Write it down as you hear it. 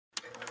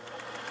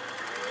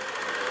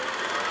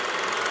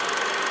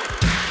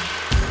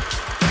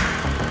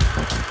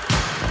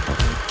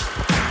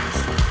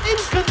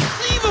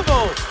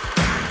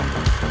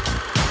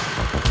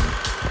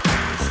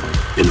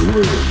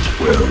world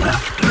where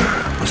laughter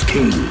was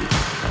king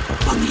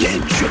on the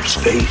edge of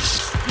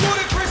space.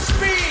 Ludicrous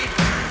speed!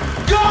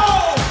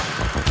 Go!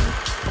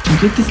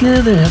 Get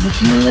together, have a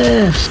few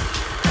laughs.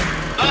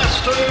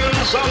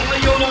 Masters of the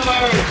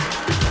universe!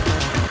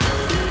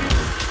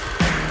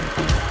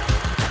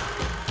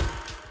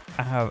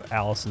 I have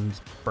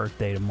Allison's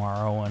birthday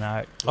tomorrow,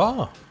 and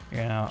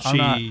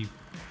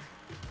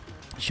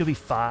she'll be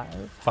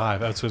 5. 5.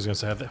 That's what I was going to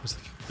say. I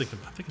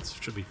think it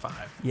should be 5.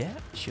 Yeah,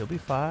 she'll be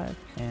 5,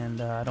 and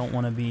I don't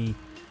want to be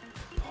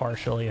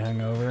partially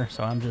hungover,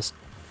 so I'm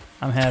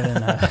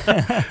having.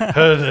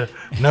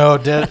 No,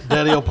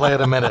 Daddy will play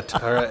in a minute.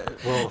 All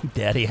right. Well,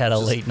 Daddy had a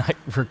late night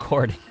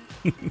recording.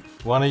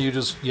 Why don't you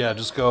just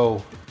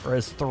go for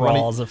his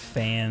thralls of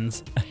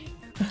fans.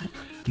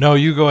 No,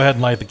 you go ahead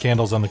and light the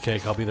candles on the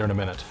cake. I'll be there in a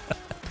minute.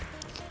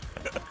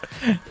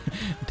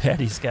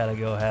 Daddy's got to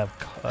go have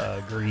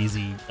a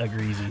greasy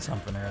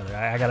something or other.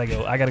 I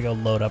gotta go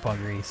load up on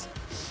grease.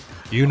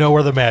 You know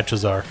where the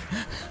matches are.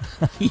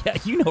 Yeah,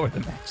 you know where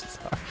the matches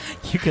are.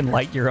 You can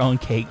light your own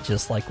cake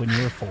just like when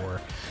you were 4.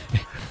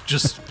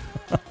 Just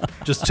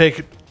take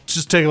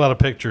a lot of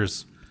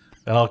pictures,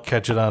 and I'll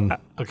catch it on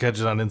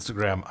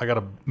Instagram. I got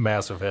a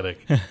massive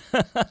headache.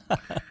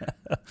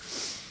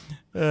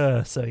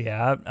 So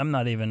yeah, I'm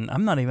not even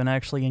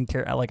actually in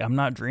character. Like, I'm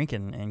not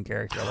drinking in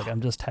character. Like, I'm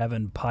just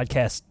having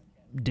podcast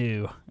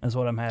do is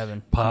what I'm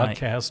having.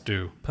 Podcast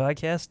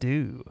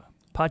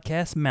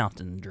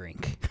mountain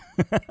drink.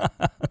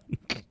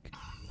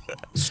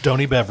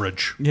 Stony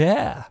beverage.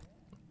 Yeah.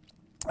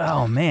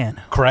 Oh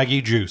man.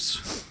 Craggy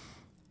juice.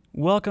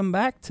 Welcome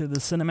back to the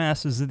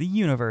Cinemasters of the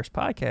Universe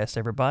podcast,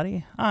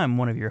 everybody. I'm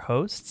one of your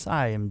hosts.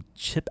 I'm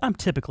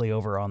typically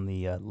over on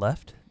the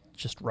left.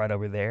 Just right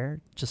over there,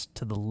 just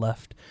to the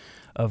left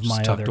of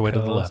my other tucked away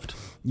co-host. to the left.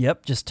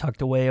 Yep, just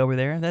tucked away over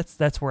there.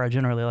 That's where I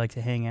generally like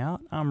to hang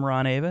out. I'm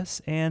Ron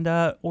Avis, and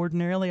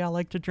ordinarily I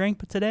like to drink,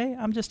 but today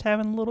I'm just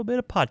having a little bit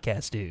of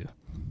podcast do.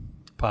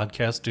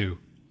 Podcast do.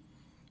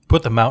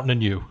 Put the mountain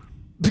in you.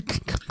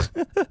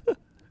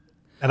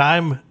 And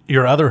I'm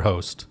your other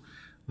host,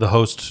 the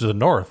host to the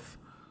north,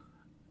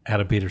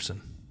 Adam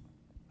Peterson.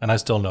 And I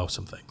still know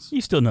some things.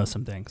 You still know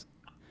some things.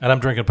 And I'm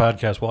drinking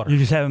podcast water. You're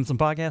just having some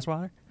podcast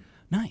water?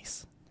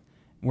 Nice.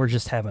 We're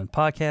just having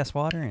podcast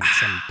water and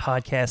some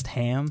podcast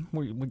ham.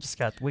 We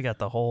got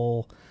the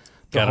whole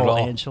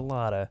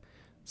enchilada.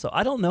 So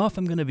I don't know if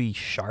I'm going to be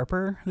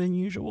sharper than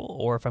usual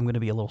or if I'm going to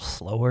be a little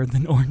slower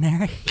than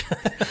ordinary.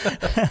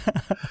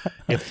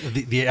 If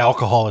the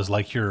alcohol is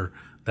like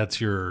that's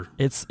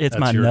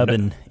my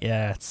nubbin.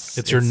 Yeah,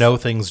 it's your no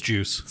things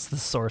juice. It's the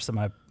source of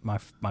my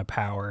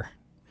power,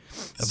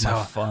 of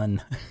my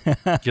fun.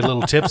 Get a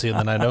little tipsy, and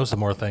then I know some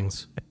more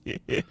things.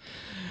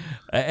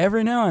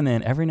 Every now and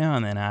then,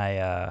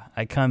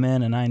 I come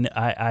in and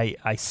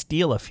I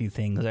steal a few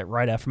things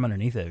right out from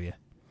underneath of you,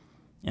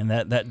 and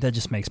that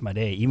just makes my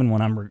day. Even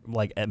when I'm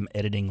I'm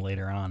editing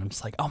later on, I'm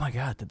just like, oh my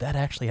god, did that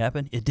actually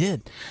happen? It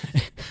did.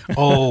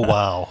 Oh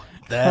wow,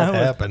 that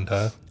happened,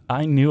 huh?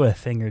 I knew a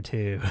thing or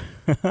two.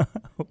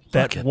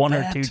 That one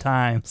or two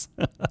times.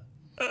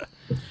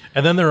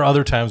 And then there are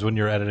other times when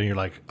you're editing, you're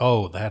like,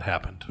 oh, that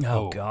happened.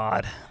 Oh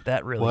god,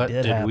 that really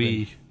did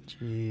happen.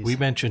 Jeez. We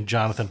mentioned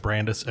Jonathan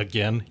Brandis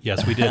again.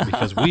 Yes, we did,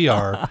 because we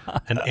are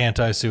an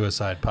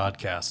anti-suicide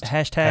podcast.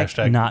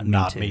 Hashtag not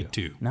me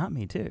too. Not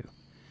me too.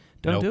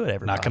 Don't do it,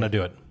 everybody. Not going to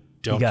do it.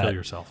 Don't kill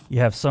yourself. You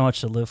have so much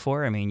to live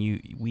for. I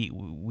mean,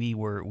 we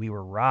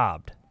were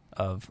robbed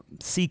of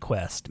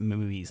Sequest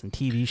movies and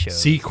TV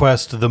shows.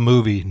 Sequest the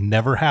movie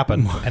never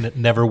happened, and it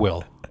never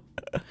will.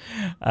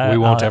 We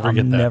won't ever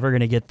get that. I'm never going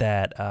to get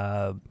that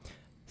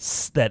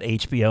that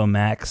HBO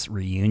Max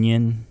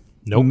reunion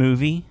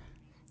movie.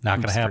 Not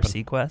going to happen. For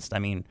Sequest. I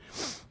mean,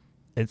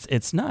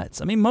 it's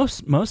nuts. I mean,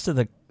 most of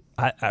the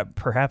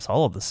perhaps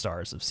all of the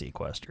stars of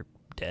Sequest are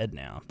dead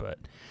now, but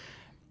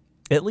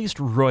at least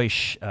Roy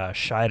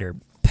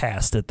Scheider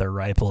passed at the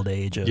ripe old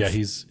age of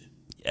he's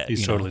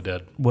totally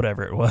dead.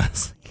 Whatever it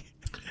was.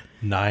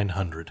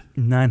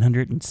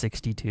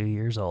 962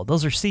 years old.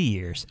 Those are sea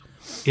years.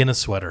 In a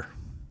sweater.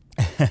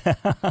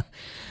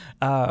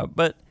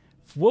 But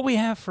what we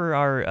have for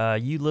our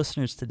you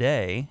listeners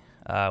today,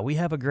 we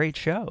have a great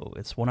show.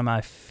 It's one of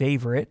my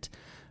favorite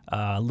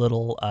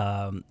little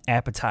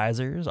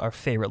appetizers, our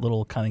favorite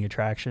little coming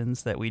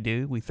attractions that we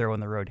do. We throw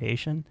in the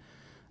rotation.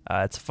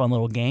 It's a fun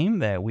little game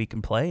that we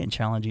can play and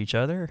challenge each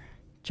other's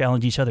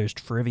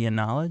trivia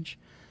knowledge.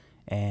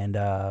 And,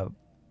 I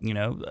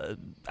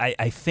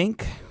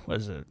think,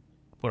 what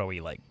are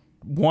we, like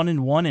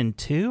 1-1 and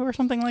 2 or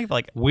something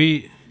like?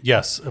 We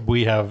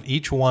have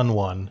each won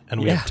one,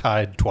 and we have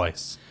tied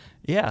twice.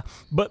 Yeah,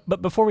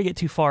 but before we get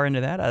too far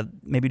into that, I'd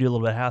maybe do a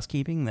little bit of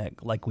housekeeping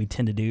that like we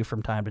tend to do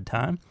from time to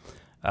time.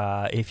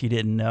 If you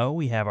didn't know,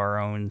 we have our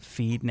own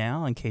feed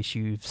now in case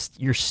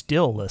you're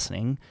still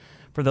listening.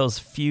 For those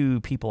few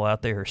people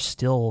out there who are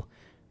still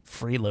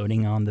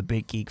freeloading on the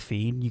Big Geek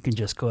feed, you can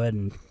just go ahead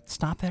and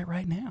stop that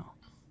right now.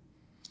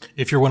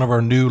 If you're one of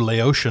our new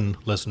Laotian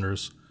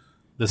listeners,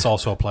 this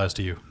also applies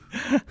to you.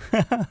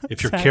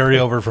 If you're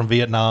carryover from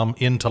Vietnam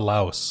into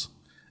Laos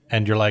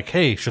and you're like,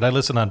 hey, should I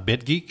listen on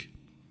BitGeek?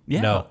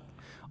 Yeah. No.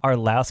 Are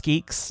Louse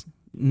Geeks?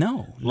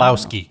 No.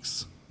 Louse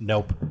Geeks.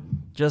 Nope.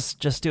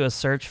 Just do a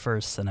search for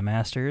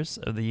Cinemasters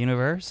of the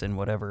Universe in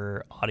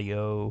whatever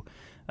audio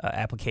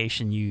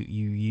application you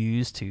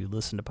use to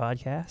listen to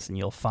podcasts, and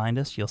you'll find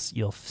us.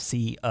 You'll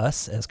see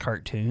us as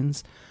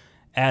cartoons,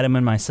 Adam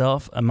and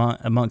myself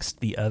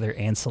amongst the other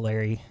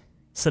ancillary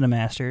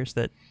Cinemasters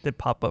that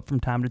pop up from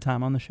time to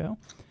time on the show.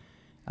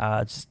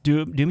 Just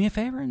do me a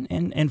favor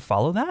and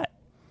follow that,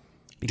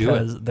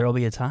 because there will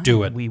be a time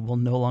we will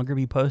no longer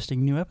be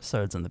posting new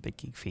episodes on the Big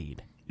Geek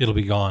feed. It'll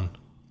be gone.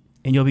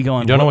 And you'll be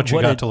going, You don't know what you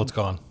got till it's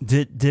gone.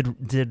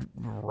 Did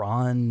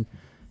Ron?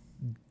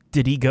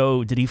 Did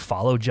he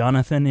follow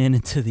Jonathan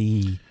into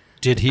the?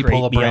 Did he great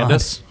pull a beyond?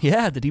 Brandis?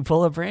 Yeah. Did he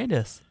pull a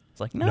Brandis? It's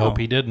like no. Nope,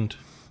 he didn't.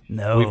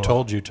 No. We've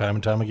told you time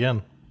and time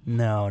again.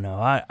 No.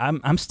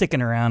 I'm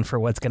sticking around for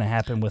what's going to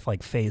happen with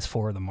like Phase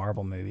 4 of the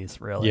Marvel movies.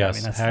 Really.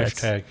 Yes. I mean,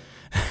 Hashtag.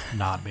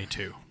 Not me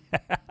too.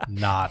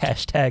 Not.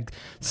 Hashtag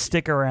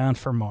stick around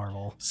for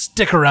Marvel.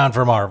 Stick around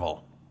for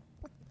Marvel.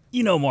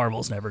 You know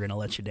Marvel's never going to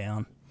let you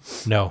down.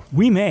 No.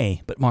 We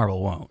may, but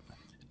Marvel won't.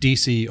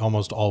 DC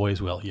almost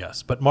always will,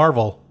 yes. But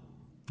Marvel,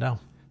 no.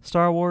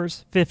 Star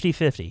Wars,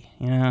 50-50.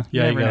 You know,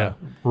 Yeah, you never gotta know.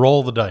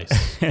 roll the dice.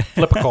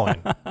 Flip a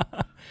coin.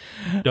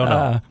 Don't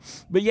know.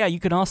 But yeah, you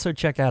can also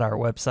check out our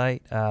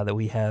website that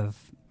we have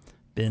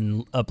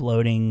been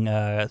uploading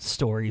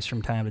stories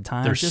from time to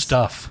time. There's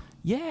stuff.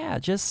 Yeah,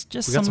 just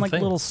got some some like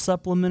little things.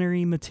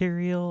 supplementary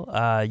material.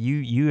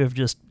 You have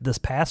just this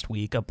past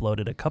week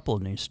uploaded a couple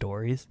of new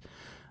stories,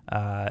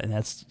 and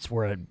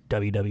we're at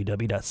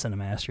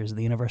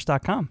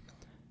www.cinemastersoftheuniverse.com.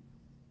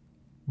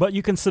 But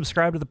you can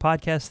subscribe to the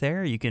podcast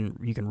there. You can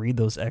read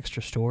those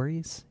extra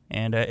stories,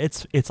 and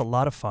it's a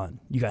lot of fun.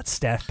 You got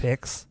staff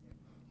picks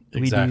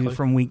Exactly. we do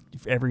from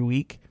every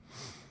week,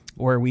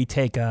 where we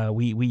take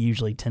we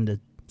usually tend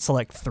to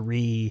select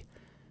 3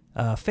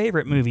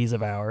 favorite movies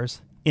of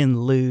ours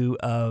in lieu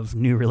of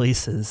new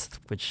releases,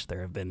 which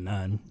there have been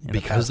none.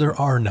 Because there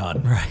are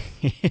none.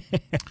 Right.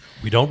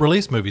 We don't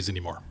release movies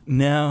anymore.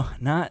 No,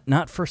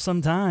 not for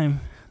some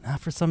time.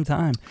 Not for some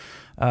time.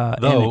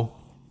 Though,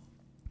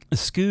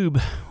 Scoob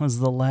was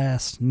the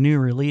last new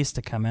release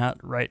to come out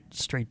right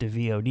straight to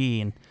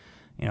VOD, and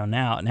you know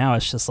now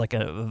it's just like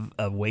a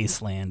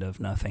wasteland of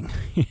nothing.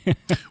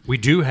 we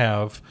do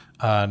have,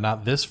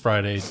 not this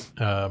Friday,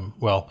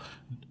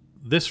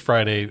 this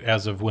Friday,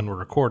 as of when we're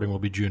recording, will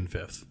be June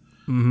 5th.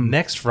 Mm-hmm.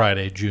 Next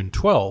Friday, June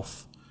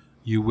 12th,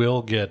 you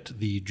will get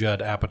the Judd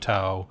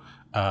Apatow,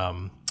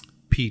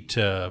 Pete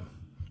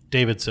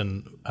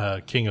Davidson,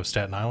 King of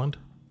Staten Island,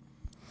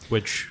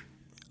 which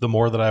the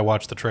more that I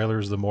watch the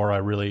trailers, the more I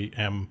really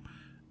am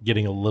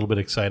getting a little bit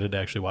excited to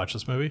actually watch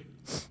this movie.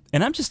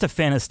 And I'm just a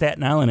fan of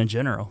Staten Island in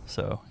general,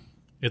 so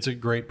It's a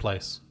great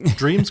place.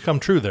 Dreams come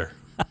true there.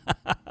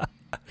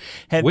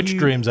 Have you-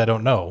 dreams, I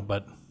don't know,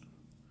 but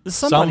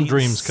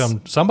somebody's-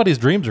 somebody's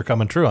dreams are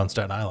coming true on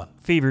Staten Island.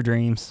 fever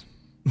dreams.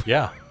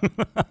 Yeah.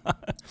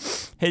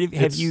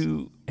 Have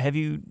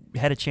you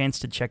had a chance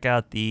to check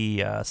out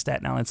the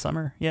Staten Island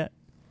Summer yet?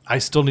 I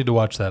still need to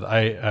watch that.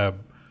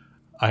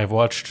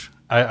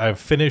 I've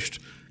finished,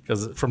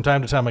 because from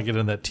time to time I get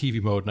in that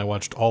TV mode, and I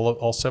watched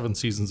all 7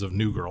 seasons of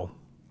New Girl,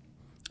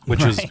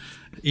 which is,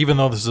 even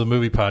though this is a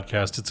movie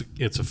podcast,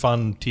 it's a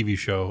fun TV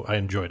show. I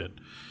enjoyed it.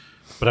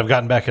 But I've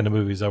gotten back into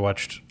movies. I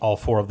watched all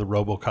 4 of the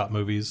RoboCop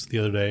movies the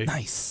other day.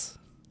 Nice.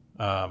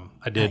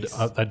 I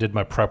did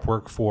my prep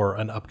work for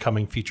an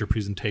upcoming feature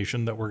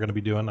presentation that we're going to be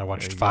doing. I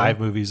watched 5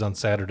 movies on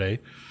Saturday.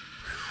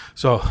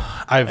 So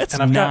That's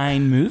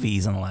 9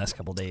 movies in the last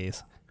couple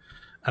days.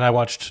 And I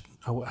watched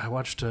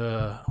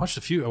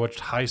a few. I watched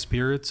High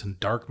Spirits and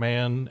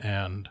Darkman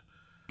and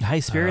High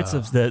Spirits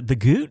of the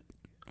Goot.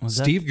 Was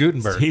that Steve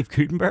Guttenberg. Steve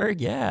Guttenberg,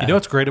 yeah. You know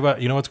what's great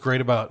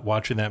about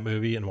watching that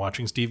movie and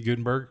watching Steve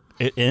Guttenberg?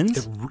 It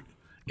ends.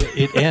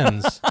 It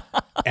ends,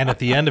 and at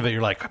the end of it,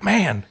 you're like,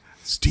 man,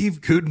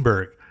 Steve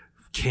Guttenberg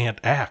can't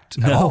act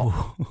at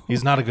all.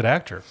 He's not a good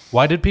actor.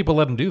 Why did people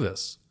let him do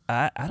this?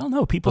 I don't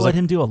know. People let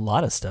him do a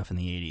lot of stuff in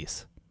the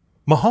 80s.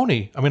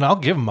 Mahoney. I mean, I'll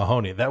give him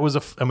Mahoney. That was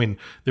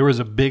there was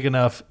a big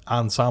enough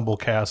ensemble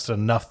cast,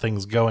 enough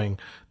things going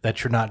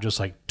that you're not just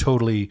like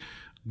totally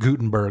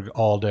Guttenberg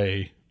all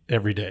day,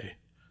 every day.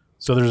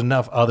 So there's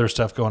enough other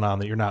stuff going on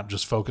that you're not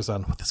just focused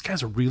on, well, this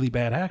guy's a really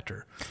bad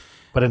actor.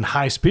 But in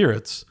High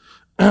Spirits,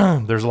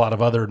 there's a lot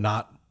of other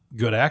not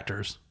good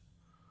actors.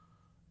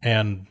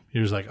 And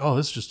you're just like, oh,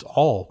 this is just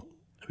all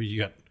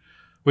you got.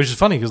 Which is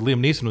funny because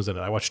Liam Neeson was in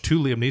it. I watched 2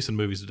 Liam Neeson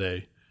movies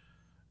today,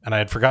 and I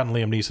had forgotten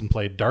Liam Neeson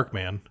played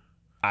Darkman.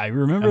 I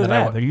remember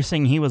that, but you're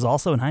saying he was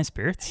also in High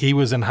Spirits? He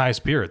was in High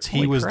Spirits.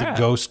 He was crap.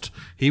 the ghost.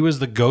 He was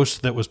the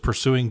ghost that was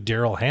pursuing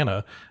Daryl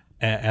Hannah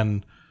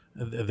and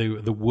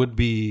the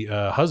would-be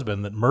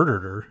husband that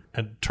murdered her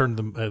and turned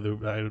them. I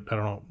don't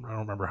know. I don't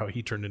remember how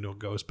he turned into a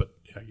ghost, but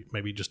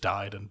maybe he just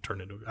died and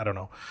turned into. I don't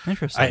know.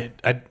 Interesting.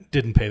 I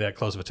didn't pay that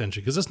close of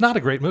attention because it's not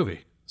a great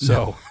movie.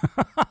 So if you're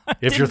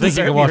Didn't thinking deserve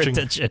of your watching,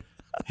 attention.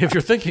 if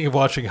you're thinking of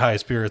watching High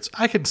Spirits,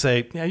 I could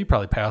say, yeah, you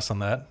probably pass on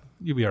that.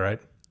 You'll be all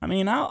right. I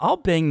mean, I'll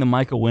bang the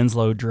Michael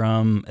Winslow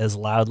drum as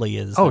loudly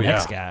as the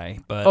next guy,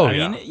 but I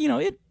mean,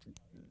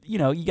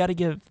 you got to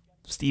give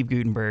Steve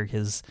Guttenberg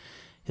his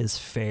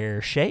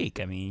fair shake.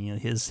 I mean,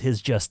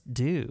 his just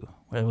due.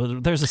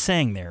 There's a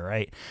saying there,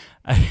 right?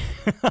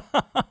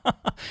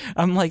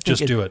 I'm like,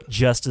 just do it.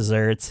 Just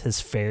desserts,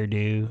 his fair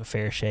due,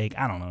 fair shake.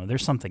 I don't know.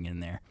 There's something in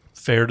there.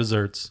 Fair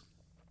desserts.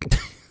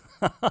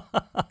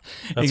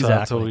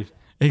 Exactly.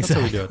 That's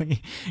how we do it.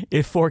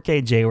 If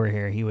 4KJ were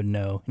here, he would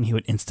know, and he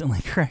would instantly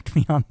correct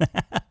me on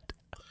that.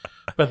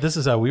 But this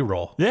is how we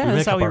roll. Yeah,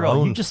 that's how we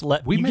roll. You just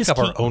let we you make just up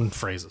keep, our own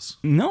phrases.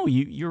 No,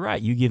 you're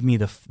right. You give me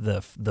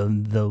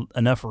the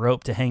enough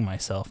rope to hang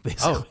myself.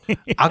 Basically,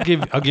 I'll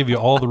give you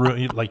all the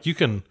rope. Like you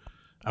can.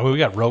 I mean, we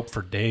got rope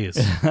for days,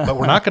 but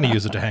we're not going to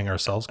use it to hang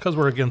ourselves because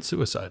we're against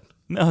suicide.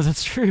 No,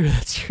 that's true.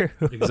 That's true.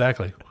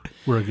 Exactly,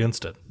 we're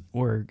against it.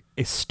 We're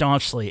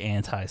staunchly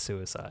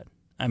anti-suicide.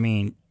 I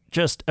mean,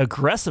 just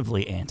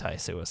aggressively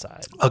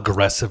anti-suicide.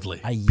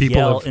 Aggressively, I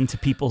yell into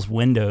people's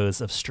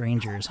windows of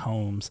strangers'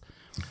 homes.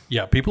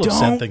 Yeah, people have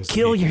sent things. Don't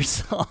kill to me.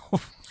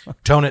 yourself.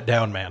 Tone it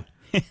down, man.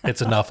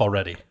 It's enough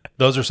already.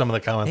 Those are some of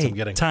the comments I'm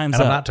getting. Time's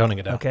and up. I'm not toning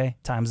it down. Okay,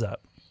 time's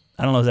up.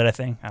 I don't know. Is that a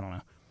thing? I don't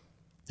know.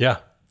 Yeah.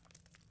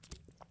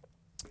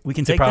 We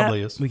can take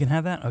probably that? is. We can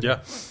have that? Okay. Yeah.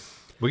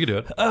 We can do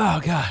it.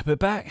 Oh, God. But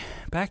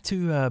back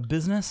to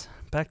business.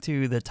 Back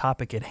to the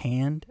topic at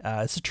hand.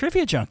 It's a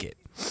trivia junket.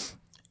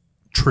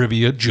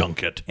 Trivia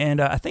junket.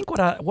 And I think what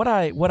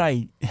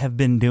I have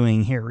been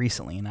doing here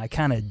recently, and I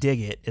kind of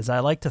dig it, is I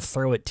like to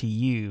throw it to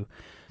you,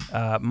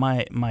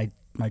 my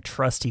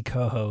trusty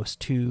co-host,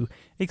 to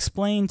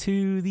explain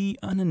to the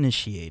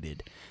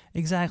uninitiated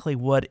exactly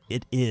what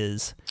it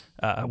is,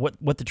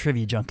 what the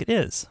trivia junket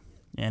is.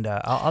 And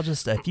I'll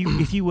just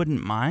if you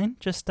wouldn't mind,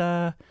 just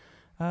let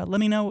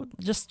me know.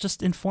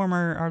 Just inform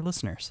our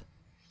listeners.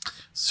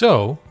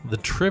 So the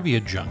trivia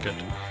junket,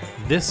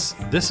 this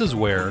is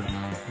where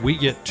we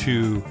get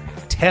to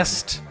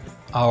test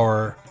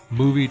our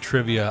movie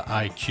trivia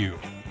IQ.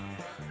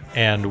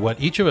 And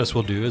what each of us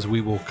will do is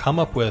we will come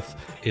up with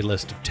a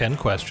list of 10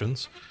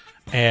 questions,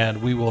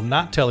 and we will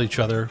not tell each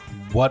other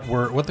what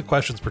the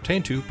questions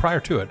pertain to prior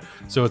to it.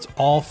 So it's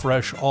all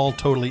fresh, all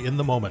totally in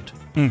the moment,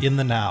 in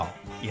the now.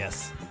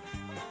 Yes.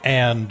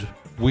 And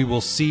we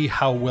will see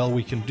how well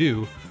we can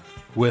do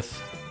with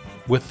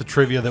the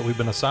trivia that we've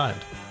been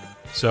assigned.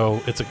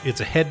 So it's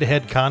a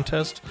head-to-head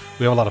contest.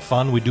 We have a lot of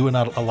fun. We do a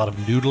lot of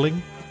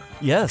noodling.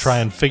 Yes. Try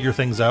and figure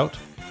things out.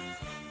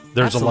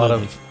 There's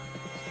Absolutely.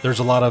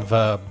 a lot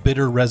of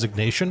bitter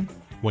resignation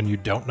when you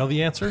don't know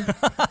the answer.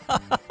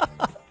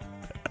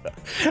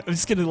 I'm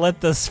just gonna let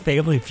this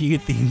Family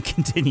Feud theme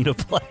continue to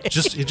play.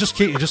 just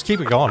keep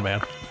it going,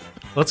 man.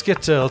 Let's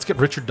get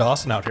Richard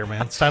Dawson out here,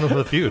 man. It's time for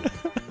the feud.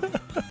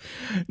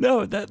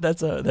 No,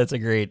 that's a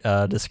great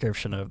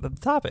description of the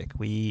topic.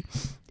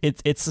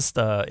 It's just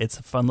it's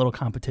a fun little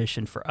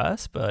competition for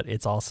us, but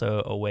it's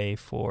also a way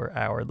for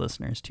our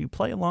listeners to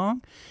play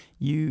along.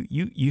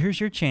 Here's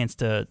your chance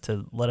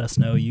to let us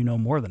know you know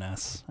more than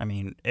us. I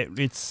mean, I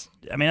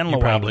don't know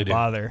why you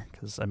bother,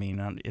 because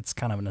it's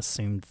kind of an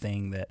assumed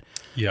thing that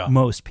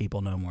most people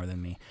know more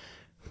than me.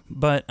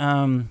 But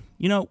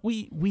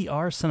we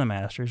are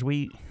cinemasters.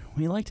 We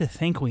like to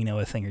think we know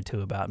a thing or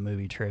two about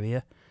movie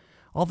trivia.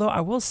 Although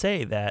I will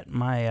say that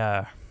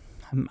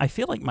I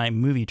feel like my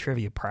movie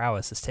trivia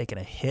prowess has taken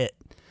a hit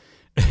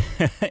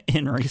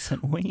in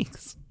recent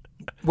weeks.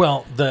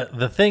 Well,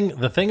 the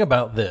thing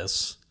about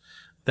this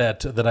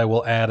that I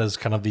will add as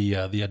kind of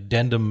the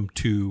addendum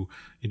to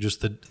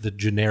just the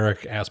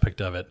generic aspect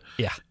of it,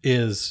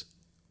 is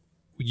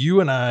you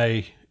and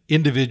I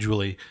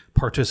individually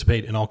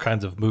participate in all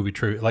kinds of movie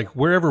trivia, like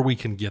wherever we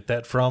can get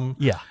that from.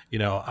 Yeah.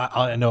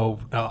 I know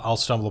I'll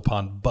stumble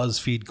upon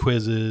BuzzFeed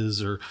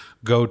quizzes or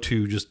go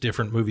to just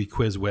different movie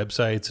quiz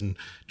websites and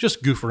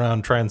just goof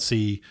around, try and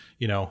see,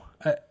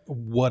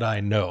 what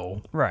I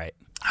know. Right.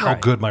 How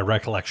good my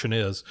recollection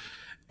is.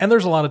 And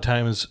there's a lot of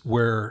times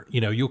where,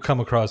 you'll come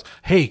across,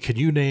 hey, can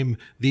you name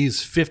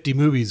these 50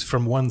 movies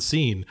from one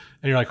scene?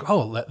 And you're like,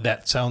 oh,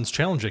 that sounds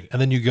challenging. And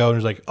then you go and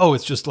it's like, oh,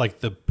 it's just like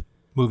the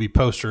movie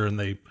poster, and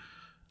they...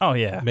 Oh,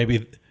 yeah. Maybe,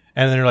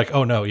 and then you're like,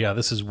 oh, no, yeah,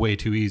 this is way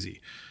too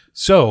easy.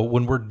 So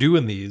when we're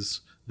doing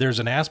these, there's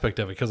an aspect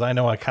of it, because I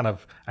know I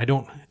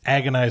don't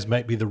agonize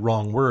might be the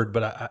wrong word,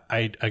 but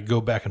I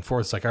go back and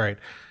forth. It's like, all right,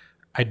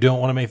 I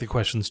don't want to make the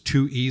questions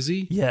too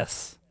easy.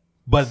 Yes.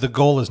 But the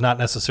goal is not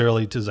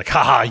necessarily to like,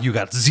 haha, you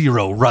got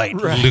 0 right,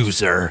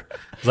 loser.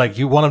 It's like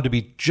you want them to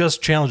be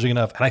just challenging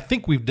enough. And I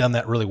think we've done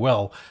that really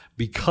well,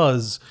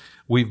 because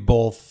we've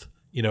both,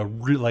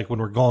 like when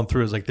we're going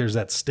through, it's like there's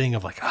that sting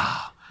of like,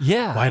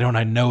 yeah, why don't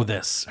I know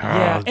this?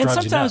 Yeah, and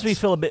sometimes we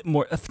feel a bit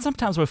more.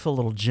 Sometimes we feel a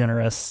little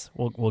generous.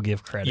 We'll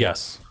give credit.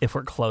 Yes, if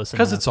we're close,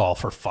 because it's all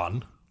for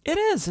fun. It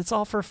is. It's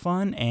all for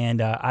fun, and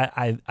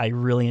I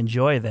really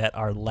enjoy that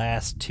our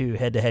last 2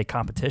 head-to-head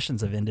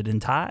competitions have ended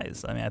in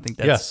ties. I mean, I think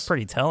that's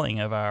pretty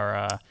telling of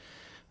our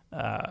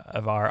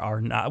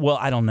not. Well,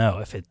 I don't know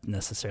if it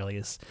necessarily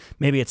is.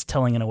 Maybe it's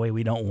telling in a way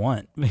we don't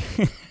want.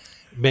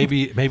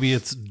 maybe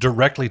it's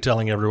directly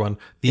telling everyone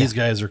these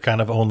guys are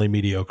kind of only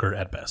mediocre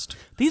at best.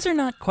 These are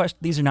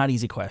not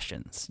easy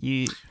questions.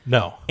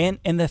 No.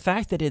 And the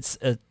fact that it's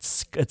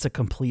a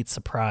complete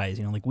surprise,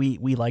 like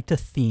we like to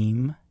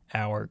theme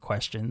our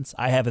questions.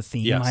 I have a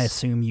theme. Yes. I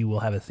assume you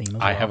will have a theme as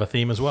well. I have a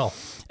theme as well.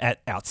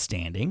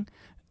 Outstanding.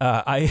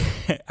 I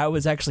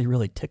was actually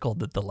really tickled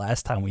that the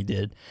last time we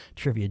did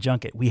Trivia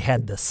Junket, we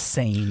had the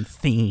same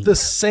theme. The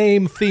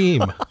same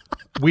theme.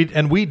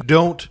 we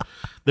don't.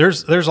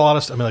 There's a lot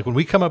of stuff. I mean, like when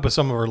we come up with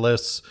some of our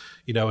lists,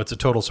 it's a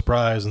total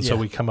surprise, and so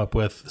we come up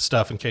with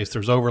stuff in case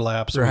there's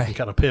overlaps, so we can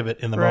kind of pivot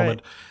in the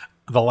moment.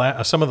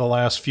 Some of the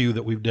last few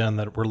that we've done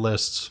that were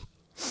lists,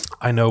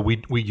 I know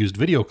we used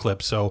video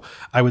clips, so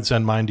I would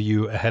send mine to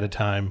you ahead of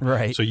time,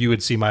 right? So you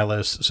would see my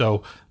list,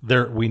 so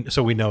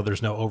we know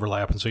there's no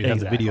overlap, and so you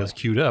have the videos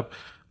queued up.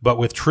 But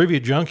with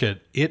Trivia Junket,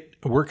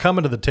 we're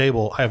coming to the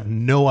table. I have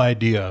no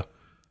idea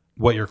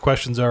what your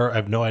questions are. I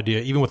have no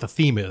idea even what the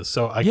theme is,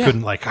 so I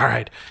couldn't all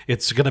right,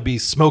 it's gonna be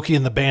Smokey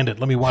and the Bandit.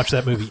 Let me watch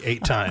that movie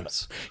 8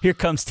 times. Here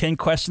comes 10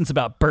 questions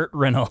about Burt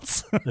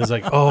Reynolds. It's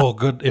like, oh,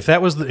 good. If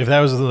that was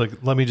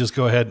let me just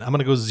go ahead. I'm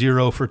gonna go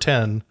 0 for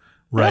 10.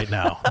 Right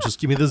now, just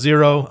give me the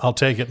 0. I'll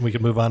take it, and we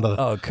can move on to the.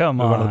 Oh, come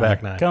move on! on to the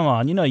back 9. Come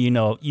on, you know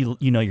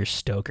your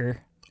Stoker.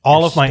 All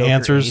your of my Stoker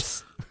answers,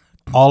 ace.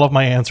 all of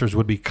my answers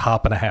would be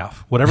cop and a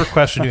half. Whatever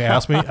question you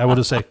ask me, I would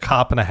just say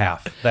cop and a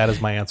half. That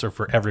is my answer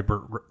for every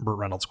Burt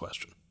Reynolds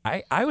question.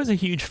 I was a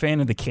huge fan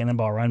of the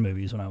Cannonball Run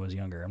movies when I was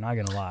younger. I'm not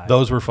gonna lie;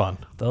 those were fun.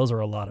 Those were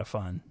a lot of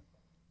fun,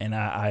 and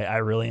I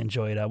really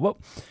enjoyed. What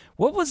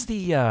was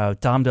the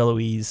Dom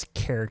DeLuise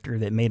character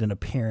that made an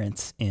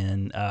appearance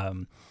in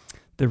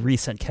the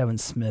recent Kevin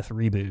Smith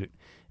reboot?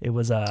 It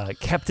was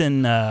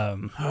Captain.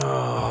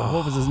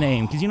 What was his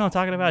name? Because you know what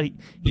I'm talking about.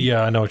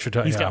 I know what you're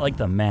talking. He's got like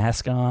the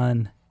mask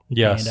on.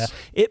 Yes, and,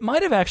 it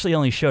might have actually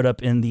only showed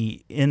up in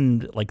the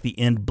end, like the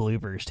end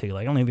bloopers too.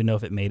 Like I don't even know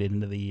if it made it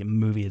into the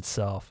movie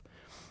itself.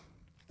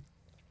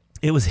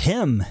 It was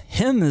him.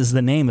 Him is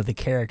the name of the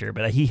character,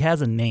 but he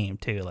has a name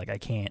too. Like I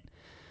can't.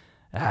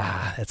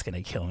 That's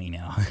gonna kill me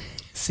now.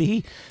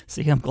 See,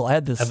 I'm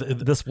glad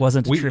this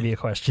wasn't a trivia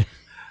question.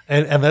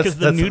 And that's because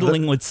the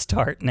noodling would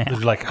start now.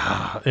 Like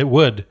it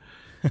would,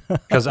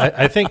 because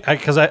I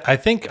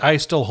think I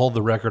still hold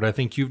the record. I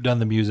think you've done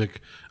the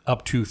music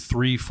up to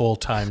 3 full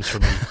times for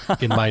me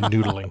in my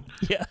noodling.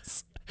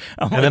 Yes,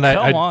 come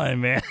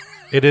on, man.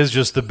 It is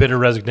just the bitter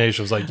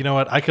resignation. It's like, you know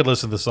what? I could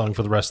listen to the song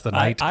for the rest of the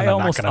night. I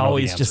almost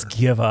always just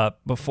give up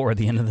before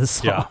the end of the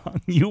song.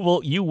 Yeah.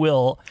 You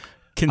will.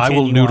 Continue I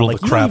will noodle on. the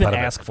crap out of it. You even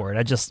ask for it.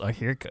 I just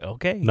here.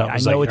 Okay, no, I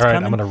know it's all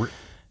right, coming. I'm gonna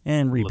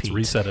and repeat. Let's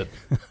reset it.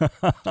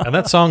 And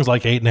that song's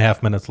like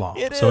 8.5 minutes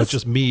long. So it's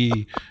just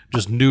me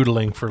just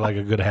noodling for like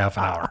a good half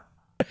hour.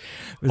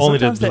 Only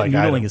sometimes that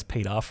noodling is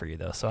paid off for you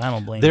though, so I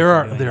don't blame you.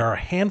 There are a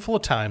handful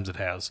of times it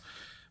has,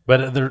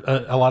 but there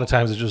a lot of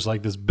times it's just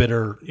like this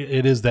bitter.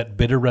 It is that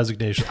bitter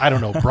resignation. I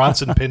don't know.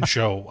 Bronson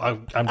Pinchot.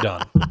 I'm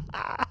done.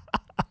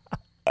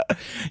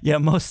 Yeah,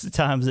 most of the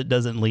times it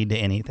doesn't lead to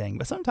anything,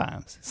 but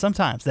sometimes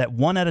that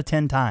 1 out of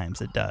 10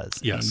 times it does.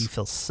 Yes, and you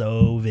feel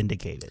so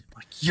vindicated.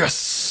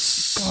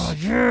 Yes. Oh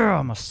yeah,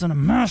 I'm a son of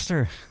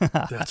master.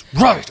 That's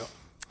right.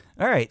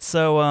 All right,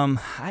 so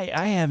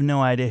I have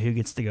no idea who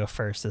gets to go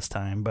first this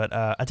time, but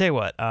I tell you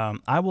what,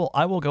 I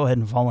will go ahead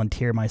and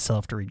volunteer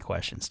myself to read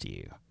questions to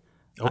you.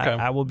 Okay,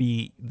 I will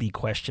be the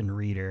question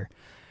reader,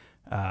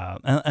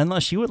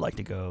 unless you would like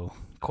to go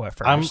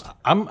first.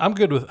 I'm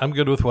good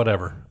with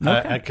whatever.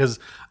 Okay. Because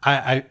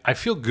I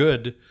feel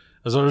good.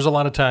 There's a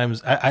lot of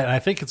times I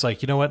think it's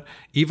like, you know what?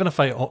 Even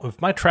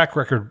if my track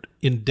record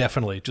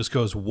indefinitely just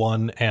goes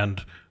 1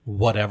 and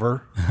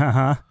whatever.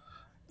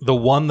 The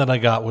one that I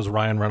got was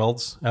Ryan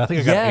Reynolds, and I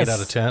think I got 8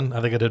 out of 10.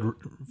 I think I did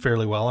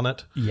fairly well in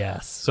it.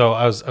 Yes. So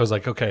I was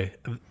like, okay.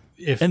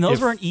 And those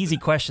weren't easy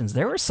questions.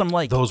 There were some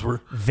those were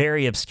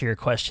very obscure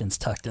questions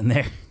tucked in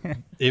there.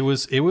 It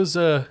was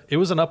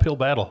an uphill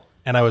battle,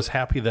 and I was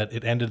happy that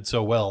it ended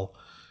so well.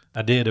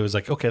 I did. It was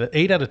like, okay,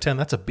 8 out of 10.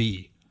 That's a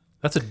B.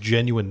 That's a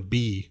genuine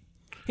B.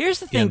 Here's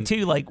the thing,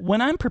 too. Like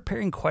when I'm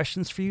preparing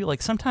questions for you,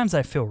 like sometimes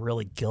I feel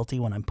really guilty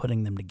when I'm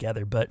putting them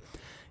together. But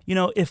you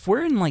know, if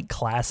we're in like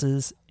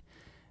classes,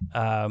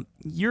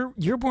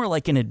 you're more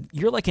like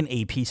you're like an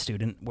AP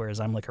student, whereas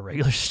I'm like a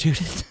regular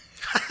student.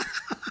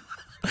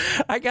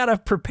 I gotta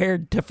prepare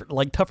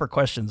tougher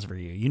questions for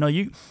you. You know,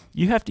 you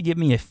have to give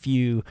me a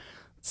few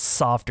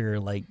softer,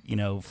 like, you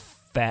know,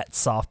 fat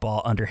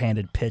softball,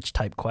 underhanded pitch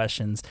type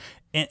questions.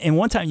 And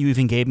one time you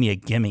even gave me a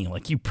gimme.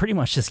 Like you pretty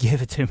much just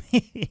gave it to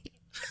me.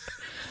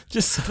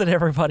 Just so that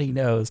everybody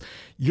knows,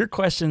 your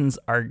questions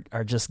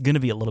are just going to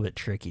be a little bit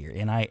trickier.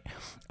 And I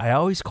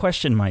always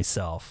question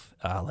myself,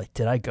 like,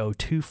 did I go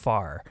too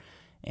far?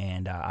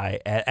 And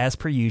as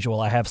per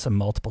usual, I have some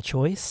multiple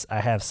choice.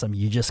 I have some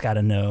you just got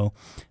to know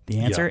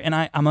the answer. Yeah.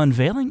 And I'm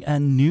unveiling a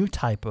new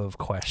type of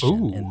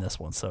question in this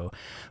one. So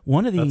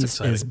one of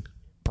these is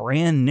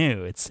brand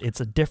new. It's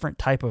a different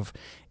type of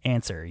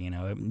answer. You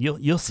know,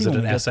 you'll see. Is it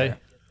an essay?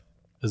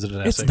 Is it an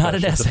essay? It's not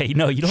an essay.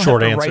 No, you don't have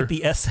to write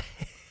the essay.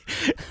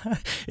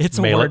 It's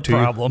a word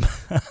problem.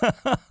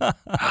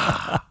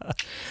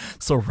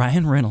 So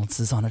Ryan Reynolds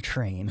is on a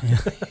train.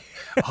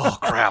 Oh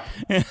crap!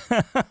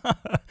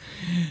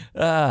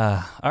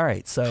 All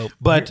right. So,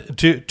 But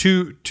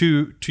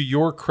to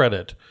your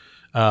credit,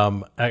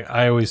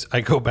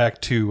 I go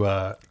back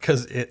to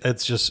because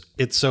it's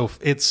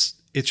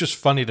just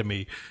funny to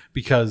me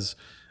because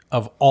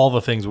of all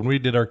the things when we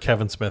did our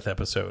Kevin Smith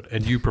episode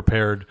and you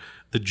prepared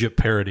the Jip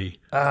parody.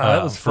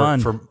 That was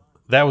fun.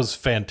 That was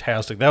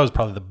fantastic. That was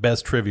probably the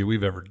best trivia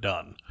we've ever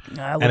done.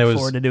 I look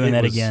forward to doing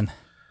that again.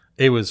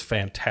 It was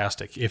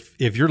fantastic.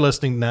 If you're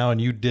listening now and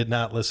you did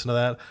not listen to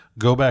that,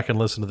 go back and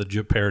listen to the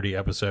Jip parody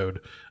episode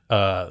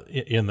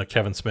in the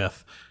Kevin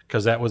Smith,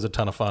 because that was a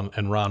ton of fun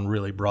and Ron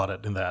really brought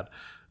it in that.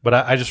 But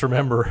I just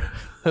remember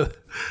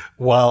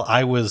while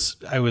I was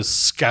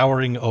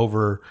scouring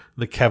over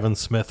the Kevin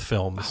Smith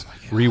films,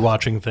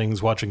 rewatching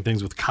things, watching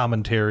things with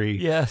commentary.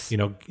 Yes.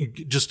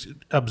 Just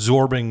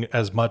absorbing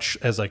as much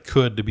as I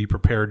could to be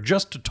prepared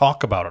just to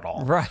talk about it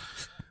all. Right.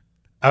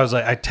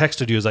 I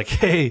texted you, I was like,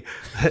 hey,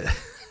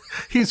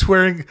 he's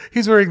wearing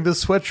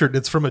this sweatshirt.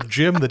 It's from a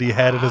gym that he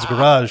had in his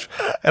garage.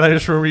 And I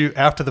just remember you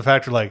after the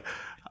fact, you're like,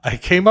 I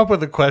came up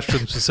with a question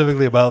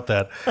specifically about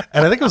that,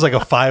 and I think it was like a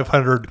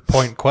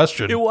 500-point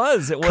question. It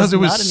was because it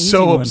was not an easy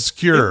so one.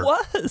 obscure. It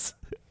was.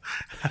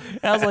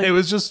 I was like, I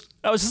was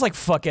just like,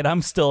 fuck it,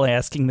 I'm still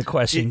asking the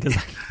question because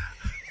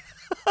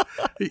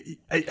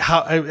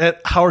how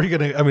are you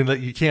gonna? I mean,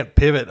 like, you can't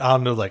pivot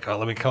onto like, oh,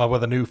 let me come up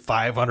with a new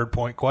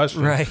 500-point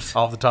question right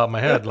off the top of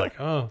my head.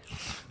 Like, oh,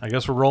 I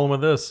guess we're rolling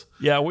with this.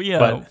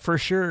 Yeah, for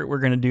sure we're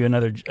gonna do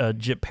another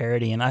Jip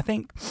parody, and I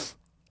think.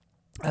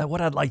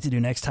 What I'd like to do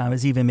next time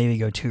is even maybe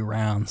go 2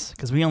 rounds,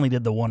 because we only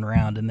did the 1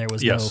 round and there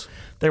was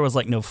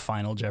no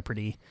final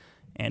Jeopardy,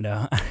 and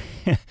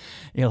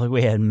like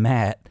we had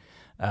Matt,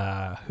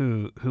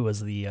 who was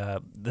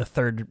the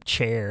third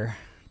chair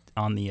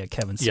on the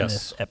Kevin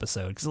Smith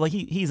episode, because like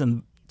he's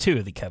in 2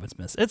 of the Kevin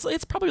Smiths.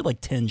 It's probably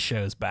like 10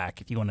 shows back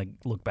if you want to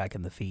look back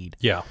in the feed.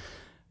 Yeah,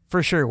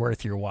 for sure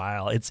worth your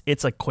while.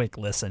 It's a quick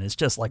listen. It's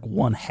just like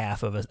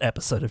 1/2 of an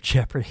episode of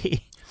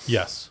Jeopardy.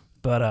 Yes.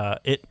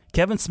 But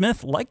Kevin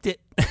Smith liked it.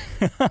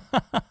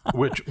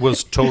 Which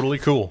was totally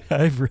cool.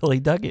 I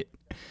really dug it.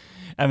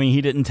 I mean,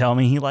 he didn't tell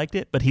me he liked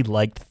it, but he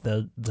liked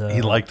the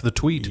he liked the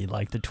tweet. He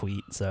liked the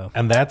tweet. So,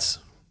 and that's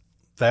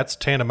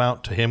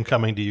tantamount to him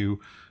coming to you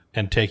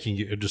and taking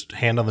you just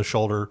hand on the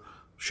shoulder,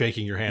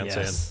 shaking your hand,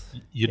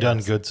 saying, "You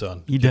done good,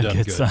 son. You done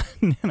good, son."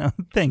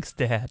 Thanks,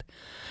 Dad.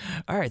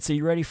 All right, so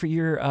you ready for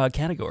your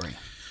category?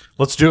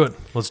 Let's do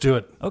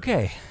it.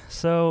 Okay,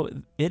 so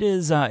it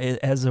is I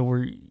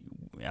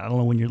don't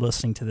know when you're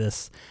listening to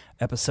this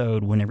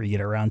episode, whenever you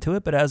get around to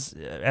it, but as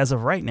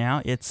of right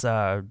now, it's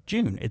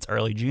June. It's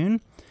early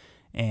June,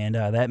 and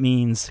that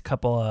means a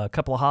couple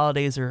of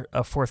holidays are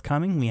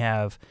forthcoming. We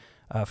have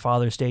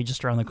Father's Day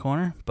just around the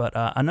corner, but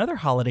another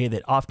holiday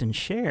that often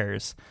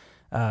shares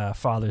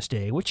Father's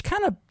Day, which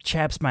kind of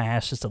chaps my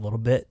ass just a little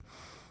bit,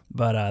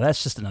 but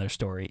that's just another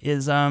story,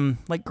 is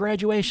like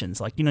graduations.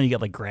 Like, you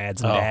get like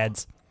grads and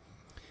dads.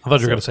 I thought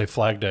you were going to say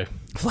Flag Day.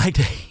 Flag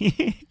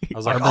Day. I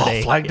was like,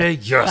 Flag Day?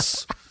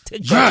 Yes.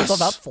 Yes.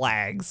 About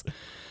flags.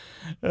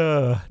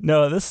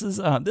 No, this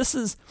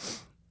is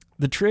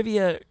the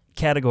trivia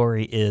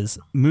category is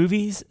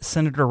movies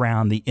centered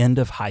around the end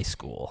of high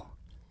school.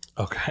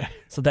 Okay.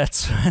 So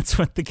that's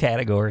what the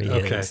category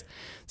is.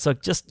 So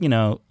just,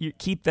 you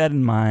keep that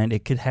in mind.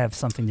 It could have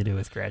something to do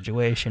with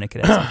graduation. It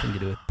could have something to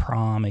do with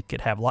prom. It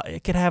could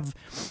have,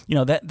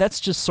 that's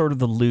just sort of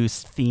the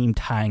loose theme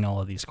tying all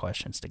of these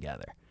questions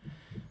together.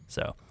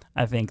 So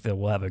I think that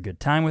we'll have a good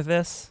time with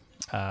this.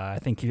 I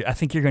think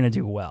you're going to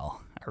do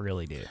well. I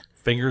really do.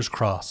 Fingers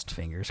crossed.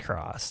 Fingers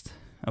crossed.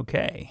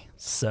 Okay,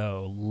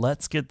 so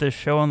let's get this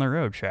show on the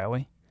road, shall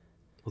we?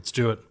 Let's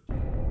do it.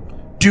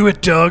 Do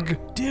it,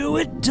 Doug. Do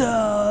it,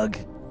 Doug.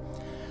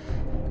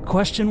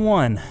 Question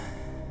 1.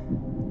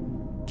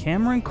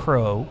 Cameron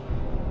Crowe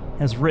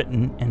has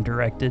written and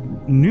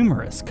directed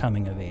numerous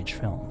coming-of-age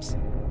films.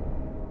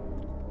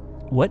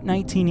 What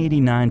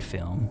 1989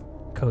 film,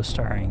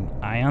 co-starring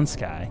Ion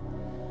Sky,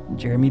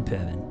 Jeremy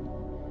Piven,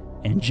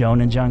 and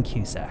Joan and John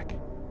Cusack,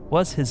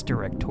 was his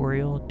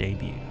directorial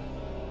debut?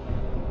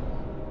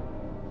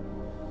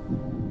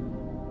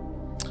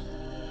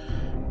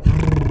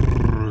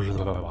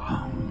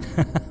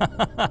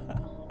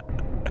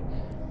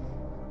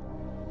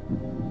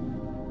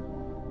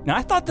 Now,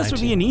 I thought this would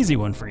be an easy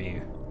one for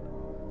you.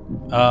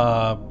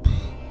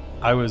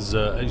 I was,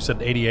 you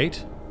said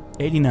 88?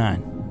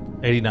 89.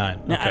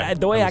 89. Now, okay.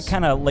 The way I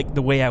kind of like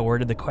the way I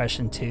worded the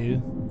question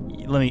too.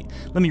 Let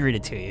me read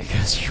it to you,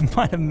 because you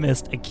might have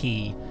missed a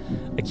key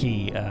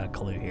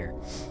clue here.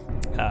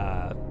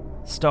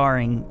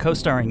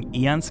 Co-starring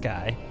Ian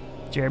Sky,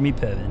 Jeremy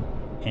Piven,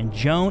 and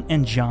Joan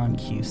and John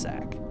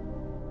Cusack.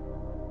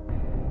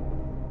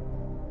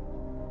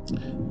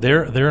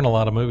 They're in a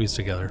lot of movies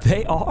together.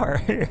 They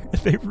are.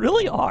 They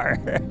really are.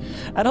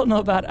 I don't know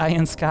about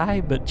Ian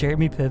Sky, but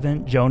Jeremy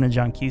Piven, Joan and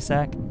John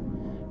Cusack,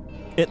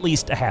 at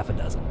least a half a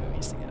dozen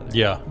movies together.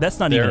 Yeah. That's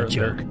not even a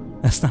joke.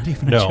 That's not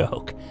even a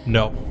joke.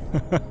 No.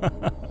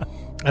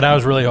 And I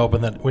was really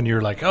hoping that when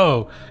you're like,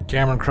 oh,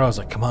 Cameron Crowe's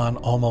like, come on,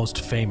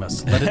 Almost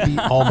Famous. Let it be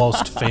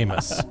Almost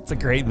Famous. It's a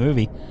great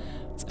movie.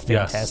 It's a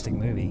fantastic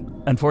movie.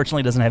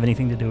 Unfortunately, it doesn't have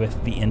anything to do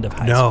with the end of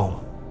high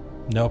school.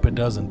 Nope, it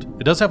doesn't.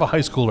 It does have a high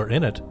schooler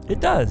in it. It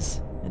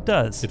does. It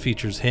does. It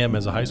features him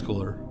as a high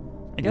schooler.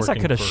 I guess I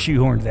could have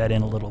shoehorned that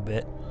in a little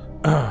bit.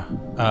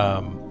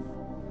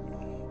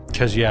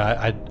 Because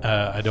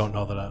I don't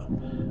know that.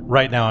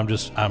 Right now,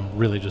 I'm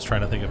really just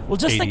trying to think of. Well,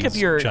 just think of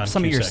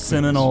some of your Cusack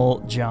seminal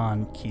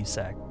John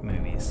Cusack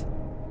movies.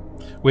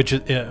 Which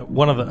is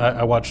one of the.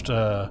 I watched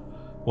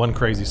One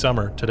Crazy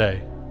Summer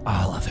today. Oh,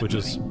 I love that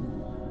movie.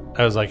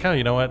 I was like, oh,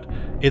 you know what?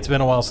 It's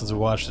been a while since we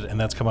watched it, and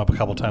that's come up a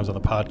couple times on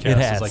the podcast. It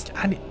has. It's like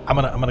I'm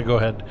gonna go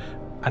ahead.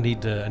 I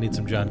need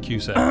some John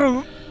Cusack.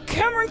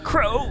 Cameron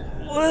Crowe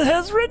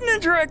has written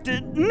and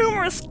directed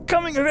numerous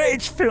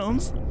coming-of-age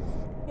films.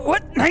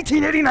 What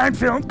 1989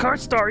 film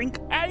starring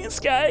Ian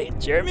Sky,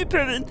 Jeremy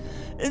Piven,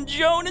 and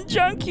Joan and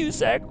John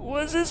Cusack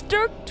was his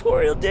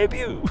directorial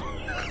debut?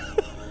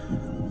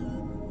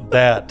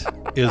 That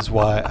is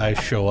why I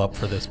show up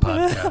for this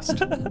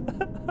podcast.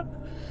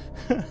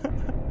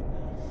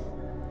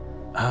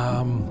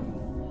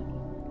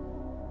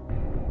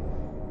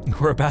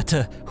 We're about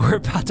to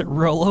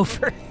roll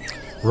over.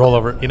 Roll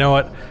over. You know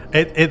what?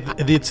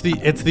 It's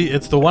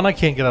the one I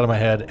can't get out of my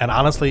head. And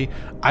honestly,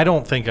 I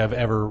don't think I've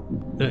ever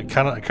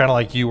kind of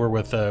like you were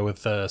with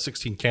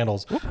 16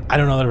 Candles. I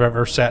don't know that I've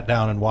ever sat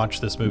down and watched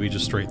this movie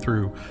just straight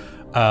through.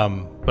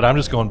 But I'm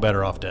just going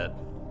Better Off Dead.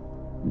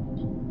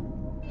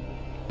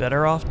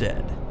 Better Off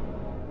Dead.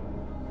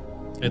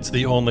 It's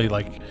the only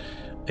 80s.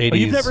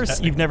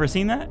 Oh, you've never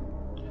seen that?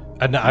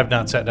 I've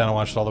not sat down and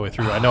watched it all the way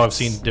through. I know I've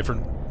seen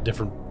different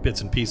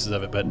bits and pieces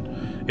of it, but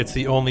it's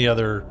the only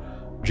other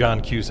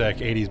John Cusack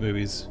 80s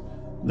movies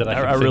that I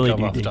can think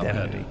of off the top of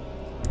my head.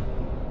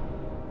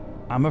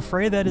 I'm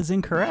afraid that is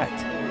incorrect.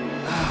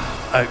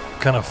 I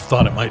kind of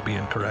thought it might be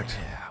incorrect.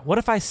 What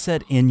if I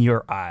said In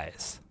Your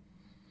Eyes?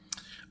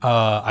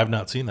 I've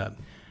not seen that.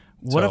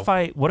 What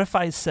if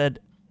I said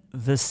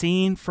the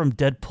scene from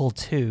Deadpool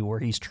 2 where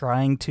he's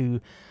trying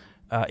to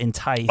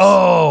entice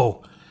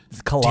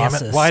Colossus?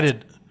 Damn it. Why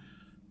did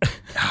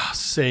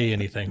say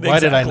anything? Why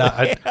did I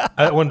not?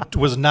 That one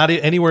was not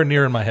anywhere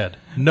near in my head.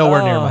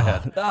 Nowhere near in my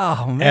head.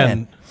 Oh,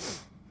 man.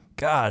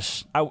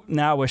 Gosh,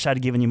 now I wish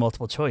I'd given you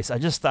multiple choice. I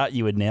just thought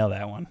you would nail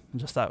that one.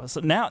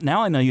 So now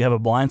I know you have a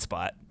blind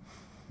spot.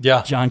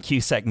 Yeah, John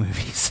Cusack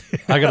movies.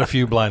 I got a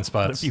few blind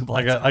spots.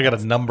 I got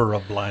a number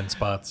of blind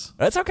spots.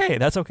 That's okay.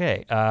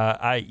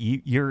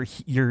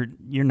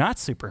 You're not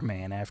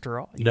Superman after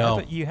all.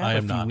 You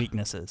have a few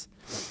weaknesses.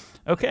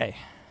 Okay.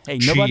 Hey,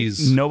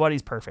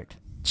 nobody's perfect.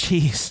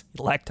 Cheese,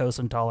 lactose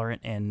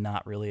intolerant, and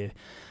not really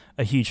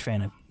a huge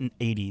fan of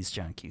 80s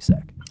John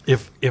Cusack.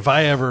 If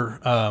I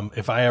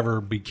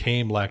ever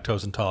became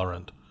lactose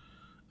intolerant,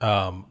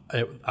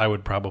 I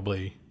would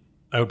probably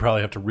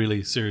have to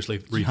really seriously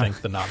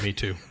rethink the Not Me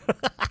Too.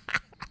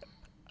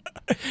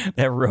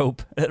 That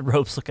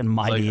rope's looking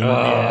mighty.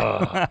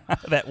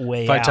 That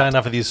way. If I tie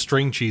enough of these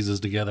string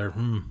cheeses together,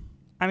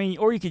 I mean,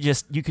 or you could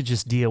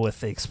just deal with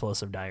the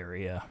explosive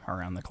diarrhea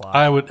around the clock.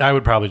 I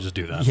would probably just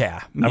do that.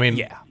 Yeah, I mean,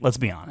 yeah. Let's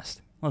be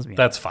honest.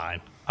 That's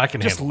fine. I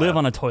can just live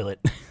on a toilet.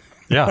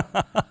 Yeah.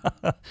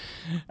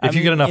 If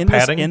you get enough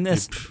padding in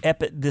this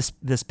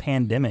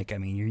pandemic, I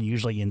mean, you're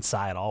usually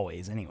inside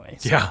always,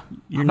 anyways. Yeah,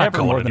 you're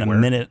never more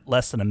than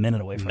less than a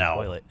minute away from the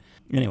toilet.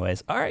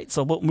 Anyways, all right.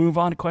 So we'll move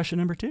on to question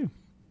number 2.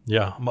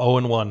 Yeah, I'm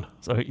 0-1.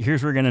 So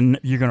here's where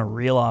you're gonna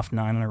reel off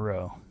 9 in a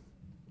row.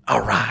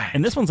 All right.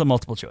 And this one's a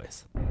multiple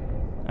choice.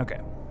 Okay.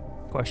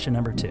 Question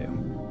number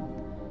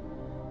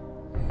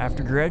 2.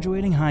 After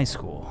graduating high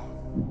school,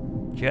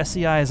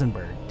 Jesse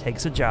Eisenberg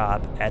takes a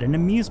job at an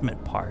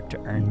amusement park to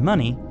earn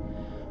money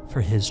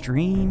for his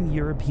dream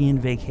European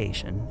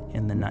vacation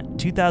in the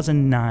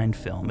 2009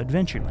 film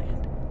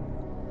Adventureland.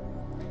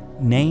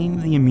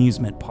 Name the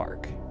amusement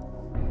park.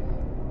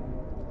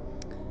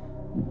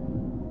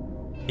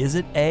 Is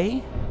it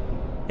A,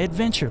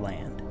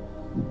 Adventureland,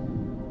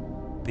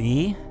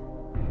 B,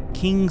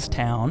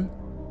 Kingstown,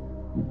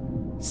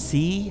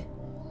 C,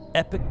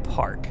 Epic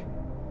Park,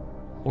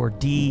 or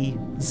D,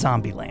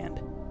 Zombieland?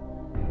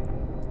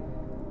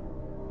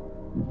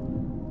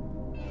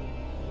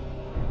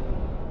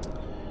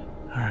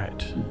 All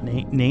right.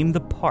 Name the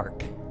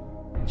park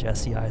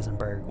Jesse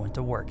Eisenberg went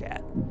to work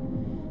at.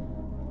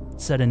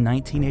 Set in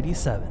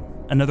 1987.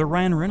 Another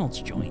Ryan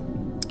Reynolds joint.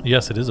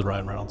 Yes, it is a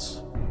Ryan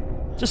Reynolds.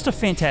 Just a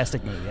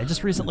fantastic movie. I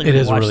just recently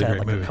watched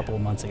that a couple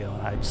of months ago,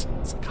 and I was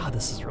like, God,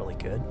 this is really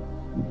good.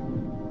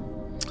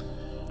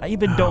 I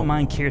even don't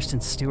mind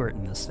Kirsten Stewart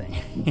in this thing.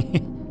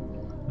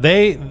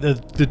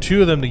 The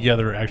two of them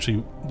together actually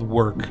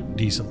work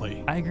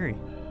decently. I agree.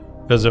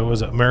 Because it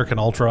was American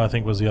Ultra, I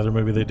think, was the other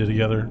movie they did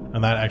together,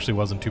 and that actually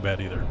wasn't too bad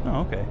either.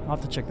 Oh, okay. I'll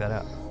have to check that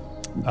out.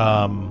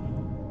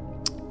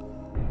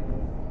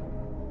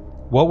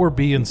 What were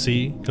B and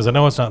C? Because I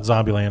know it's not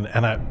Zombieland,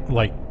 and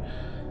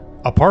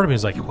a part of me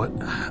is like, what?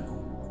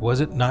 Was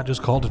it not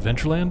just called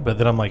Adventureland? But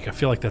then I'm like, I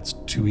feel like that's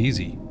too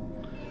easy.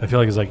 I feel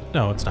like it's like,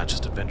 no, it's not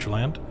just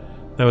Adventureland.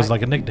 That was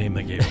like a nickname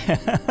they gave him.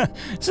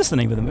 It's just the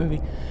name of the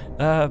movie.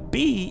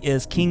 B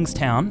is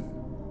Kingstown,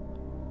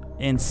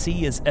 and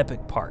C is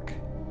Epic Park.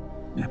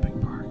 Epic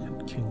Park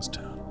in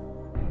Kingstown.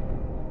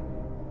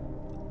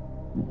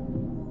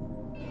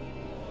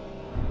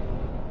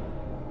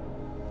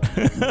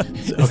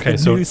 Okay, the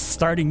so news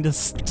starting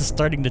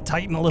to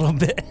tighten a little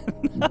bit.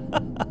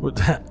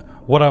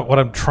 what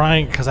I'm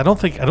trying, because I don't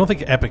think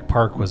Epic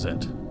Park was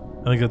it.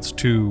 I think that's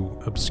too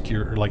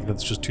obscure. Like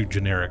that's just too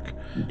generic.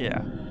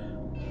 Yeah.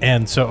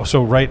 And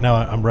so right now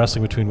I'm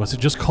wrestling between, was it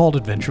just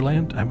called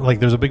Adventureland? I'm like,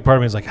 there's a big part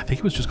of me is like, I think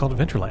it was just called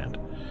Adventureland.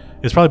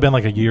 It's probably been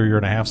like a year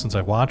and a half since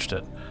I watched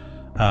it.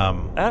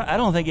 I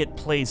don't think it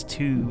plays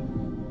too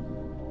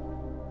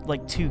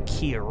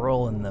key a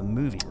role in the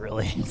movie,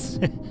 really.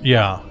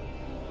 Yeah.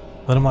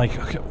 But I'm like,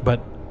 okay,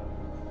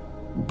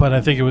 but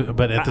I think it was,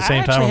 but at the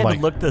same time, I'm I like,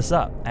 had to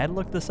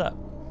look this up.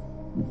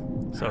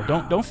 So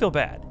don't feel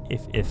bad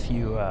if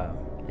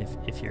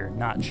you're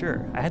not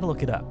sure. I had to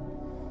look it up.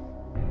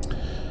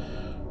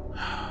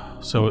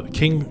 so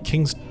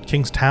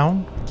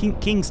Kingstown?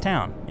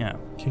 Kingstown, yeah.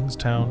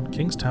 Kingstown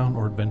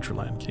or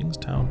Adventureland.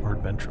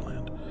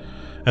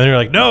 And they're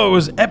like, no, it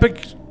was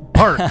Epic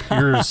Park.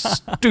 You're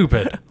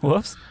stupid.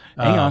 Whoops.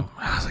 Hang on.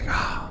 I was like,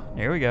 oh.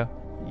 There we go.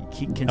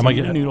 You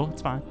continue to noodle.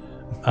 It's fine.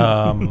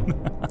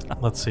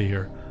 Let's see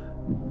here.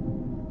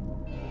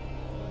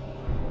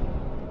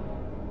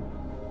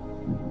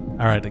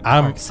 All right,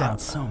 Park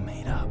sounds so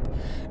made up.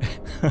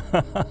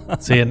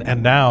 See,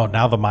 and now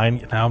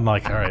I'm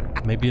like, all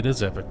right, maybe it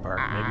is Epic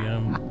Park.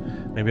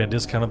 Maybe I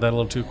discounted that a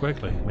little too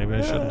quickly. Maybe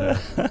I shouldn't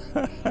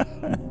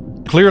have.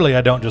 Clearly,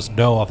 I don't just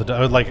know off the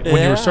top. Like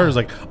when you were started, I was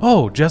like,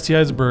 oh, Jesse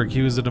Eisenberg,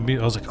 he was in a movie.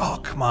 I was like, oh,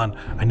 come on,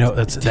 I know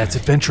that's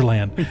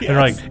Adventureland. Yes. And they're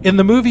like, in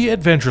the movie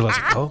Adventureland.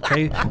 I was like,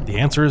 okay, the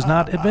answer is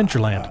not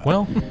Adventureland.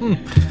 Well,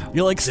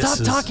 you're like, stop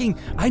talking.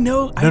 I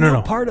know.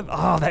 No. Part of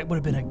that would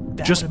have been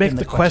a. Just make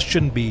the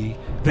question be.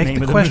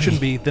 Make the question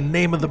be the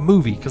name of the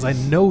movie, because I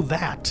know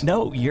that.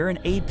 No, you're an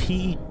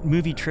AP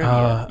movie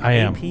trivia. I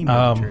am. AP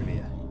movie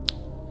trivia.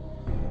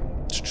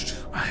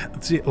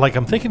 See, like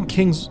I'm thinking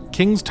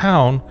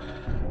Kingstown,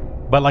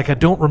 but like I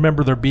don't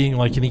remember there being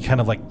like any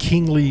kind of like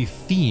kingly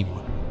theme.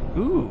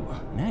 Ooh,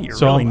 now you're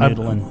really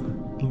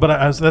noodling.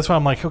 But that's why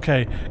I'm like,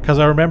 okay, because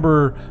I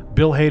remember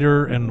Bill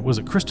Hader and was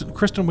it Kristen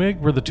Wiig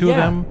were the two of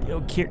them?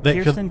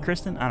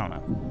 Kristen, I don't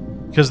know.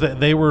 Because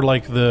they were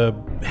like the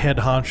head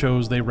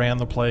honchos. They ran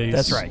the place.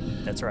 That's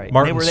right.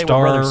 Martin they Starr,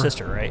 were brother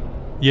sister, right?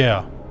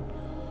 Yeah.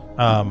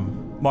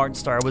 Martin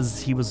Starr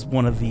was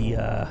one of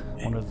the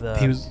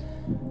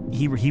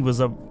he was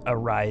a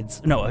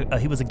rides. No,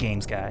 he was a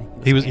games guy.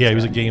 He was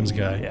a games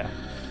guy. Yeah.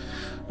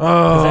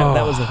 Oh,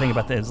 that was the thing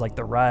about that. It was like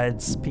the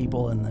rides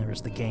people and there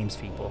was the games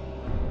people.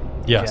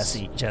 Yes.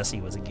 Jesse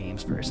was a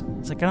games person.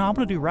 It's like, I'm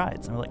gonna do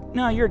rides. And I'm like,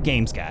 no, you're a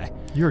games guy.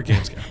 You're a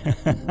games guy.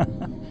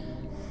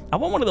 I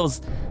want one of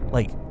those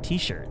like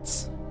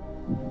T-shirts.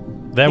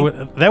 That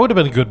would have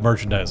been good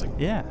merchandising.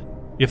 Yeah.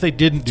 If they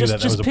didn't do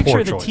that was a poor choice. Just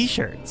picture the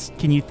T-shirts.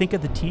 Can you think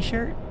of the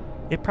T-shirt?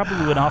 It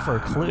probably would offer a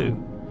clue.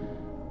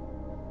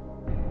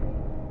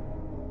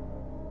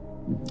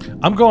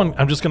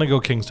 I'm just gonna go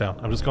Kingstown.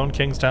 I'm just going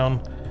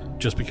Kingstown,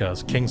 just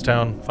because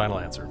Kingstown. Final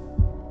answer.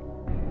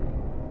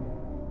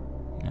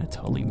 I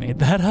totally made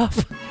that up.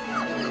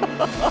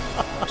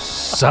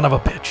 Son of a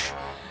bitch.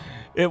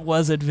 It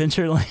was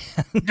Adventureland.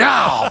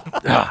 No.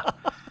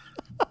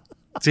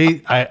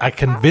 See, I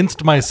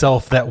convinced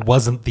myself that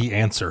wasn't the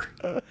answer.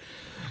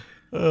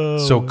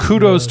 So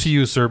kudos to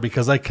you, sir,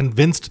 because I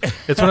convinced.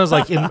 It's when I was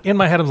like, in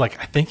my head, I was like,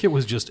 I think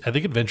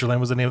Adventureland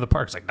was the name of the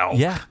park. It's like, no,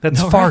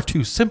 that's far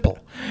too simple.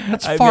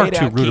 That's far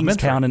too rudimentary.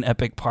 Kingstown and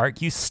Epic Park.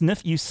 You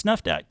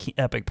snuffed out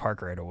Epic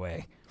Park right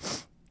away.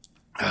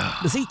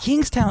 But see,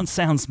 Kingstown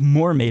sounds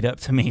more made up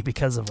to me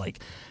because of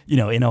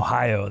in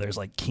Ohio, there's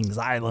like Kings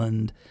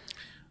Island,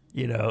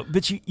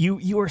 but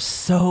you are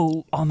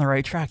so on the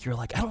right track. You're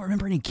like, I don't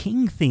remember any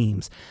king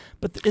themes,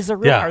 but are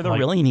there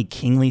really any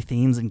kingly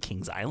themes in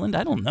Kings Island?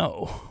 I don't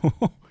know.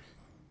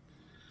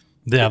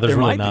 Yeah, there's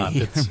really not.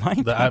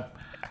 I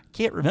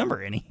can't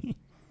remember any.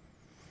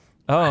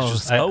 Oh,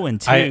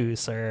 0-2,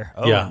 sir.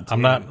 Yeah,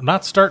 I'm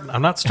not starting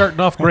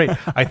off great.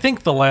 I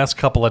think the last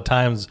couple of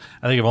times,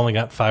 I think I've only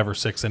got 5 or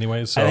 6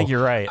 anyways. So I think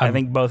you're right. I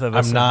think both of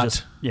us.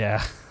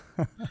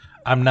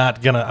 I'm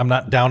not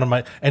down on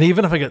my. And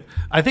even if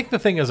I think the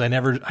thing is, I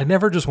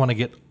never just want to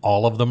get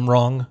all of them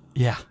wrong.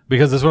 Yeah.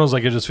 Because this one was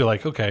like, I just feel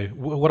like, okay,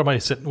 what am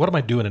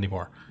I doing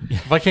anymore? Yeah.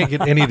 If I can't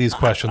get any of these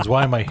questions,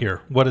 why am I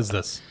here? What is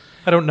this?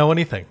 I don't know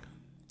anything.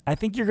 I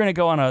think you're going to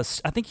go on I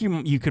think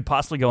you could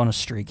possibly go on a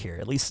streak here.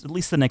 At least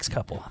the next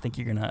couple. I think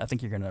you're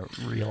gonna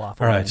reel off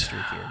a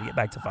streak here to get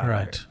back to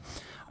 500.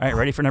 All right,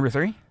 ready for number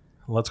 3?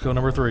 Let's go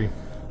number 3.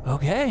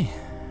 Okay.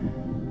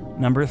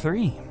 Number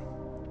 3.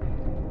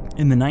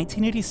 In the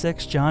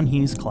 1986 John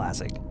Hughes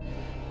classic,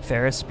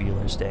 Ferris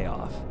Bueller's Day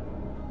Off,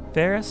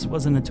 Ferris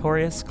was a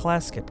notorious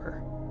class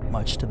skipper,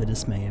 much to the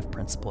dismay of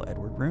Principal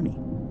Edward Rooney.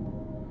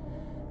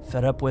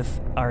 Fed up with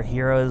our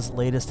hero's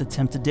latest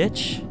attempt to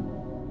ditch,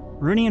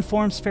 Rooney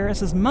informs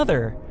Ferris's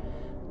mother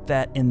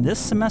that in this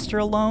semester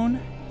alone,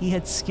 he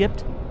had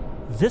skipped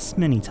this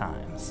many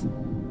times?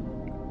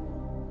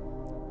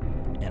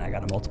 And I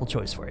got a multiple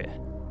choice for you.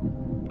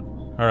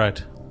 All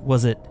right.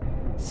 Was it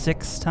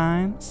 6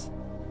 times?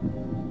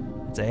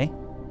 It's A.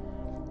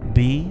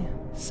 B,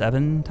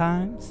 7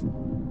 times?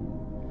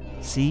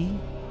 C,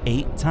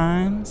 8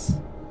 times?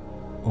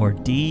 Or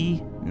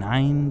D,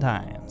 9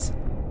 times?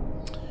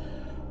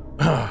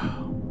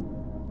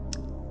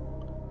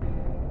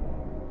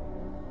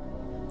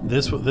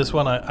 This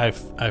one I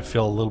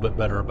feel a little bit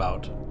better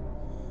about.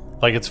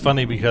 Like, it's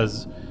funny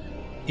because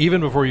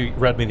even before you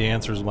read me the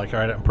answers, I'm like,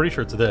 all right, I'm pretty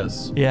sure it's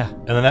this. Yeah.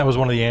 And then that was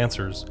one of the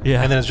answers.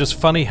 Yeah. And then it's just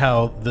funny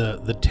how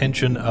the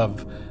tension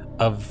of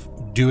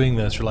doing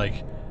this, you're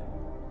like,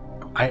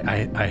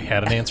 I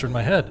had an answer in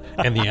my head,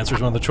 and the answer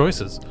is one of the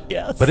choices.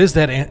 Yes. But is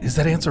that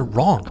answer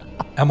wrong?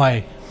 Am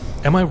I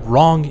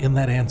wrong in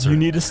that answer? You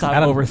need to stop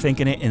And I'm-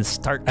 overthinking it and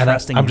start and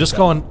trusting I'm just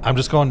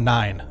yourself. going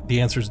 9.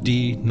 The answer is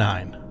D,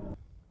 9.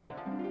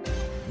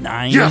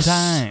 9 Yes!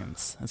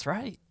 times. That's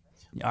right.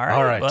 All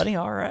right, buddy.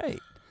 All right.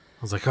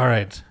 I was like, all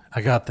right,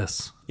 I got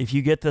this. If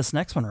you get this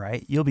next one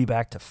right, you'll be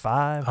back to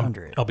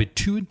 500. I'll be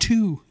 2 and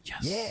 2. Yes.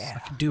 Yeah.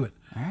 I can do it.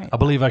 All right. I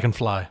believe I can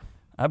fly.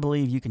 I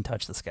believe you can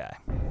touch the sky.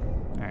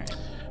 All right.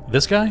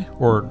 This guy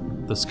or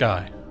the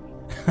sky?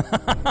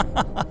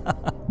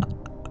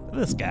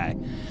 This guy.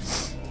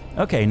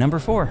 Okay, number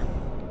 4.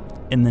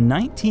 In the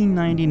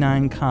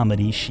 1999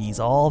 comedy She's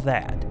All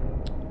That.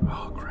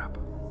 Oh, crap.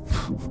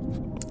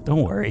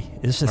 Don't worry.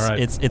 It's just All right.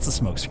 it's a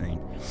smokescreen.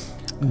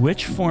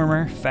 Which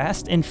former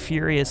Fast and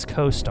Furious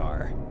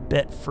co-star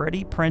bet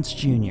Freddie Prinze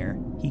Jr.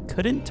 he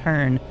couldn't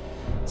turn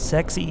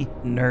sexy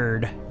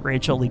nerd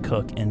Rachel Lee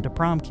Cook into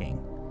prom king?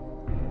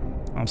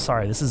 I'm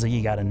sorry, this is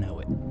you got to know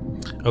it.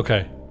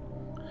 Okay.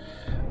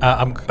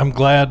 I'm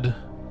glad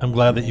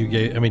that you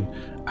gave. I mean,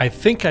 I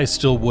think I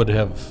still would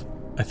have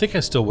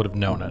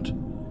known it,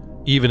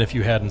 even if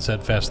you hadn't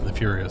said Fast and the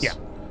Furious. Yeah.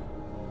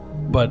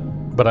 But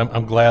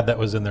I'm glad that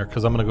was in there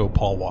because I'm gonna go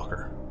Paul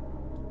Walker.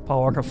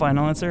 Paul Walker,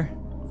 final answer?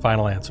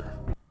 Final answer.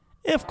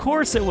 Of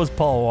course it was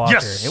Paul Walker.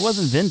 Yes! It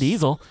wasn't Vin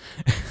Diesel.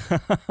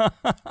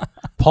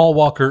 Paul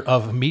Walker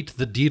of Meet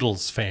the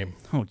Deedles fame.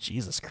 Oh,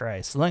 Jesus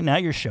Christ. Like, now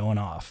you're showing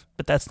off.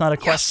 But that's not a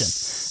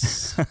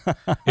question.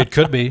 It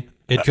could be.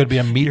 It could be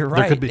a meet. You're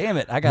There right. could be, Damn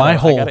it. I my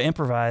whole got to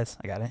improvise.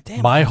 I got it.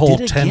 Damn, my I whole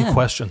did it 10 again.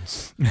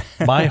 questions.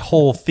 My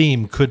whole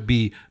theme could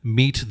be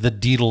Meet the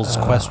Deedles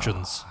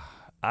questions.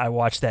 I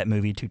watch that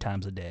movie 2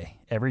 times a day,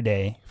 every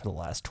day for the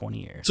last 20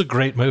 years. It's a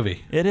great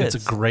movie. It is.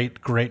 It's a great,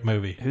 great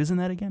movie. Who's in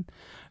that again?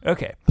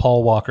 Okay.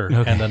 Paul Walker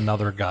and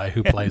another guy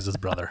who plays his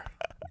brother.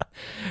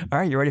 All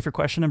right. You ready for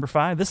question number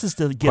 5? This is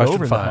to get Question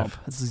over 5. the hump.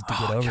 This is to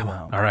get over the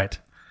hump. All right.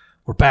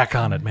 We're back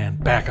on it, man.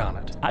 Back on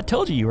it. I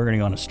told you were going to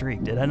go on a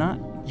streak, did I not?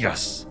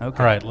 Yes. Okay.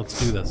 All right. Let's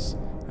do this.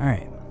 All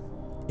right.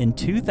 In the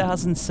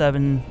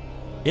 2007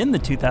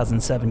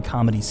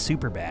 comedy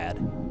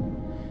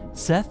Superbad,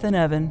 Seth and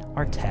Evan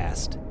are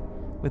tasked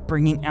with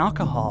bringing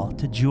alcohol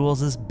to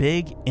Jules'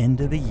 big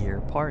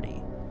end-of-the-year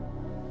party.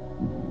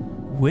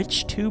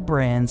 Which 2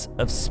 brands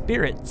of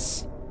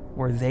spirits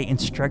were they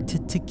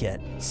instructed to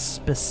get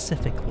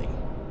specifically?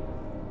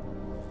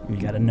 You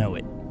got to know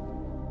it.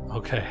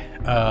 Okay.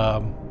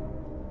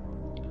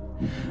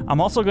 I'm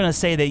also going to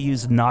say they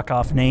use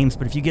knockoff names,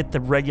 but if you get the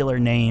regular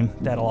name,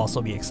 that'll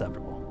also be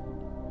acceptable.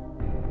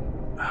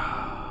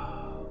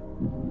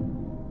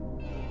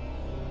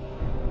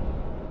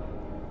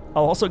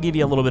 I'll also give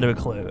you a little bit of a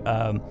clue.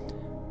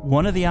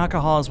 One of the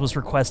alcohols was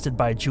requested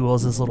by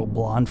Jules' little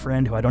blonde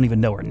friend, who I don't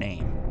even know her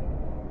name.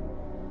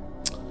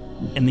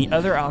 And the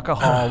other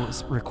alcohol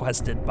was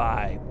requested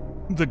by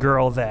the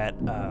girl that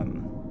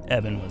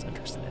Evan was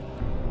interested in.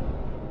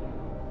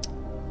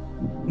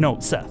 No,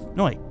 Seth.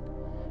 No, wait.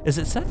 Is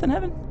it Seth and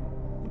Evan?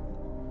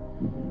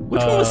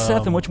 Which one was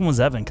Seth and which one was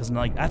Evan? Because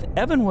like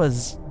Evan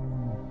was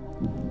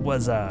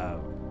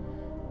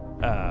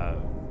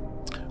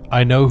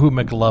I know who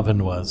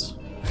McLovin was.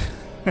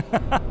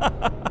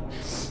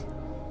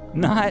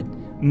 not.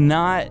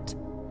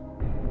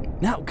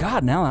 No,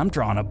 God, now I'm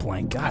drawing a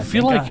blank. God, I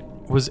feel like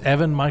was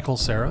Evan Michael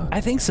Cera?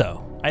 I think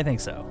so.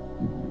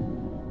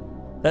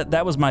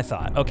 That was my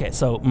thought. Okay,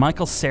 so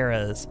Michael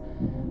Cera's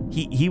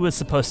he was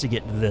supposed to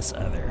get this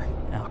other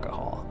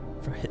alcohol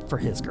for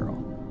his girl.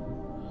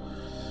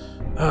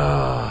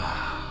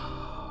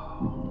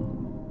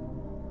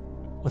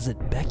 Was it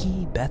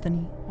Becky?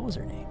 Bethany? What was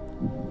her name?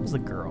 What was the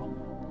girl?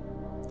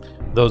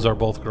 Those are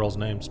both girls'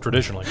 names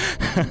traditionally.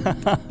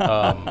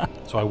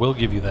 So I will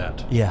give you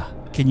that. Yeah.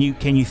 Can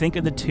you think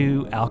of the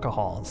 2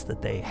 alcohols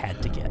that they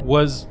had to get?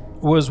 Was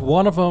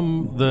one of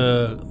them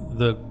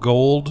the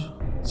gold?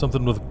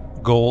 Something with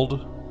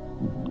gold?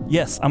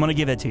 Yes, I'm gonna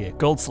give it to you.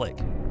 Gold Slick.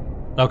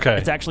 Okay.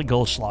 It's actually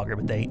Goldschlager,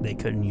 but they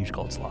couldn't use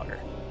Goldschlager.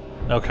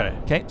 Okay.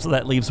 Okay, so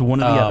that leaves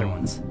one of the other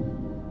ones.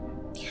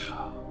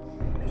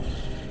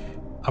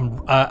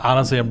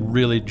 Honestly, I'm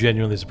really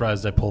genuinely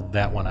surprised I pulled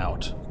that one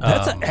out.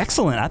 That's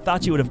excellent. I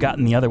thought you would have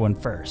gotten the other one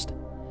first.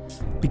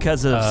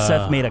 Because of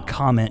Seth made a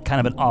comment, kind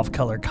of an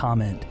off-color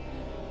comment,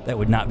 that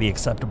would not be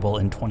acceptable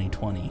in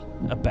 2020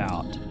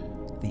 about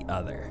the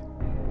other.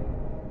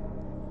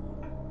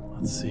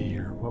 Let's see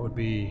here. What would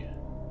be?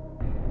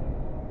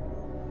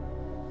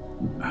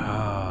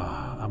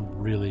 I'm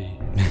really.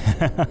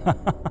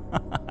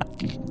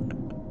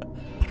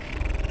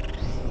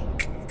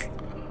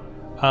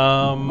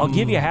 I'll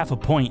give you half a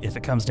point if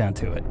it comes down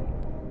to it.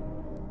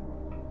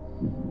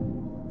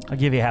 I'll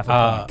give you half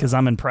a point because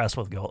I'm impressed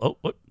with gold. Oh,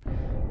 what?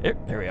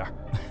 There we are.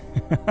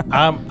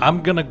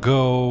 I'm gonna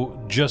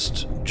go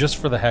just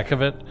for the heck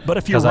of it. But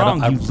if you're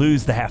wrong, you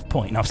lose the half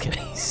point. No, I was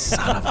kidding.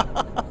 Son of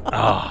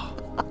a.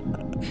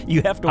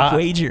 You have to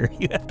wager.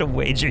 You have to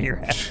wager your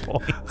half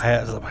point.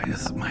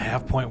 Is my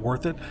half point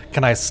worth it?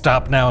 Can I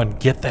stop now and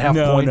get the half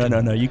point?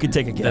 No. You can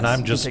take a guess. Then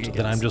I'm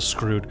just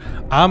screwed.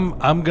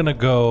 I'm gonna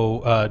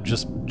go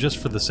just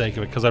for the sake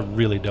of it because I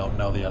really don't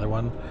know the other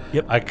one.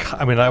 Yep.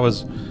 I mean that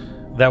was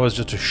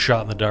just a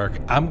shot in the dark.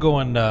 I'm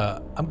going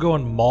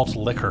malt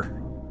liquor.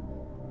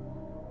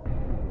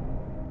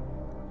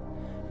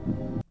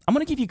 I'm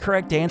going to give you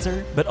correct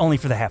answer, but only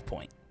for the half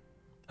point.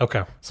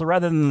 Okay. So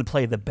rather than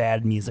play the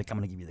bad music, I'm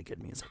going to give you the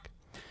good music.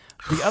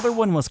 The other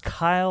one was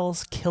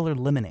Kyle's Killer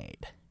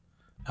Lemonade.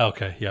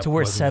 Okay, yeah. To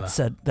where Seth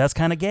said, that's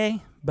kind of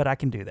gay, but I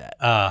can do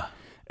that.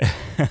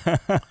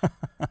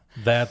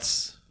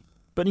 That's...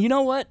 But you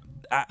know what?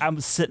 I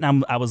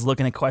was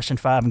looking at question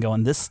 5 and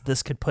going, this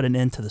could put an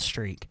end to the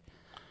streak.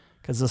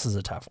 Because this is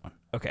a tough one.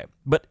 Okay.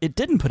 But it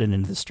didn't put an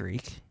end to the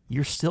streak.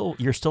 You're still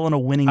in a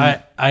winning...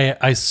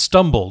 I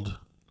stumbled...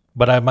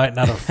 But I might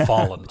not have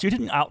fallen. But you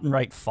didn't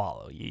outright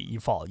follow.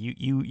 You follow.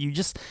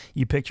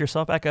 You picked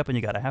yourself back up and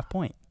you got a half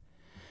point.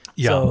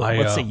 Yeah. So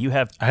let's see. You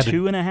have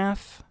 2.5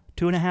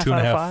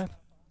 out of 5.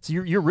 So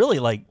you're really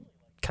like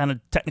kind of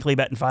technically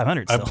batting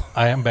 500 still.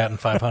 I am batting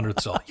 500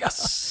 still.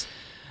 Yes.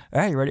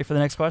 All right. You ready for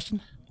the next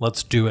question?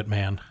 Let's do it,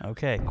 man.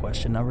 Okay.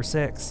 Question number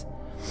 6.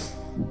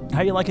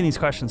 How you liking these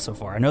questions so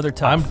far? I know they're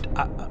tough.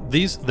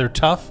 They're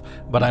tough,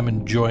 but I'm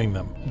enjoying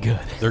them. Good.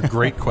 They're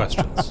great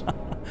questions.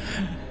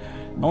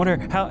 I wonder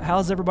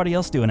how's everybody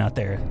else doing out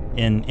there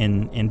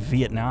in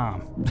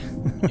Vietnam?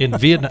 In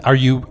Vietnam, are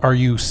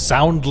you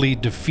soundly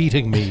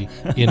defeating me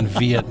in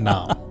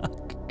Vietnam?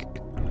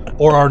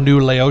 Or our new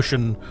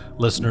Laotian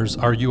listeners,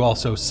 are you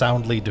also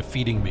soundly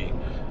defeating me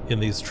in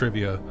these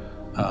trivia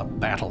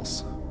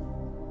battles?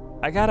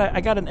 I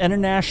got an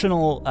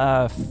international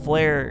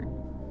flair,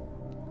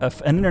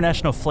 an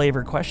international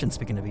flavor question.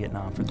 Speaking of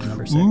Vietnam, for the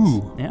number 6.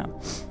 Ooh. Yeah.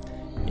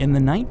 In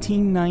the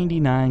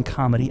 1999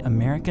 comedy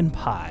American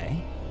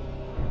Pie,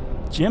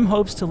 Jim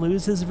hopes to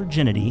lose his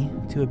virginity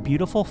to a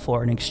beautiful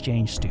foreign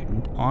exchange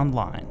student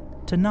online,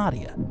 to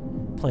Nadia,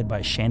 played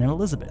by Shannon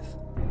Elizabeth.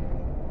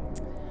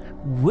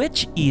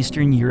 Which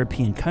Eastern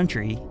European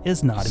country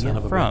is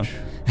Nadia from?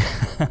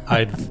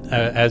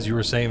 As you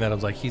were saying that, I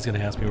was like, he's going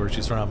to ask me where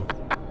she's from.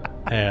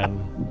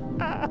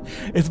 And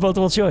it's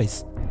multiple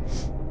choice.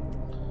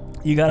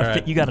 You got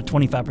a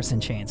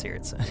 25% chance here.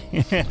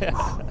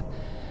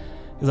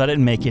 Because I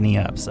didn't make any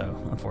up, so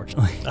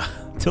unfortunately,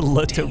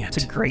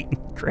 to great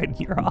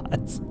your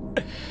odds.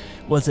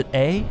 Was it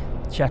A,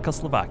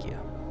 Czechoslovakia,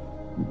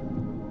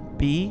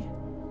 B,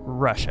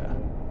 Russia,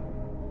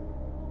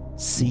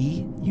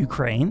 C,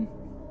 Ukraine,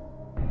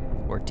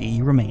 or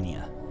D,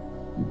 Romania?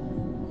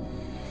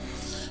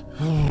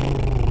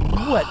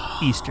 What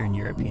Eastern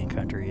European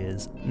country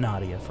is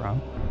Nadia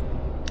from?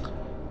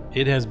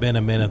 It has been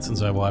a minute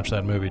since I watched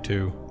that movie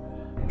too.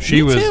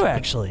 Me too,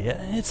 actually.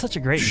 It's such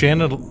a great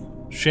movie.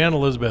 Shannon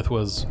Elizabeth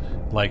was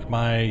like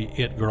my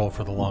it girl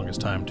for the longest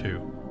time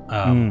too.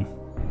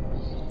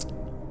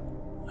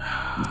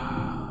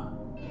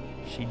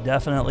 She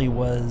definitely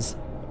was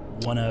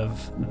one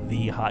of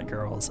the hot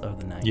girls of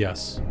the night.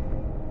 Yes.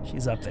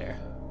 She's up there.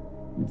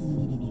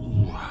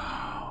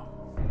 Wow.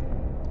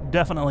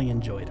 Definitely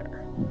enjoyed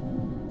her.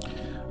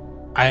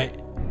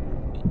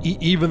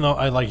 Even though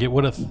I like it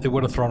would have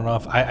thrown it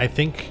off. I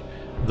think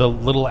the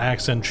little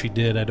accent she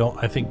did,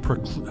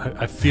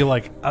 I feel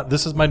like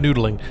this is my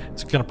noodling.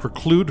 It's going to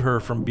preclude her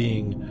from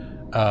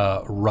being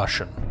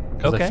Russian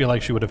because I feel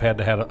like she would have had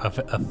to have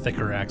a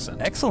thicker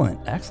accent. Excellent.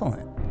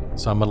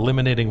 So I'm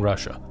eliminating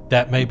Russia.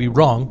 That may be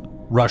wrong.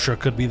 Russia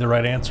could be the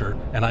right answer,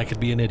 and I could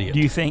be an idiot. Do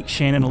you think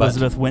Shannon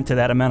Elizabeth went to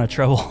that amount of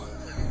trouble?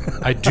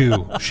 I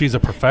do. She's a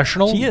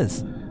professional. She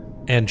is,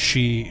 and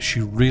she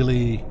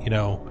really,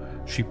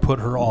 she put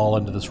her all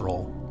into this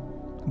role.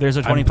 There's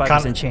a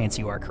 25% chance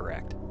you are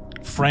correct.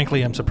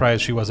 Frankly, I'm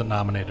surprised she wasn't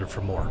nominated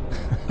for more.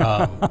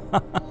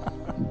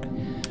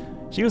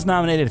 She was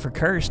nominated for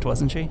Cursed,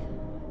 wasn't she?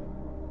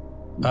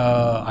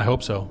 I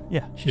hope so.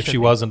 Yeah. If she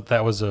wasn't,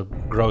 that was a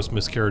gross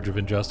miscarriage of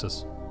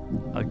injustice.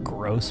 A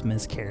gross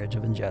miscarriage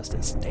of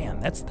injustice.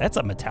 Damn, that's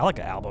a Metallica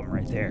album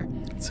right there.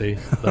 See,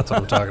 that's what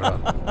I'm talking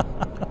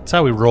about. That's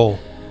how we roll.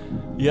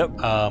 Yep.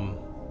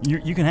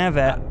 You can have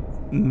that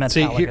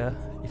Metallica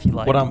if you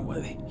like.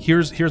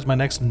 Here's my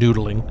next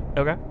noodling.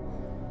 Okay.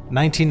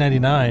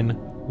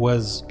 1999.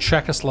 Was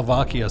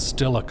Czechoslovakia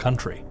still a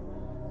country?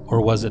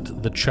 Or was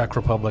it the Czech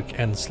Republic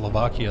and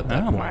Slovakia at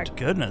that point? Oh my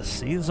goodness.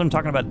 See, this is what I'm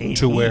talking about. AP.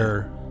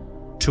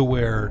 To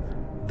where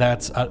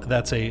that's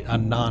a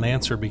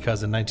non-answer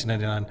because in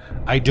 1999,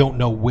 I don't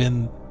know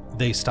when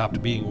they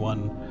stopped being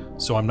one,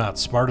 so I'm not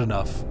smart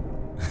enough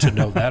to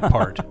know that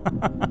part.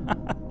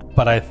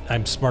 But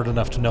I'm smart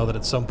enough to know that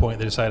at some point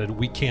they decided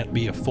we can't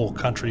be a full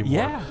country more.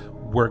 Yeah.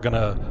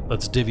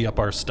 Let's divvy up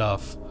our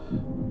stuff.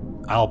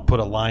 I'll put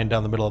a line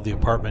down the middle of the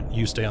apartment.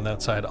 You stay on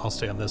that side, I'll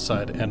stay on this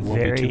side, and we'll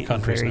be two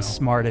countries very now.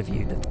 smart of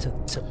you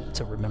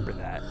to remember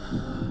that.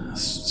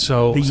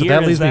 So The year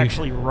that leaves is me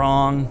actually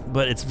wrong,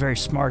 but it's very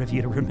smart of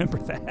you to remember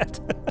that.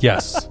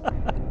 Yes.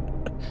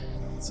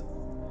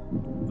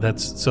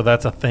 That's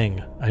a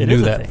thing. I It knew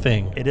is a that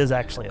thing. It is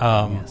actually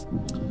a thing, yes.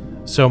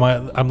 So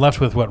I'm left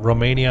with what,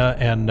 Romania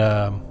and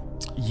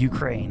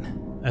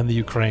Ukraine. the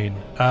Ukraine.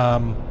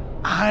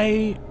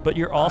 But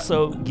you're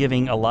also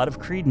giving a lot of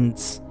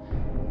credence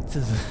to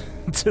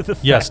the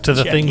Yes, to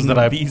the things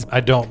that these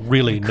I don't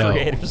really know.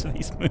 creators of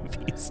these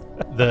movies.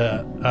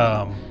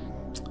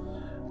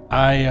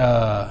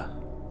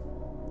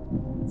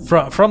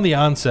 From the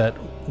onset,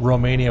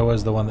 Romania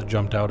was the one that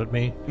jumped out at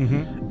me,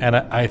 and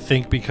I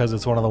think because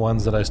it's one of the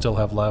ones that I still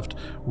have left,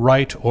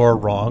 right or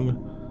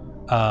wrong.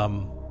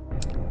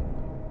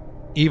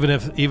 Even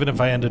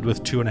if I ended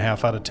with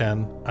 2.5 out of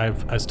 10,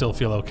 I still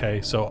feel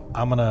okay. So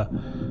I'm gonna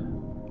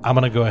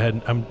go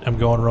ahead. I'm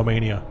going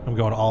Romania. I'm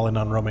going all in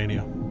on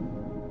Romania.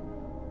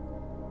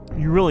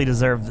 You really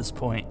deserve this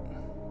point.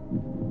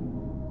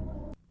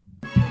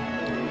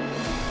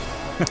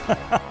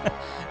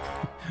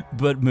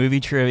 But movie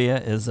trivia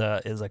is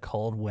a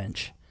cold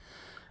winch.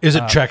 Is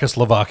it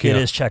Czechoslovakia? It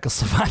is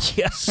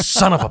Czechoslovakia.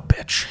 Son of a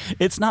bitch.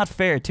 It's not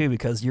fair too,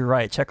 because you're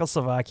right.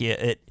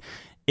 Czechoslovakia.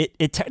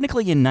 It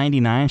technically in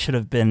 '99 should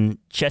have been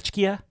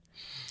Czechia,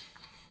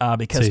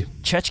 because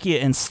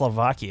Czechia and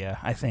Slovakia,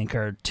 I think,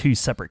 are two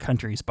separate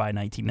countries by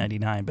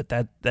 1999. But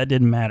that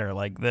didn't matter.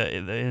 Like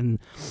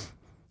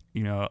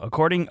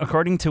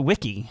according to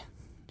Wiki,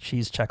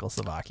 she's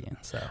Czechoslovakian.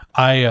 So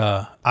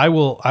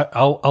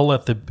I'll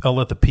let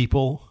the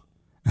people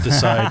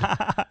decide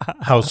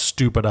how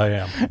stupid I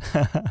am.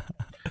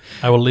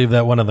 I will leave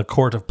that one in the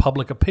court of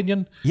public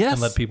opinion. Yes.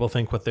 And let people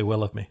think what they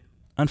will of me.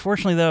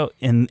 Unfortunately, though,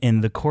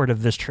 in the court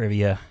of this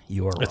trivia,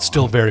 you are wrong. It's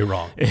still very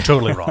wrong.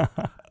 Totally wrong.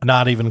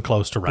 Not even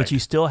close to right. But you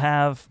still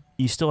have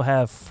 4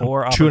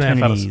 2.5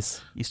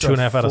 opportunities. You still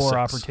have 2.5 out of 4 6.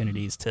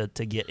 opportunities to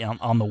get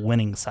on the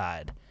winning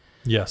side.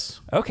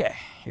 Yes. Okay,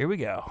 here we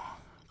go.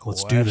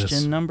 Let's do this.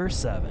 Question number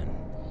 7,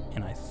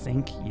 and I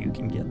think you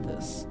can get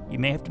this. You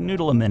may have to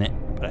noodle a minute,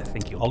 but I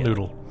think you'll I'll get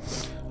noodle.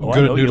 it. I'm Oh,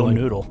 good I know at you'll noodling.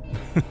 noodle.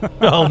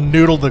 I'll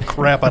noodle the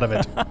crap out of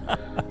it.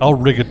 I'll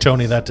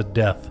rigatoni that to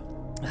death.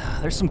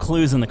 There's some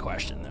clues in the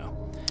question, though.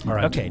 All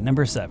right. Okay,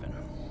 number 7.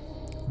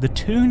 The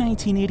two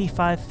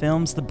 1985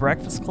 films, The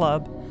Breakfast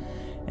Club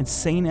and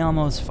St.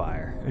 Elmo's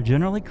Fire, are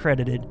generally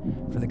credited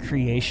for the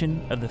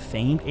creation of the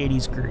famed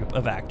 80s group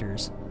of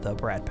actors, the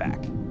Brat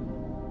Pack.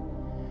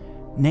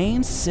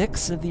 Name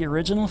 6 of the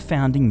original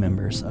founding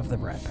members of the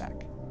Brat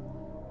Pack.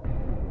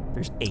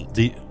 There's 8.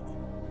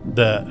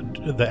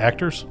 The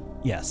actors?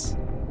 Yes.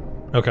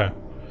 Okay.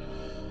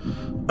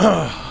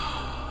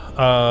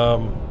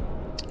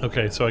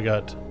 Okay, so I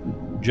got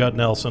Judd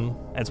Nelson,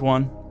 That's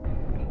 1.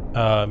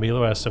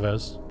 Emilio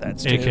Estevez,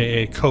 That's 2.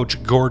 a.k.a.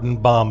 Coach Gordon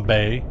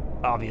Bombay,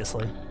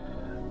 Obviously.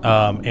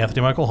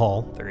 Anthony Michael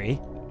Hall, 3.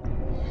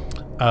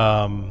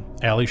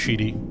 Ali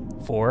Sheedy,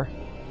 4.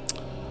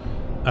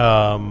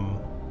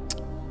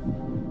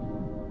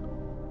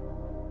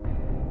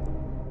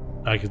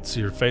 I could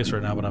see her face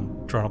right now, but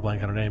I'm drawing a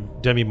blank on her name.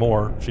 Demi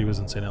Moore, she was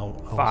in St.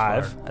 Elmo's 5.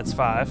 Fire. That's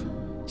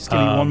 5. Just give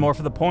me one more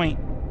for the point.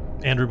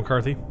 Andrew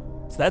McCarthy.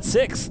 So that's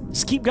 6.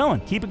 Just keep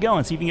going. Keep it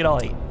going. See if you can get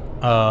all 8.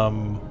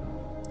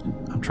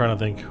 I'm trying to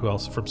think who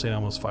else from St.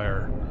 Elmo's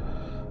Fire.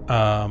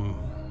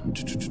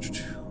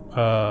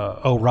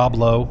 Rob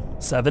Lowe.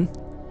 7.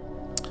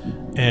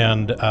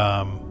 And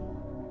I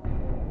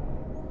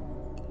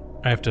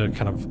have to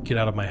kind of get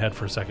out of my head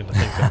for a second to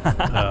think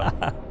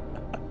of.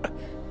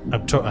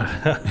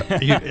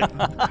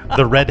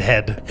 The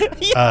redhead.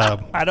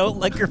 I don't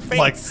like your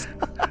face. She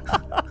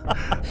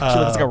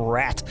looks like a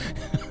rat.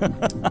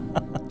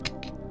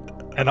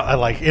 And I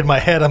like, in my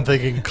head, I'm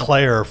thinking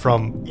Claire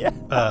from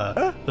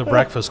The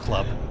Breakfast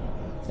Club.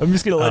 I'm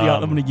just gonna let you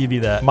out. I'm gonna give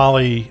you that.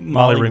 Molly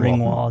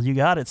Ringwald. You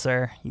got it,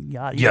 sir. You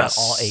got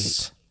all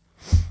 8.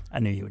 I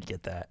knew you would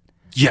get that.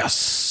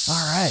 Yes. All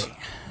right.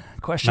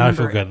 Question Now I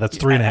number feel good. That's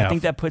 3.5. I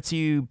think that puts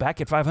you back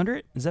at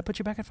 500. Does that put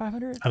you back at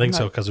 500? I think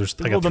so, because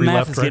I got the 3 math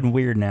left, is right? getting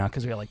weird now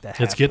because we got like that.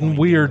 It's getting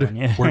weird.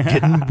 We're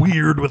getting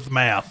weird with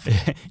math.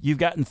 You've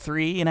gotten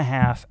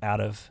 3.5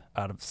 out of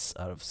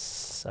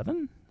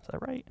 7. Is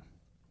that right?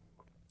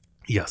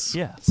 Yes.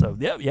 Yeah. So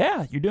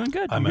yeah, you're doing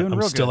good. You're doing I'm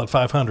real still good. at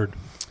 500.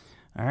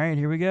 All right,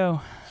 here we go.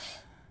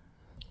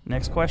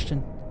 Next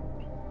question.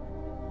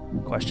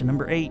 Question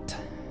number 8.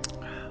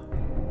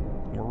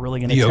 We're really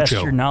going to test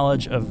your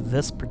knowledge of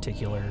this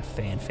particular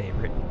fan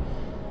favorite.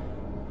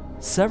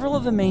 Several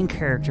of the main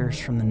characters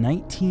from the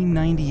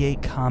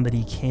 1998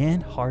 comedy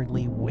Can't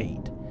Hardly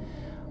Wait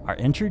are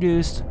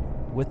introduced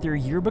with their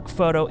yearbook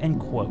photo and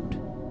quote.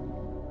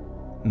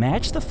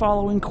 Match the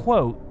following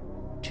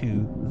quote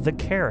to the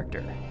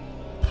character.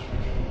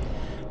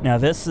 Now,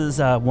 this is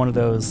one of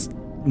those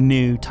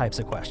new types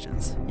of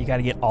questions. You got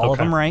to get all of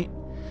them right.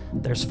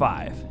 There's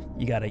 5.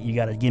 You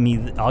gotta give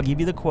me. I'll give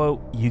you the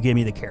quote. You give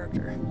me the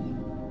character.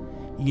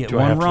 You get Do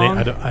I one have to wrong,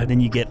 name- then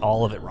you get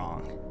all of it wrong.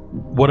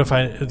 What if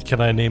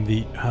can I name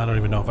the? I don't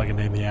even know if I can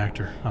name the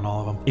actor on all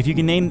of them. If you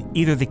can name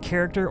either the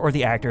character or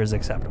the actor is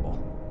acceptable.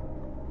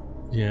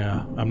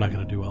 Yeah, I'm not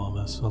going to do well on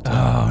this. I'll tell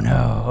Oh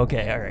no.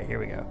 Okay. All right. Here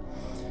we go.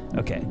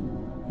 Okay.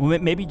 Well,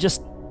 maybe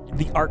just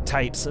the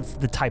archetypes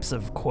of the types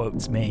of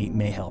quotes may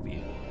help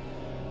you.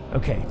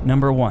 Okay.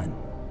 Number 1.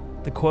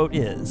 The quote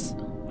is,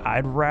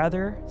 "I'd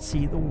rather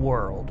see the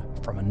world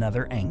from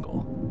another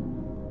angle."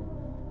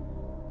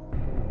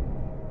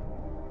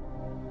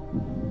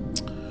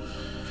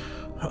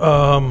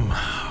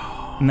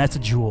 And that's a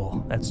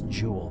Jewel. That's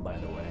Jewel, by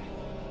the way.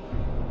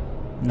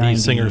 The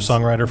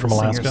singer-songwriter from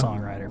Alaska?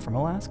 Singer-songwriter from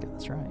Alaska.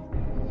 That's right.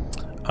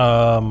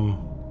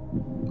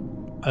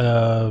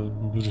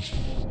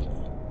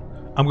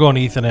 I'm going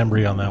Ethan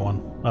Embry on that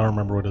one. I don't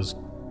remember what his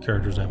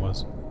character's name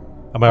was.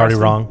 Am I already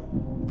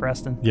wrong?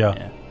 Preston?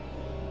 Yeah.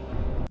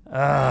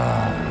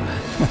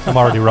 I'm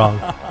already wrong.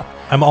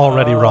 I'm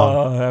already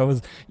wrong. That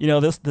was,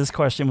 this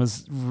question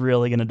was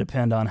really going to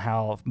depend on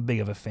how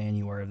big of a fan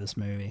you were of this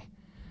movie.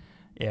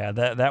 Yeah,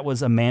 that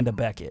was Amanda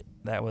Beckett.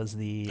 That was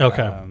the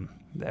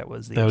That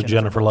was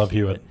Jennifer Love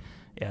Hewitt.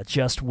 Yeah,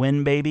 Just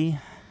Win, Baby.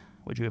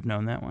 Would you have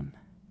known that one?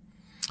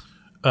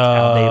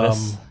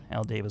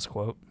 Al Davis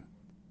quote.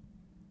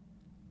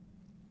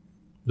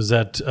 Was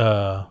that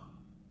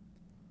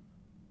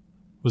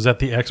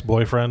the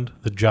ex-boyfriend,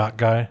 the jock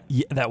guy?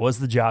 Yeah, that was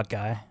the jock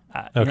guy.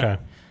 Okay.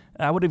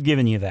 I would have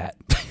given you that.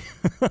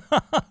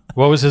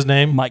 What was his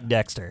name? Mike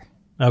Dexter.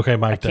 Okay,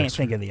 Mike Dexter. I can't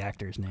think of the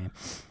actor's name.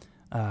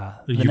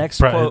 The next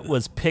quote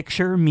was,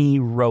 "Picture me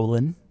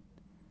rolling."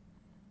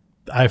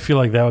 I feel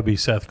like that would be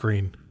Seth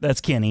Green.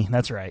 That's Kenny.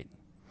 That's right.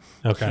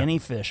 Okay. Kenny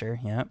Fisher.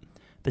 Yep.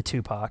 The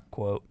Tupac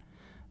quote.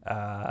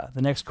 The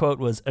next quote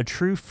was, "A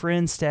true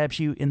friend stabs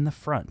you in the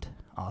front."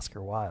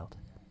 Oscar Wilde.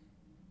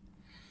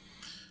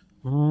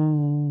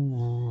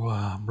 Ooh,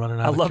 I'm running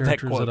out of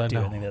characters that quote I too.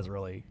 know. I think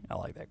I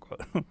like that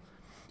quote,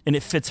 and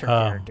it fits her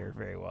character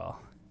very well.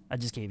 I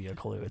just gave you a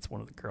clue. It's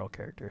one of the girl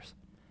characters.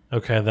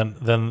 Okay,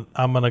 then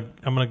I'm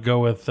gonna go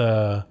with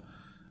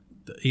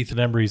Ethan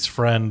Embry's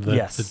friend,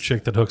 the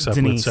chick that hooks up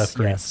Denise, with Seth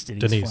Green. Yes,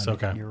 Denise.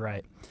 Fleming. Okay, You're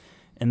right.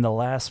 And the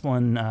last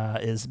one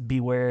is,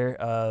 "Beware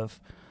of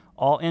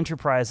all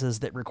enterprises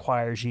that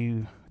requires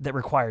new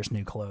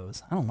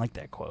clothes." I don't like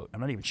that quote. I'm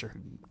not even sure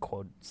who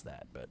quotes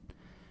that, but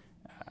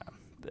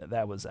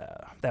that was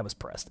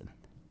Preston.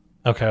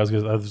 Okay, I was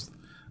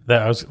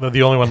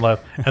the only one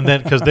left, and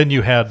then because then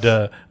you had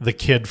the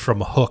kid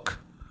from Hook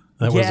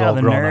that was all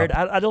the grown nerd.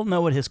 up. I don't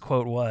know what his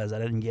quote was. I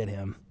didn't get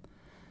him,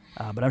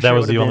 but I'm That sure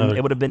was it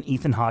would have been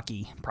Ethan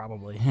Hockey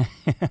probably.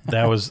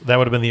 that would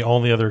have been the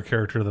only other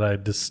character that I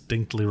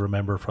distinctly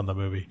remember from the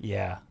movie.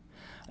 Yeah.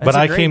 But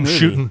I came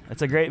shooting.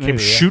 It's a great movie.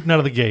 Shooting out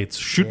of the gates.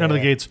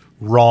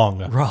 Wrong.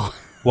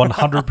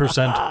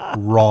 100%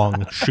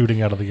 wrong.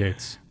 Shooting out of the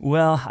gates.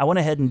 Well, I went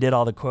ahead and did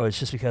all the quotes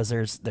just because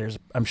there's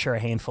I'm sure a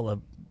handful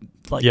of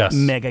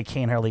mega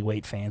Can't Hardly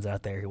Wait fans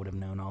out there who would have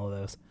known all of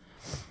those.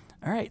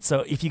 All right,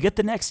 so if you get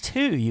the next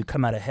 2, you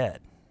come out ahead.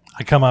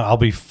 I'll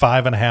be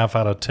 5.5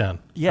 out of 10.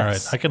 Yes. All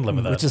right, I can live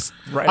with that. Which is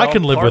right. I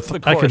can live with the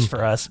course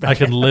for us. I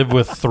can live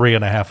with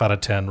 3.5 out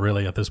of 10.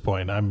 Really, at this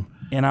point, I'm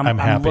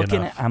happy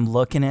enough. I'm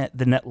looking at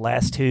the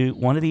last 2.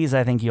 One of these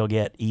I think you'll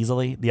get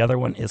easily. The other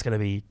one is going to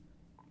be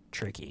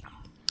tricky.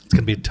 It's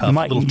going to be tough.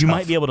 You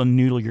might be able to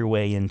noodle your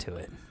way into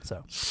it.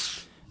 So,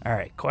 all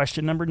right.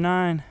 Question number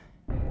 9.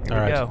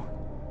 Here we go.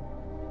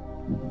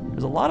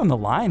 There's a lot on the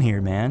line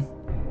here, man.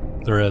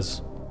 There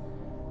is.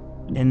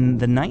 In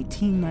the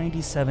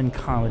 1997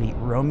 comedy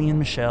Romy and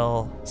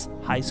Michelle's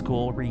High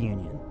School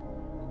Reunion,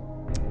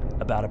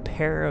 about a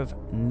pair of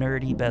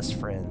nerdy best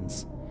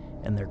friends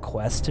and their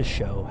quest to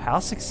show how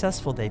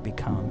successful they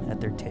become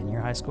at their 10-year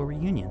high school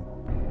reunion.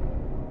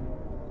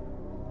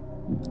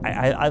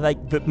 I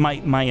like that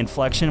my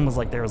inflection was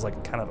like there was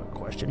like kind of a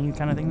questioning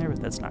kind of thing there, but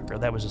that's not good.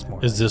 That was just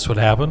more. Is this what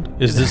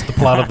happened? Is this the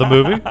plot of the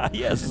movie?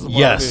 Yes. This is the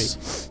plot of the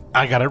movie.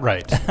 I got it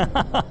right.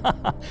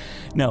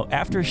 No,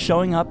 after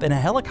showing up in a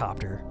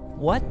helicopter,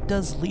 what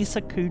does Lisa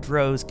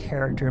Kudrow's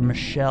character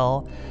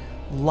Michelle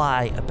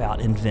lie about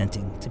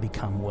inventing to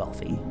become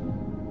wealthy?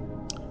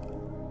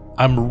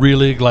 I'm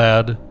really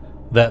glad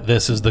that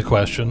this is the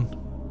question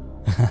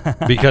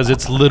because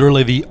it's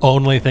literally the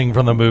only thing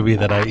from the movie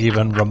that I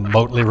even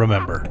remotely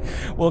remember.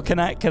 Well, can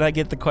I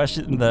get the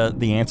question,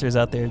 the answers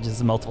out there,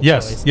 just multiple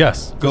choice?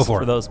 Yes, go for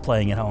it. For those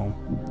playing at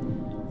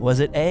home.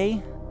 Was it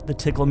A, the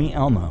Tickle Me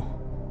Elmo?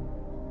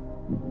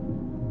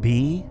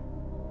 B,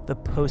 the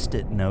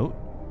Post-it note?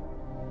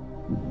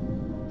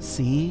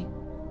 C,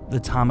 the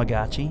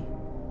Tamagotchi?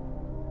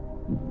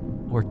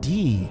 Or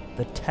D,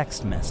 the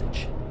text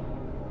message?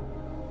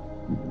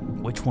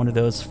 Which one of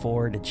those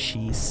 4 did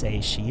she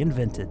say she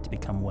invented to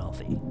become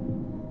wealthy?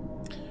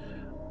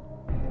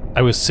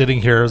 I was sitting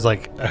here, I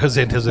was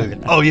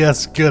anticipating, oh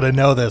yes, good, I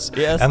know this.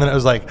 Yes. And then it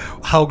was like,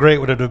 how great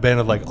would it have been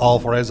if like all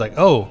 4? I was like,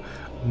 oh,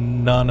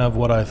 none of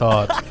what I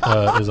thought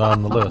is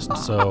on the list.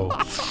 So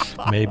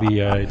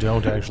Maybe I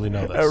don't actually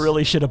know this. I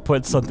really should have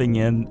put something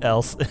in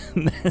else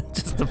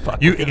just to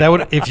fuck You with that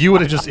would if you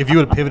would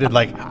have pivoted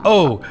like,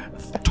 oh,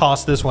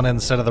 toss this one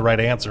instead of the right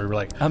answer. You're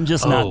like, I'm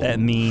just not that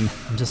mean.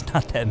 I'm just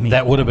not that mean.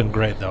 That would have been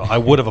great though. I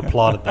would have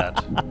applauded that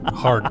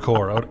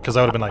hardcore because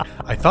I would have been like,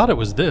 I thought it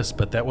was this,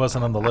 but that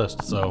wasn't on the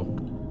list. So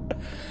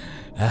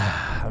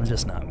I'm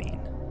just not mean.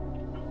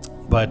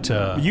 But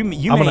You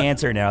may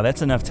answer now.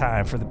 That's enough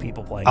time for the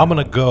people playing. I'm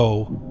gonna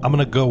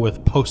go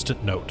with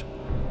Post-it note.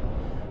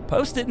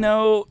 Post-it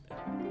note,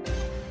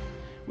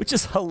 which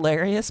is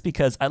hilarious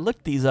because I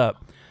looked these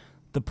up.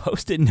 The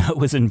Post-it note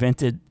was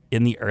invented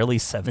in the early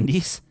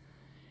 70s.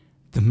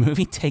 The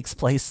movie takes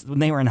place when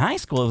they were in high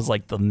school. It was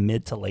like the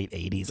mid to late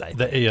 80s, I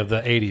think.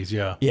 The 80s,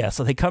 yeah. Yeah,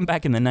 so they come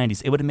back in the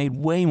 90s. It would have made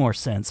way more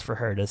sense for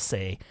her to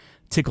say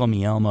Tickle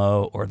Me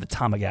Elmo or the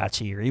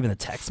Tamagotchi or even the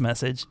text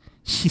message.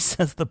 She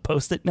says the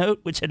Post-it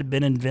note, which had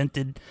been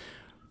invented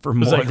for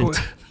more than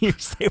 2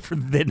 years. They were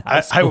in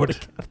high school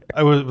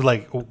I would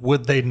like,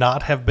 would they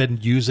not have been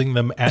using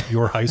them at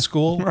your high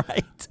school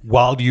right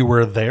while you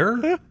were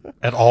there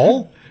at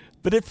all?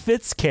 But it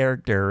fits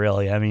character,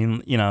 really. I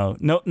mean,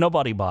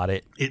 nobody bought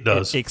it. It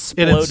does. It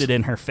exploded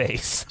in her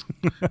face.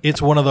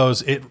 It's one of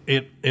those.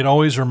 It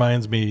always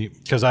reminds me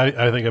because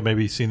I think I've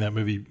maybe seen that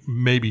movie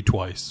maybe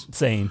twice.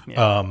 Same.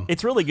 Yeah.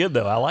 It's really good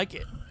though. I like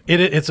it.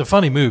 It's a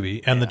funny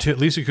movie, and the two,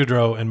 Lisa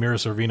Kudrow and Mira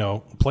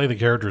Sorvino play the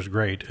characters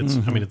great. It's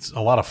I mean it's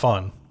a lot of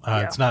fun.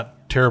 It's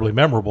not terribly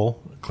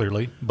memorable,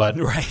 clearly, but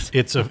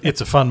it's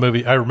a fun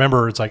movie. I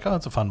remember it's like, oh,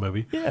 it's a fun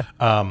movie. Yeah.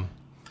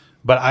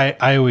 But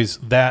I always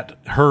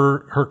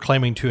her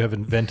claiming to have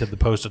invented the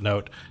Post-it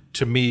note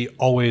to me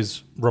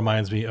always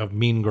reminds me of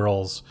Mean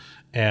Girls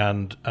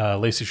and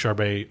Lacey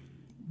Chabert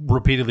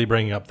repeatedly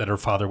bringing up that her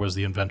father was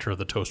the inventor of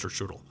the toaster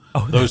strudel.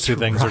 Oh, those two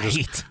things are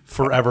just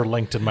forever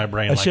linked in my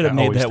brain. I should have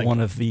made that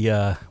one of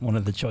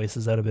the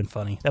choices. That would have been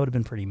funny. That would have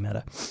been pretty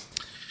meta.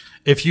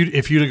 If you'd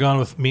have gone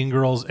with Mean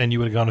Girls and you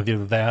would have gone with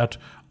either that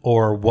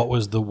or what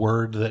was the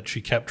word that she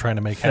kept trying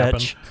to make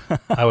fetch.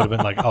 happen, I would have been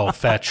like, oh,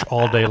 fetch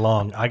all day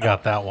long. I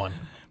got that one.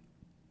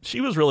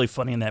 She was really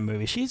funny in that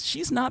movie.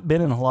 She's not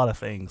been in a lot of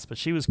things, but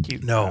she was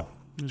cute. No,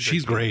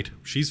 she's great.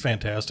 She's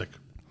fantastic.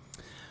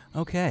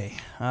 Okay,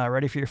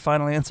 ready for your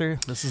final answer?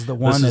 This is the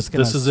one that's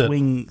going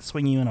to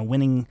swing you in a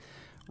winning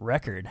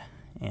record.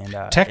 And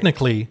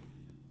technically,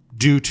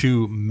 due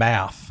to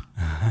math,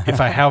 if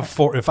I have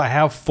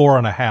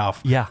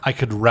 4.5, I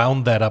could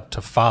round that up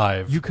to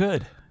 5. You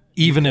could,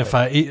 even if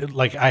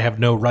I have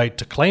no right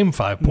to claim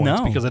 5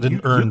 points because I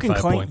didn't earn 5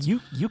 points.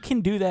 You can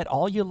do that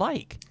all you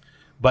like.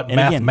 But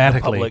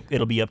mathematically, again,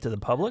 it'll be up to the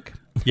public.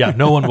 Yeah,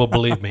 no one will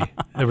believe me.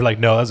 They'll be like,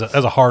 no, that's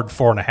a hard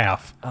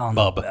 4.5. I'll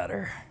know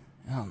better.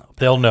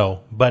 They'll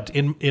know. But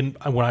in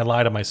when I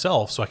lie to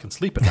myself so I can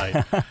sleep at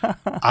night,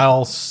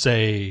 I'll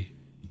say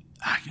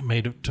I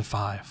made it to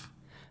 5.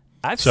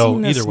 I've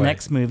seen this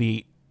next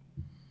movie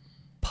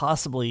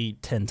possibly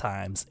 10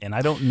 times, and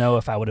I don't know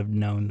if I would have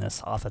known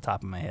this off the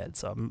top of my head.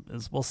 So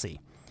we'll see.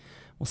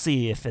 We'll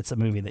see if it's a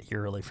movie that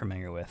you're really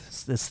familiar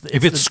with.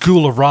 If it's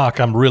School of Rock,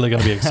 I'm really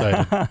going to be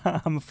excited.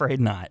 I'm afraid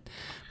not.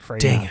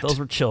 Dang it. Those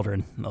were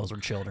children.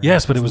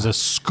 Yes, but it was a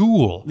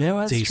school. Yeah,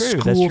 well, that's true.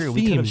 School That's true.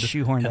 We could have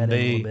shoehorned that in a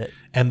little bit.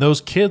 And those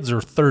kids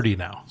are 30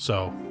 now,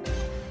 so...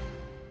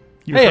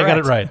 You're correct. I got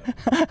it right.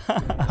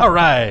 All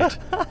right.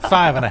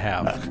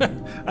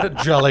 5.5. A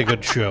jolly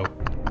good show.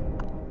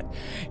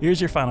 Here's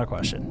your final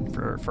question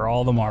for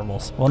all the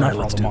marbles. Well, not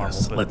for all the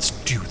marbles. But let's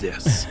do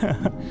this.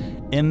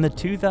 In the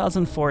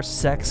 2004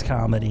 sex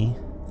comedy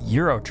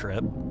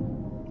Eurotrip,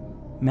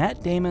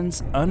 Matt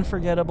Damon's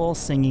unforgettable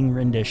singing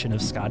rendition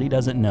of Scotty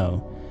Doesn't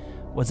Know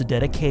was a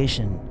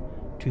dedication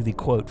to the,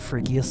 quote,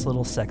 freakiest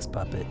little sex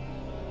puppet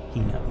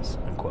he knows,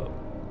 unquote.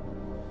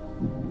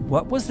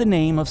 What was the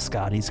name of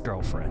Scotty's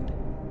girlfriend?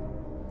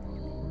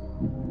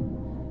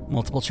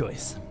 Multiple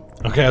choice.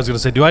 Okay, I was going to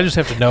say, do I just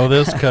have to know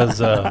this?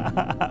 Because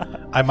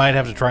I might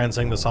have to try and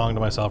sing the song to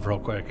myself real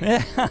quick.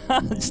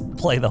 Just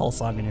play the whole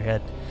song in your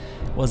head.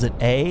 Was it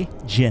A,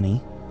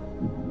 Jenny,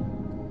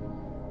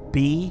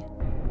 B,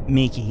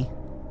 Mickey,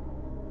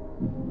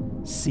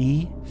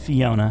 C,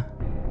 Fiona,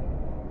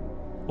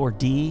 or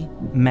D,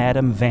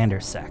 Madame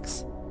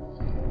Vandersex?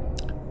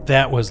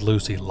 That was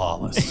Lucy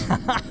Lawless.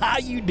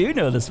 You do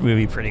know this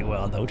movie pretty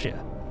well, don't you?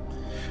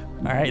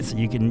 All right, so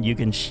you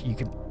can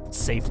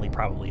safely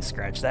probably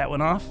scratch that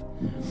one off.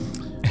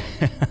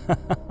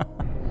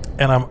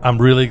 And I'm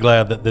really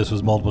glad that this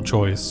was multiple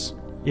choice.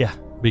 Yeah.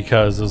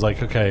 Because it was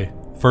like, okay,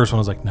 first one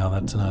was like, no,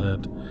 that's not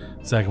it.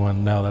 Second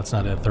one, no, that's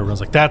not it. Third one was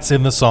like, that's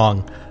in the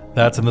song.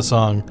 That's in the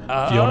song.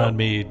 Fiona and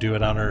me do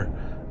it on her.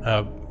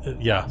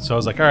 Yeah. So I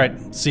was like, all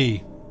right,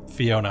 C,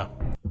 Fiona.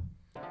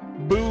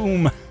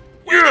 Boom.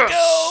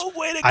 Yes!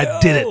 Way to go. I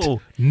did it.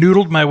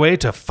 Noodled my way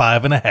to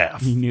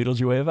 5.5. You noodled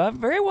your way to 5.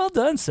 Very well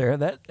done, sir.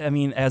 That, I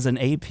mean, as an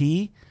AP,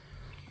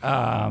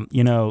 to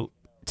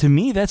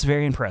me, that's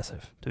very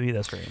impressive.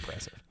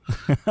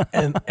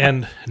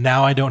 and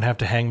now I don't have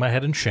to hang my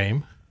head in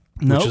shame,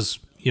 which is,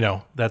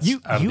 that's you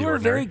out of the are ordinary.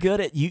 very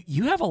good at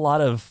you have a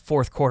lot of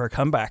fourth quarter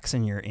comebacks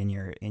in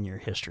your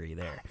history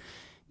there.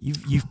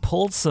 You've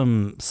pulled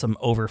some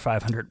over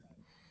 500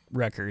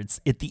 records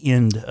at the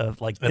end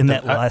of in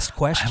that last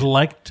question.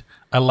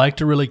 I like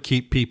to really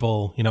keep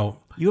people,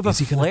 You have a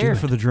flair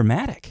for the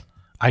dramatic.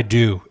 I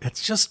do.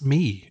 It's just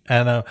me,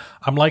 and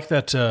I'm like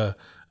that.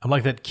 I'm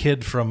like that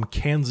kid from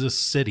Kansas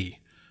City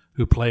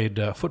who played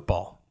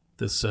football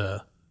this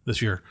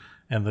year,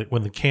 and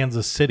when the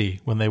Kansas City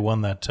when they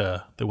won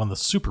the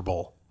Super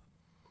Bowl.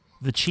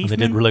 The Chiefman.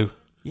 They did really.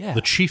 Yeah.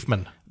 The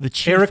Chiefman.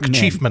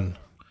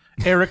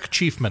 Eric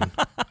Chiefman,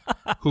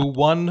 who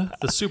won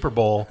the Super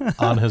Bowl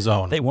on his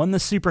own. They won the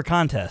super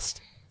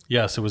contest.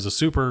 Yes, it was a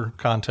super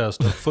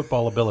contest of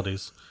football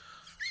abilities.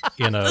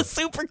 The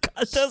super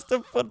contest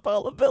of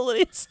football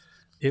abilities.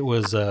 It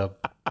was a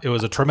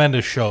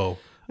tremendous show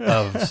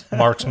of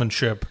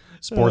marksmanship,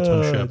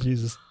 sportsmanship.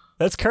 Jesus,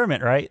 that's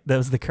Kermit, right? That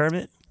was the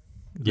Kermit,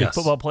 the Yes.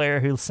 football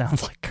player who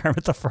sounds like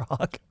Kermit the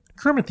Frog.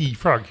 Kermit the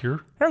Frog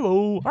here.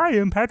 Hello, I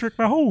am Patrick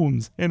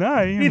Mahomes, and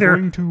I am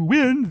going to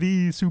win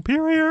the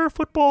superior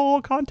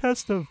football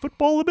contest of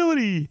football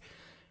ability.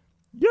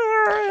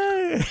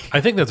 Yay! I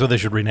think that's what they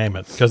should rename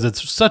it because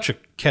it's such a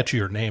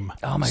catchier name.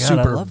 Oh my god,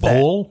 Super I love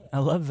Bowl. that. I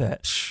love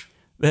that.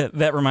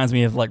 That reminds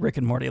me of Rick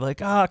and Morty.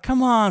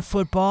 Come on,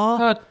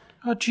 football.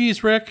 Oh,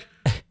 geez, Rick.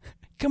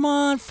 Come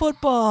on,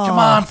 football. Come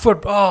on,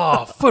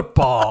 football.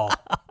 Football.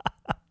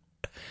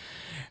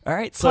 All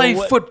right, so Play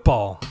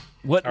football.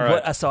 What? All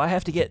right. So I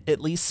have to get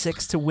at least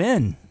 6 to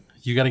win,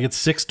 You got to get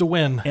 6 to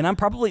win. and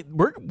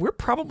we're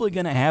probably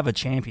gonna have a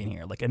champion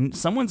here. And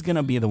someone's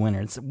gonna be the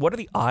winner. What are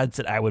the odds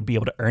that I would be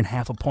able to earn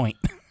half a point?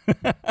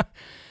 I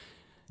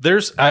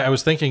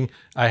was thinking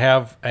I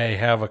have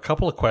a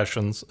couple of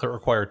questions that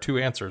require 2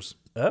 answers.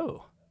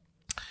 Oh,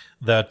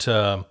 That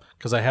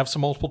because I have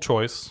some multiple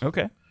choice,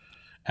 okay,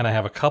 and I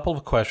have a couple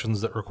of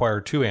questions that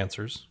require 2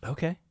 answers.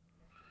 okay.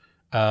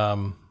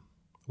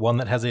 One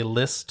that has a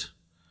list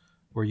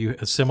where you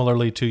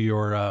similarly to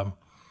your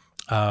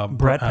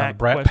Brat Pack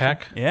question?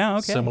 Pack. Yeah,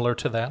 okay. Similar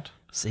to that.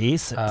 See,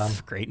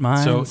 great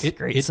minds. So it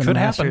great could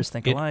happen. cinemasters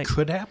think alike. It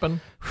could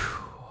happen.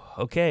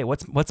 Okay,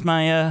 what's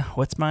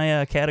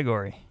my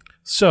category?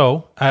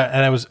 So,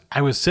 and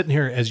I was sitting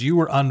here as you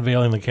were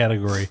unveiling the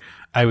category.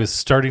 I was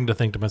starting to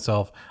think to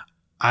myself,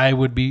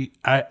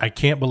 I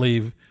can't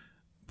believe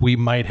we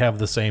might have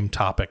the same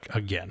topic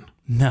again.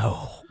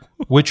 No.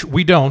 Which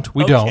we don't.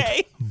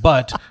 Okay.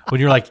 But when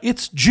you're like,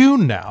 it's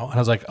June now, and I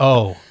was like,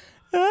 oh,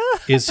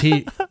 is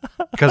he?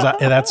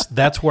 Because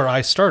that's where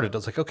I started. I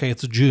was like, okay,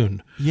 it's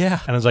June. Yeah.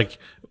 And I was like,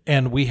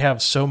 and we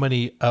have so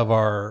many of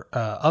our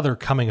other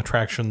coming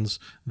attractions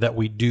that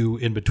we do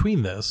in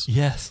between this.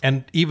 Yes.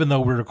 And even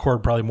though we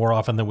record probably more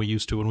often than we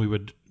used to when we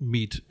would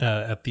meet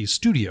at the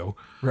studio,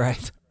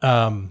 Right.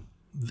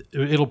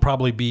 it'll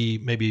probably be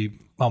maybe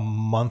a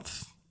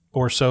month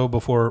or so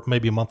before,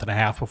 maybe a month and a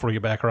half before we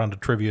get back around to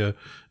Trivia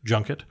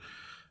Junket.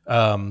 So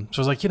I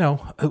was like,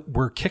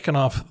 we're kicking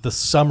off the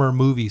summer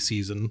movie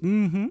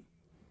season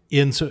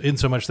in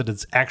so much that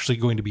it's actually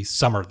going to be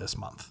summer this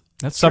month.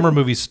 That's summer true.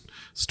 movies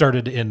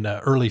started in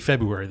early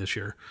February this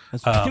year.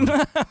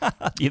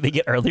 They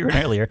get earlier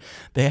and earlier.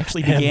 They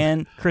actually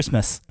began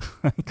Christmas.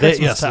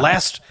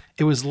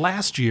 It was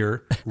last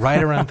year,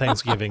 right around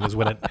Thanksgiving, is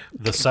when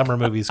the summer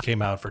movies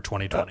came out for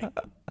 2020.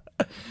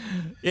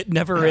 It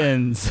never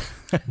ends.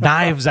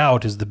 Knives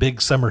Out is the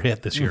big summer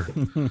hit this year.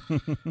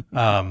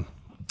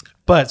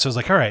 But so I was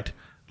like, all right,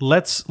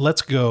 let's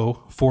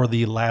go for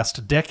the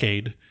last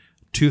decade,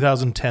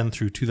 2010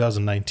 through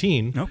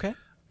 2019. Okay.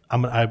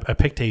 I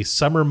picked a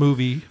summer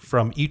movie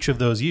from each of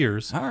those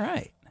years All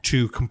right.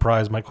 to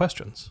comprise my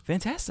questions.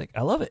 Fantastic.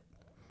 I love it.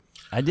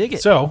 I dig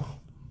it. So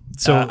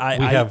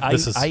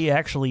I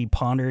actually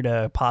pondered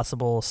a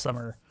possible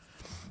summer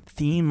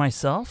theme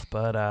myself,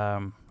 but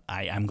I'm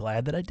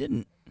glad that I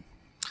didn't.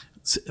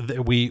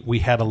 We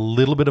had a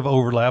little bit of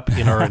overlap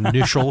in our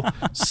initial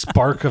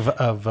spark of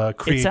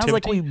creativity. It sounds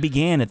like we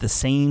began at the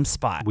same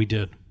spot. We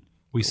did.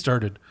 We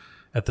started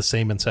at the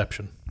same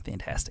inception.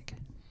 Fantastic.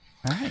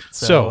 All right.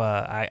 So, So-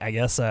 I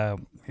guess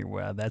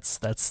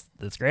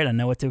that's great. I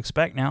know what to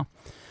expect now.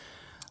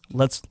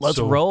 Let's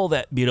So- roll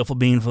that beautiful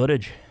bean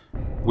footage.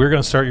 We're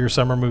going to start your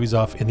summer movies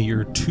off in the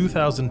year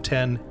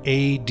 2010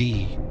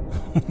 AD.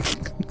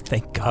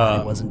 Thank God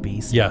it wasn't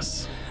BC.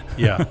 Yes.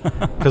 Yeah.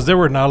 Because there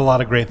were not a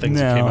lot of great things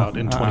that No. came out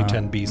in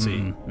 2010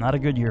 BC. Not a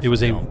good year. It was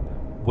film.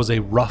 a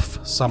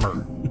rough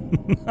summer.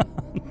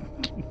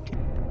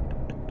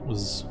 It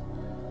was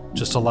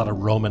just a lot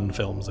of Roman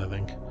films, I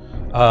think.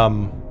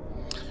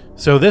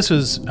 So this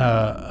is a lot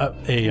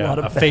of favorite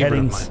of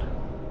beheadings. mine.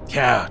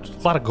 Yeah,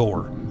 a lot of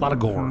gore.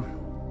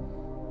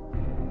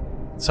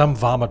 Some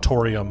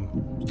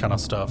vomitorium kind of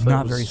stuff.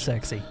 not It was- very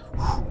sexy.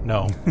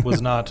 No, it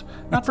was not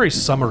very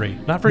summery,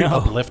 not very No.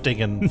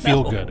 uplifting and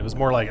feel good. It was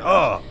more like,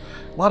 a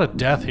lot of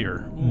death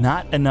here.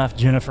 Not enough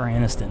Jennifer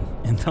Aniston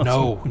in those.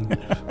 No,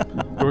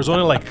 there was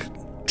only like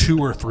 2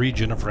 or 3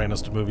 Jennifer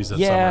Aniston movies that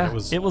Yeah, summer.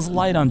 it was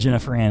light on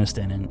Jennifer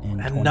Aniston in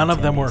And none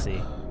of them were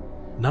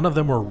 2010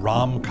 BC.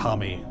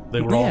 rom-commy.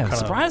 They were all Yeah, kind of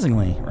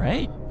surprisingly,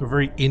 right?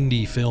 very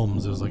indie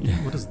films. It was like,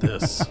 what is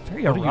this?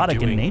 Very What are you erotic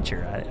in doing?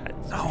 nature.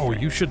 No,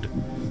 you should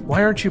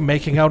Why aren't you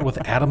making out with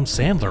Adam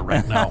Sandler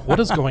right now? What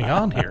is going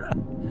on here?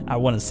 I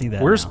want to see that.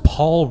 Where's now.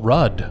 Paul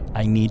Rudd?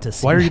 I need to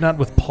see. Why are that. you not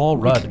with Paul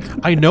Rudd?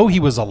 I know he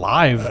was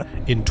alive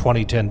in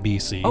 2010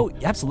 BC. Oh,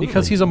 absolutely.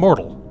 Because he's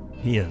immortal.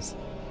 He is.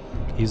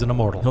 He's an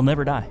immortal. He'll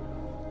never die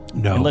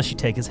No. unless you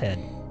take his head.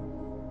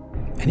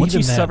 And Once you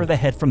even then- sever the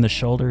head from the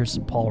shoulders,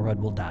 Paul Rudd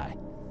will die.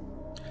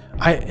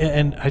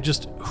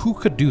 Who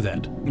could do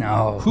that?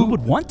 No. Who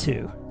would want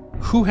to?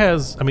 Who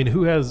has,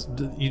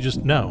 you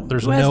just know.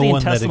 There's Who has no the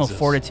one that intestinal exists.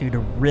 fortitude to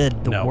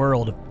rid the No.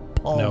 world of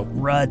Paul No.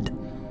 Rudd?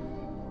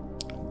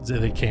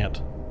 They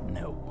can't.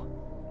 No.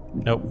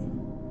 Nope.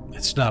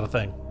 It's not a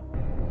thing.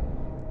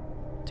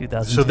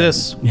 2010. So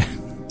this,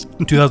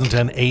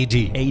 2010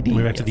 AD. AD,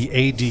 We're back to the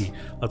AD.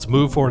 Let's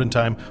move forward in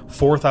time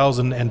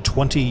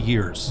 4,020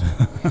 years.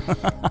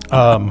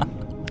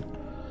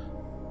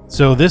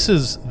 So this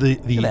is the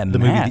Look at that the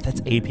math. movie.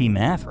 That's AP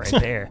math right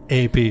there.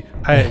 AP.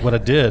 What I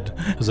did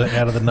was I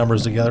added the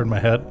numbers together in my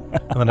head,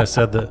 and then I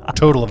said the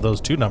total of those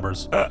two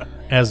numbers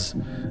as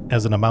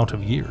an amount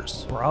of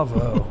years.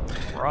 Bravo.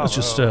 Bravo. It's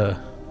just I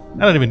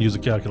don't even use a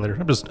calculator.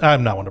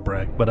 I'm not one to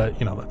brag, but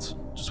that's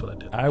just what I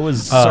did. I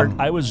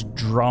was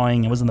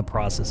drawing. I was in the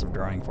process of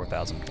drawing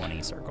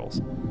 4,020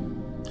 circles.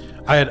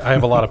 I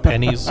have a lot of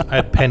pennies. I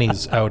had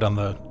pennies out on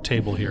the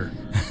table here,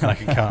 and I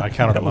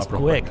counted them That was up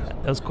real quick. quick.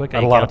 That was quick. I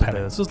had a lot of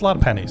pennies. This is a lot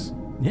of pennies.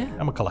 Yeah.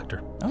 I'm a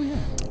collector. Oh yeah.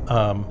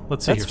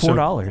 Let's see That's here.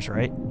 $4,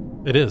 right?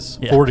 So it is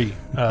Yeah.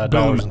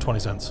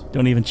 $40.20.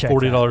 Don't even check.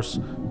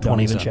 $40.20.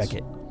 Don't even check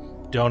it.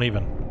 Don't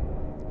even.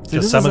 See,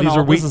 Because some of these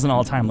are weak. This isn't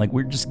all time. Like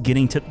we're just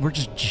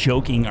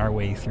joking our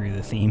way through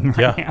the theme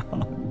right Yeah.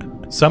 now.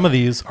 Some of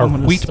these are I'm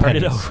gonna wheat start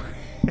it pennies,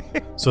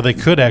 over. so they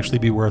could actually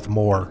be worth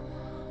more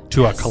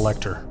to a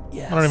collector.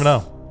 Yes. I don't even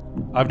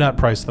know. I've not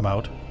priced them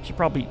out.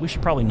 We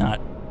should probably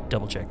not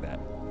double check that.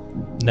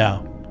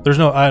 No, there's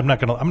no. I'm not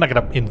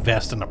gonna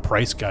invest in a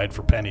price guide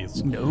for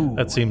pennies. No.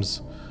 That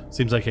seems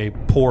like a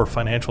poor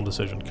financial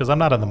decision because I'm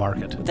not in the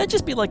market. Would that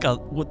just be like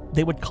what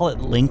they would call it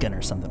Lincoln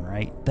or something,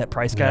 right? That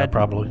price Yeah, guide?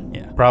 probably.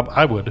 Yeah.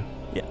 I would.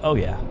 Yeah. Oh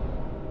yeah.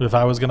 If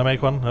I was gonna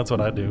make one, that's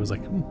what I'd do. Is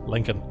like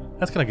Lincoln.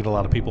 That's gonna get a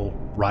lot of people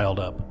riled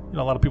up.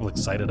 A lot of people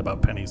excited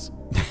about pennies.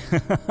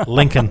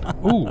 Lincoln.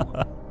 Ooh.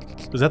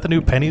 Is that the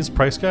new pennies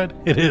price guide?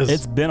 It is.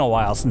 It's been a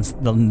while since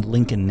the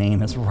Lincoln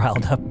name has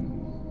riled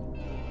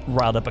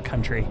up a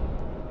country.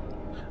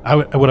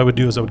 What I would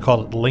do is I would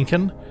call it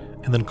Lincoln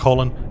and then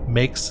colon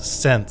makes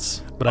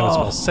sense. But I would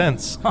spell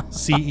sense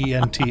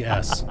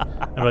CENTS.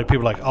 And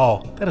people are like,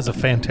 oh, that is a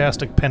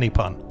fantastic penny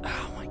pun.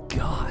 Oh my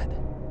God.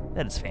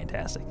 That is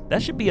fantastic.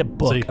 That should be a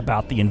book See-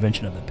 about the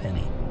invention of the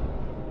penny.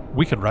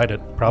 We could write it,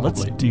 probably.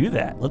 Let's do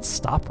that. Let's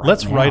stop right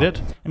Let's now. write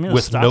it I'm gonna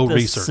with stop no this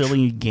research.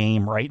 silly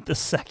game right this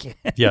second.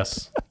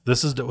 Yes.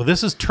 This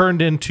is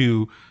turned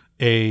into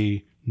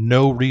a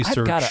no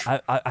research.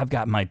 I've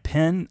got my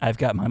pen. I've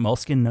got my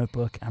moleskin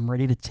notebook. I'm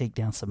ready to take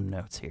down some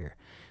notes here.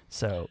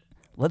 So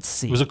let's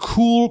see. It was a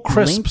cool,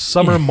 crisp Link-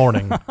 summer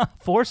morning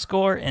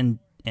 4 and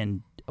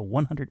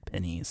 100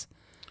 pennies.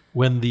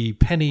 when the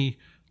penny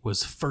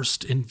was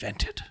first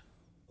invented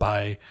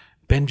by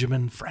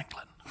Benjamin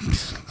Franklin.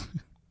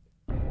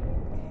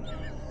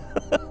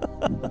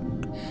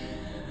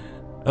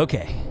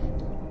 Okay.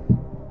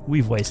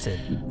 We've wasted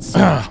so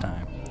much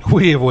time.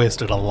 We have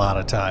wasted a lot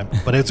of time,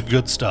 but it's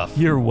good stuff.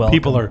 You're welcome.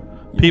 People are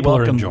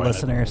welcome, enjoying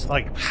listeners. it.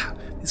 Like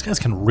these guys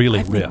can really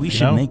I riff. think we you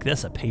should know? make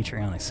this a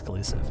Patreon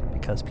exclusive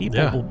because people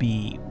Yeah. will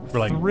be We're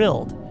like-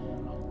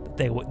 thrilled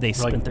that they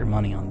spent like- their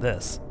money on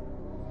this.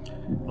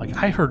 Like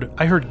I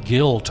heard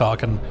Gil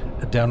talking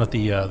down at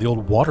the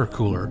old water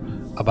cooler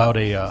about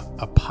a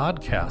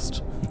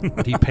podcast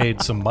that he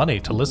paid some money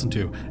to listen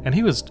to, and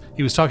he was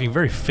talking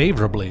very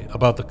favorably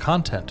about the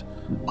content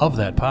of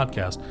that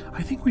podcast.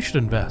 I think we should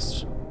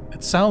invest.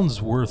 It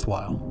sounds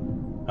worthwhile.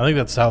 I think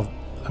that's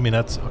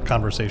a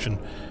conversation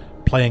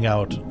playing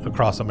out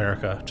across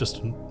America just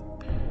in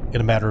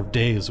a matter of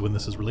days when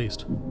this is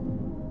released.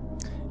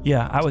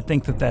 Yeah, I would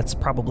think that that's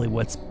probably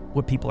what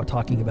people are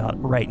talking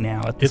about right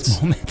now at this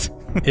moment.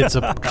 It's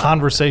a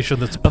conversation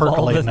that's Of all the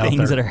percolating out things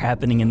there. that are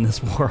happening in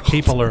this world.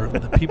 People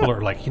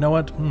are like, you know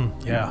what?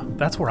 Yeah,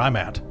 that's where I'm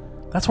at.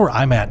 That's where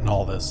I'm at in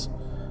all this.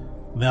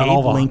 Not Abe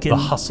all the Lincoln.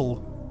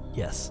 hustle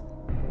Yes.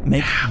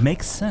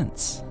 Makes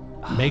sense.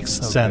 makes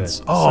so sense.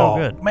 good. Oh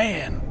So good.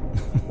 man,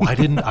 why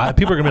didn't I?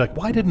 People are gonna be like,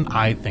 why didn't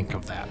I think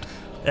of that?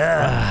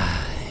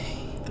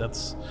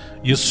 That's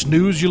you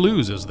snooze, you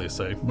lose, as they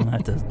say. I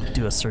have to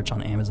do a search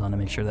on Amazon to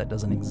make sure that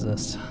doesn't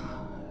exist.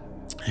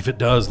 If it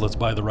does, let's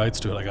buy the rights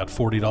to it. I got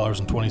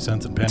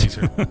 $40.20 in pennies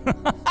here.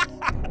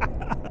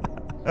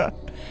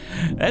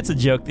 That's a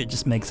joke that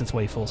just makes its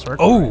way full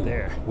circle right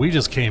there. We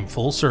just came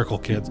full circle,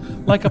 kids,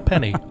 like a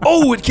penny.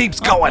 Oh, it keeps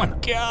going. Oh my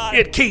God.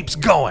 It keeps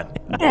going.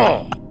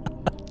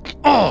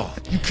 Oh,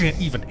 you can't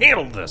even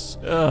handle this.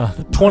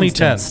 The puns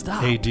 2010 don't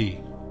stop. AD.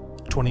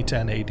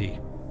 2010 AD.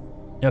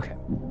 Okay,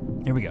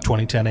 here we go.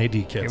 2010 AD,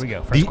 kids. Here we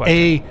go. First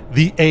question.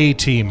 The A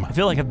team. I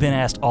feel like I've been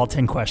asked all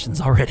 10 questions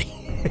already.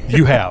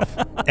 You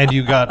have, and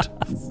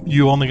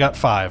you only got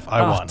 5.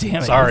 I won.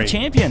 Damn it! Sorry. You're the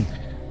champion.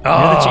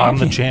 I'm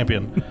the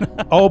champion.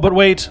 Oh, but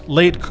wait,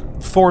 late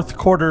fourth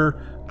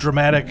quarter,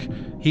 dramatic.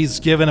 He's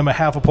given him a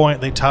half a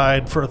point. They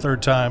tied for a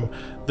third time.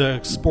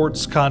 The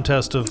sports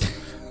contest of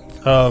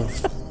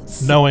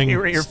knowing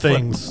Superior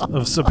things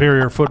of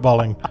superior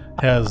footballing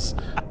has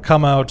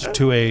come out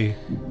to a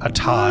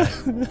tie.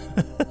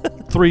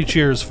 3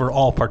 cheers for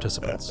all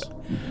participants.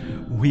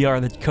 We are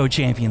the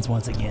co-champions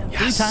once again.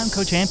 3-time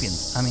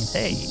co-champions. I mean,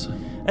 hey,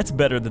 that's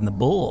better than the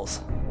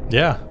Bulls.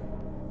 Yeah.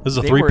 This is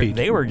a They three-peat.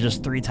 they were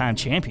just 3-time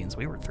champions.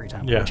 We were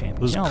 3-time Yeah, co-champions.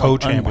 this is You know how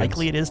co-champions.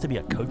 unlikely it is to be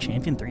a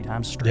co-champion 3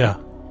 times straight. Yeah.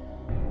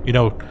 You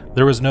know,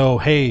 there was no,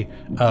 hey,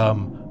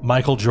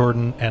 Michael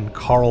Jordan and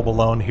Karl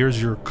Malone,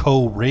 here's your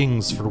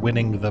co-rings for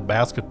winning the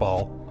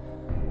basketball.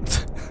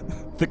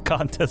 The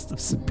contest of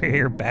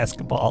superior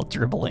basketball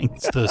dribbling.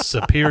 It's the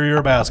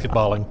superior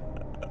basketballing.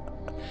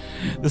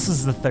 This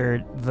is the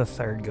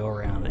third go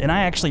around, and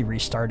I actually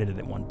restarted it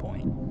at one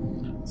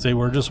point. See,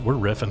 we're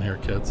riffing here,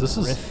 kids. This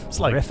is it's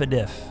like Riff a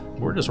diff.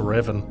 we're just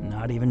riffing.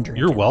 Not even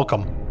drinking. You're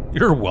welcome.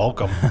 You're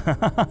welcome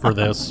for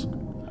this.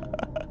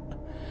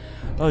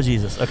 Oh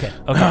Jesus. Okay.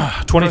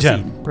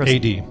 2010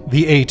 Proceed. AD,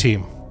 the A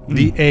Team,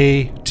 the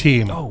A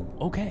Team. Oh,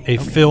 okay. A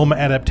film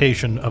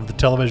adaptation of the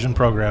television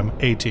program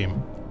A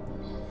Team.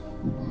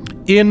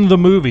 In the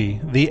movie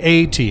The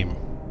A Team,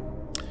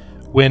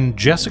 when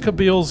Jessica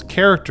Biel's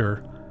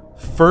character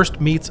first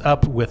meets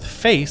up with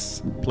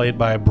Face, played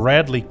by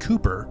Bradley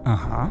Cooper,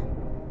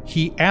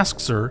 he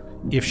asks her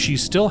if she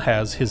still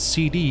has his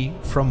CD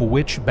from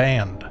which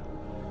band.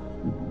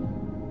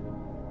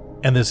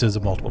 And this is a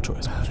multiple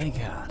choice. Oh, thank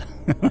God.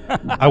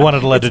 I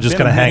wanted to let it just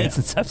kind of hang.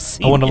 Since I've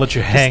seen I want to it. let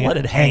you Just hang let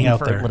it hang out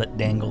for, there. Let it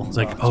dangle. It's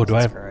like, do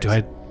I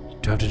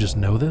have to just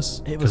know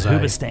this? It was 'Cause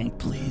Hoobastank.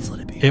 Please let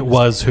it be. It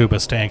was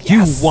Hoobastank.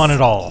 Yes. You won it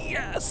all.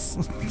 Yes.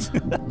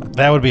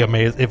 That would be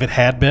amazing if it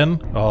had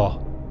been.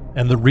 Oh,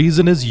 and the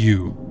reason is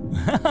you.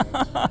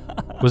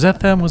 Was that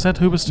them? Was that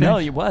Hoobastank? No,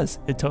 it was.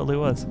 It totally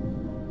was.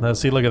 Let's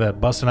see. Look at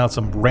that, busting out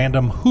some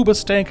random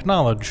Hoobastank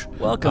knowledge.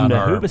 Welcome on to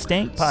our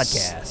Hoobastank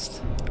Podcast.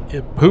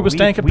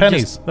 Hoobastank and we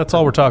pennies. just- That's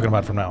all we're talking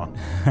about from now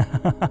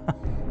on.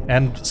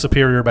 And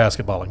superior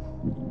basketballing.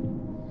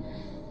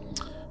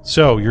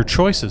 So your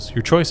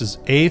choices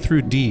A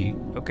through D,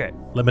 Okay.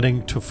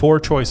 limiting to 4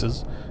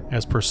 choices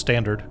as per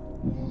standard.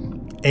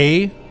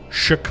 A,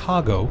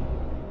 Chicago.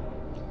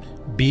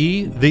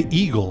 B, the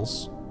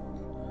Eagles.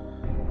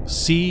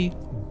 C,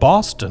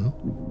 Boston.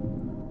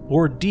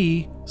 Or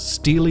D,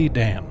 Steely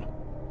Dan.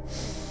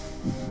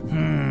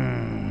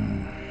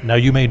 Now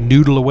you may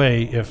noodle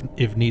away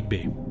if need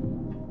be.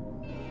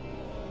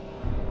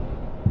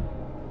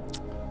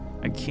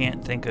 I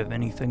can't think of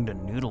anything to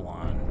noodle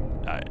on.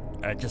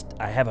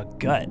 I have a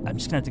gut. I'm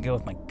just gonna have to go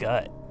with my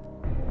gut.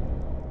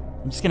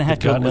 I'm just gonna have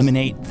to gut is-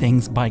 eliminate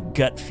things by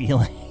gut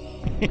feeling.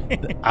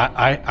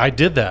 I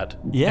did that.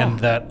 Yeah. And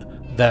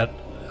that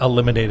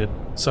eliminated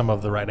some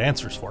of the right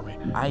answers for me.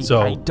 I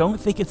So don't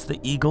think it's the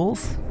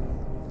Eagles.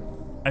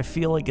 I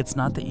feel like it's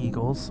not the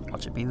Eagles.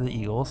 Watch it be the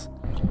Eagles.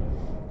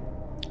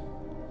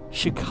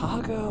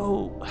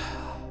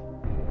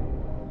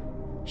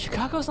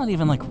 Chicago's not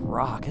even like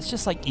rock. It's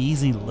just like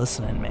easy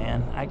listening,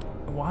 man.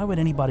 Why would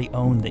anybody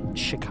own the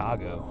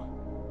Chicago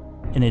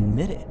and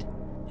admit it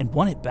and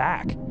want it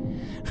back?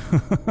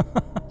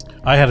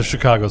 I had a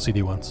Chicago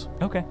CD once.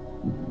 Okay.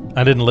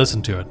 I didn't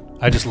listen to it.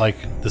 I just like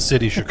the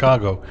city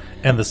Chicago,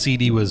 and the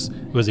CD was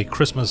a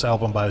Christmas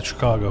album by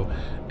Chicago,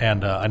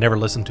 and I never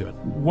listened to it.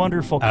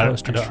 Wonderful I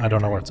coaster.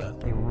 don't know where it's at.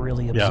 They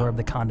really Yeah. absorb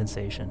the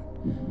condensation.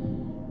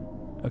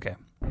 Okay,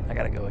 I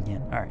gotta go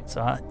again. All right,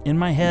 so in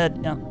my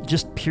head,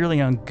 just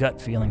purely on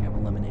gut feeling, I've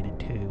eliminated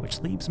 2,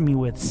 which leaves me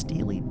with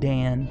Steely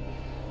Dan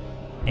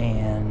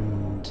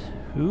and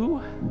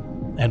who?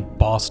 And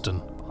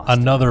Boston.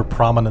 Another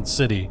prominent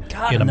city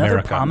God, in another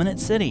America. prominent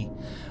city.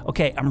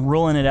 Okay, I'm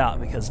ruling it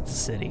out because it's a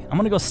city. I'm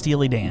gonna go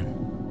Steely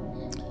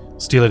Dan.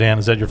 Steely Dan,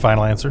 is that your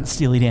final answer?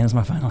 Steely Dan is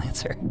my final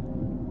answer.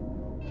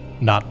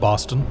 Not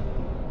Boston.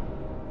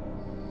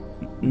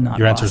 Not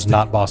Your answer is Boston.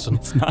 not Boston.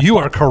 not You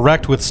are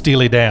correct with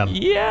Steely Dan.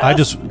 Yeah. I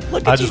just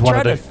look I at just you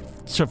wanted try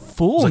to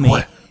fool me.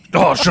 What?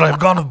 Oh, should I have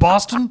gone with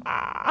Boston?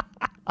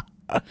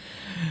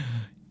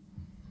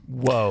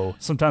 Whoa.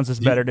 Sometimes it's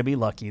better to be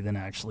lucky than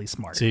actually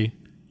smart. See,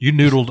 you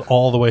noodled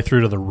all the way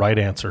through to the right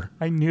answer.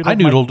 I noodled, I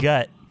noodled my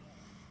gut.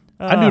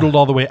 I noodled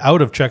all the way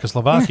out of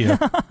Czechoslovakia,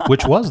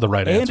 which was the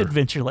right And answer.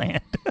 Adventureland.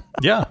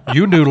 Yeah,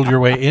 you noodled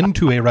your way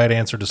into a right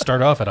answer to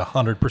start off at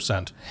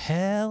 100%.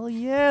 Hell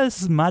yes,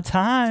 this is my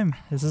time.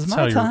 This is how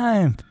my you're-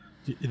 time.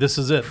 This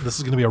is it. This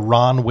is going to be a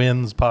Ron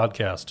Wins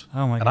podcast.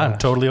 Oh my And I'm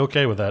gosh. totally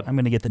okay with that. I'm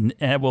going to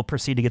get we'll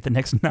proceed to get the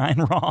next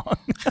 9 wrong.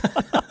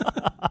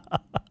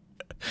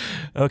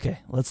 Okay,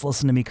 let's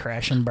listen to me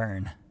crash and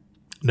burn.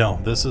 No,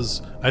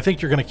 I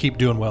think you're going to keep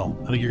doing well.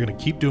 I think you're going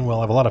to keep doing well.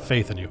 I have a lot of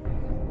faith in you.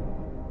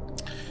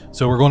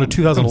 So we're going to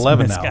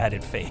 2011 now.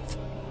 Misguided faith.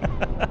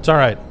 It's all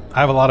right. I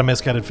have a lot of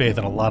misguided faith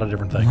in a lot of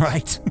different things.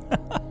 Right.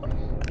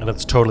 And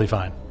that's totally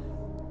fine.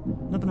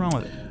 Nothing wrong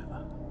with it.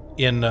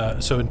 In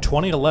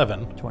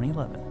 2011,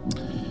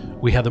 2011.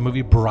 we had the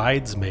movie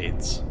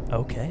Bridesmaids.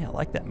 Okay, I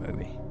like that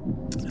movie.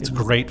 It's a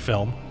great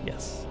film.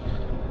 Yes.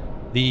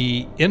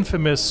 The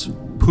infamous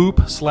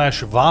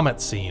poop/vomit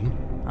scene,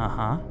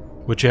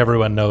 which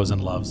everyone knows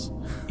and loves,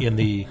 in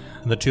the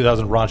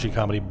 2000 raunchy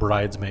comedy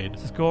Bridesmaid,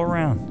 Just go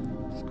around.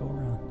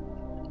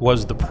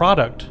 was the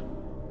product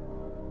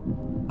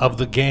of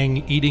the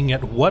gang eating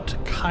at what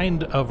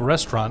kind of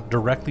restaurant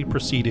directly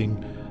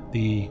preceding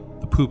the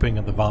pooping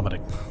and the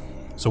vomiting?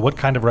 So what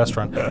kind of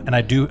restaurant? And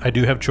I do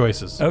have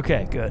choices.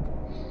 Okay, good.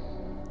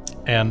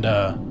 And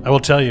I will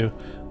tell you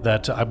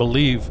that I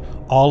believe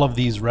all of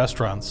these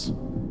restaurants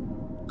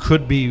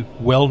could be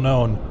well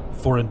known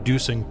for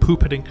inducing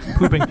pooping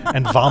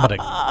and vomiting.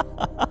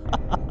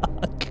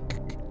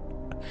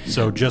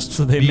 So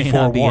they be may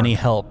not be forewarned. any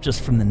help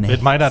just from the name.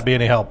 It might not be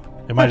any help.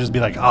 It might just be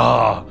like,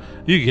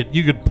 you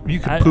could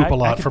poop a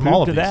lot from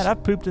all of these.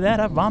 I've pooped to that.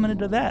 I've vomited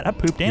to that. I've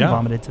pooped and Yeah.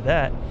 vomited to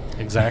that.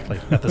 Exactly,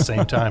 at the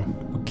same time.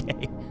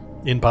 Okay.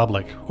 In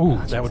public. Ooh,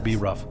 that would be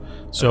rough.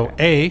 So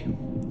A,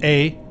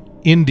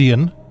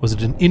 Indian. Was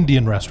it an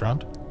Indian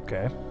restaurant?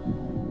 Okay.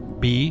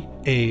 B,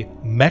 a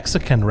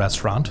Mexican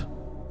restaurant.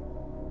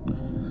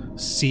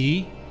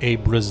 C, a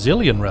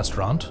Brazilian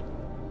restaurant.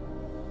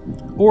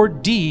 Or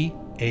D,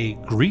 a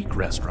Greek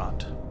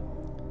restaurant.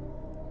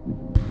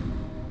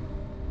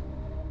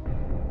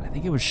 I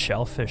think it was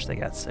shellfish they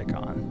got sick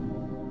on.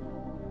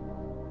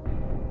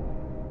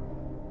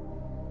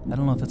 I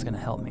don't know if that's going to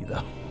help me,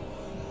 though.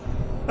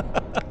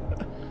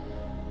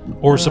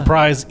 Or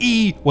surprise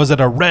E, was it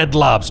a Red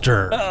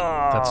Lobster?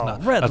 That's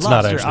not Red that's Lobster,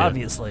 not actually it.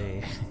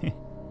 obviously.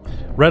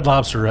 Red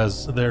Lobster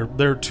has they're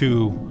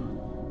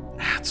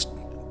it's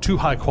too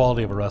high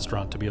quality of a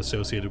restaurant to be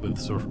associated with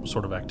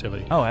sort of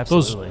activity. Oh,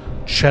 absolutely.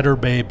 Those Cheddar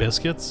Bay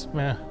biscuits,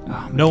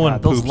 no one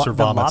God, those poops or the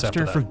vomits lobster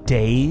after that. for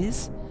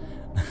days?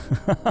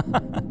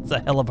 It's a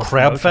hell of a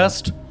Crab promotion.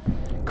 Fest?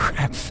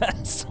 Crab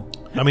Fest.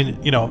 I mean,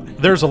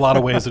 there's a lot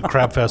of ways that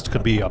Crab Fest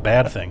could be a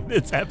bad thing.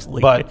 It's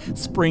absolutely But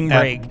spring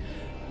break.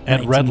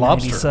 And Red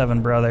Lobster.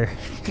 1997, brother.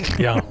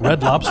 Yeah,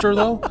 Red Lobster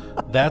though,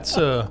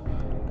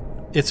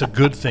 it's a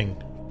good thing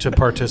to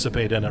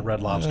participate in at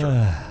Red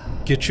Lobster.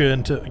 Get you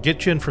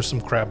in for some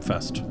Crab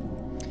Fest.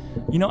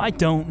 I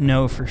don't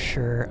know for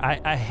sure.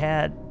 I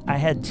had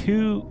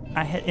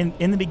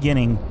in the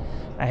beginning,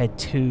 I had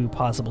two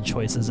possible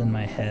choices in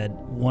my head.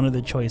 One of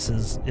the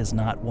choices is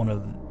not one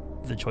of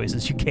the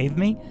choices you gave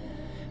me.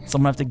 So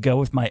I'm going to have to go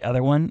with my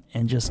other one,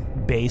 and just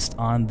based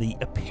on the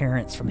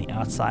appearance from the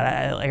outside.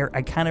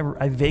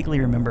 I vaguely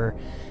remember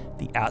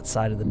the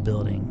outside of the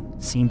building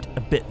seemed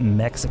a bit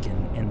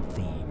Mexican in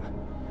theme.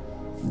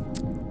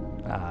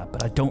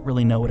 But I don't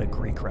really know what a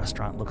Greek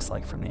restaurant looks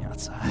like from the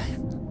outside.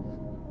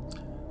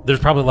 There's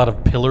probably a lot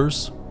of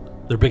pillars.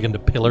 They're big into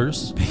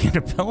pillars. Big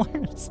into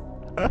pillars?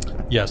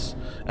 Yes.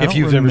 I If don't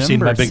you've ever seen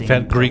remember my big seeing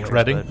fat Greek pillars,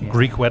 wedding, but yeah.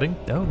 Greek wedding,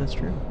 Oh, that's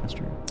true. That's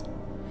true.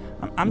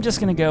 I'm just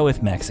going to go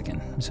with Mexican.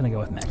 I'm just going to go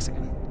with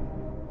Mexican.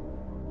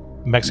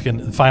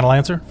 Mexican. Final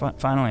answer.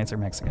 Final answer,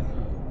 Mexican.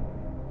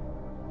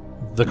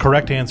 The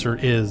correct answer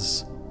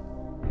is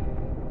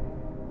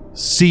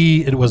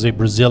C. It was a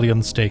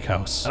Brazilian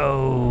steakhouse.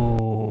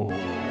 Oh,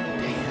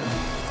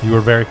 You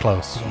were very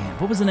close. damn.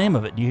 What was the name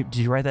of it? Did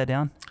you write that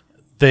down?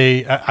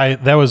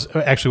 That was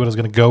actually what I was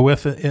going to go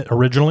with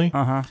originally.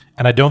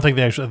 And I don't think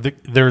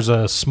there's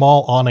a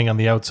small awning on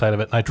the outside of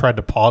it, and I tried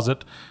to pause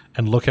it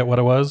and look at what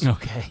it was.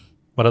 Okay.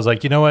 But I was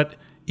like, you know what?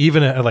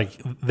 Even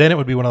then it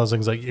would be one of those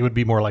things, like it would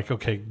be more like,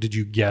 okay, did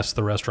you guess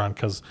the restaurant?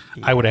 Because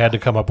I would have had to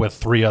come up with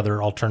three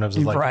other alternatives.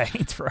 Like,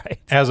 Right.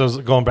 as I was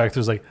going back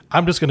through, I was like,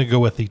 I'm just going to go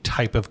with the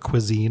type of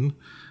cuisine.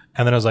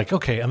 And then I was like,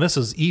 okay, and this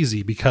is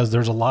easy because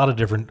there's a lot of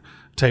different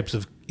types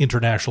of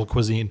international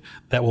cuisine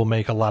that will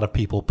make a lot of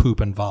people poop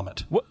and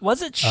vomit.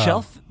 Was it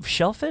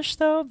shellfish,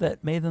 though,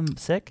 that made them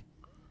sick?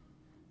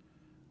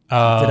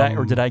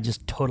 Did I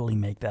just totally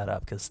make that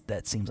up? Because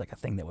that seems like a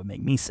thing that would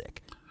make me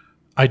sick.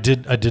 I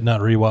did not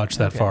rewatch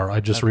that far. I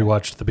just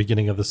rewatched the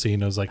beginning of the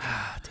scene. I was like,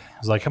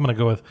 I'm going to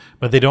go with,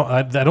 but they don't.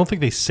 I don't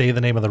think they say the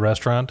name of the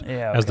restaurant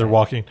as they're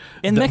walking.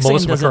 And The- Mexican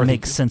Melissa doesn't McCarthy-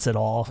 make sense at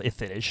all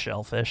if it is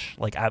shellfish.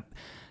 Like I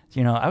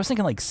was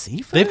thinking like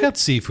seafood. They've got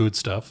seafood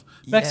stuff.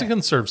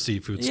 Mexicans serve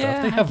seafood Yeah,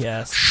 stuff. They I have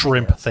guess.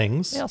 shrimp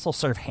things. They also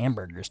serve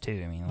hamburgers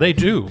too. I mean, They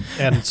do,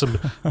 and some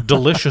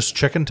delicious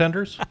chicken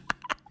tenders.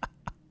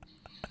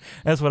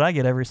 that's what I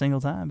get every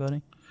single time,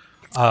 buddy.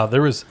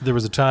 There was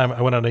a time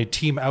I went on a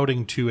team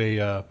outing to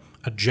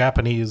a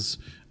Japanese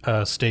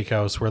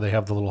steakhouse where they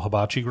have the little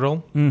hibachi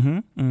grill.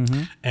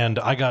 And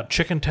I got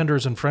chicken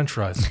tenders and French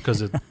fries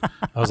because I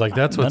was like,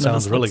 that's what None of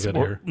sounds this really looks good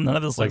wor- here. none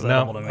of this like, looks no,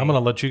 edible to me. I'm going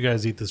to let you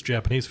guys eat this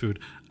Japanese food.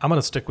 I'm going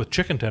to stick with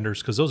chicken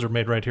tenders because those are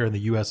made right here in the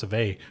U.S. of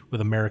A. with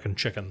American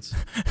chickens.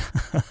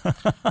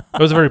 It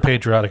was a very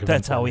patriotic event.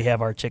 That's for how me. we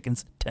have our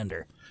chickens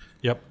tender.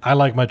 Yep, I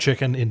like my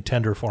chicken in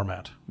tender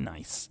format.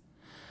 Nice.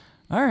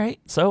 All right,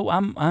 so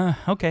I'm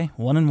okay.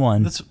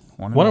 1-1. That's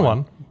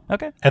 1-1.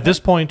 Okay, At this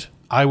point,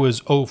 I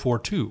was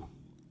 0-for-2.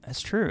 that's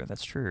true.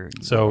 That's true.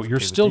 So you're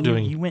still Then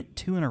doing- You went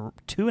two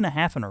and a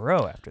half in a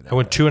row after that. I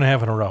went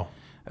 2.5 in a row.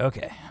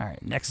 Okay. All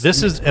right. Next.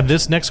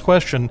 This next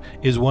question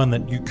is one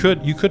that you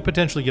could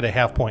potentially get a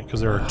half point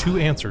because there are two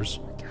answers.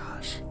 God.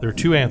 gosh. There are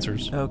two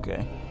answers.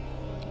 Okay.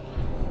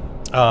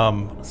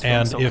 And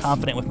I'm so if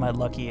confident with my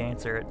lucky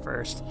answer at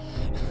first.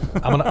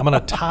 I'm gonna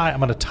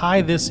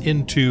tie this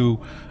into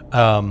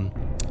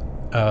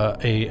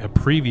a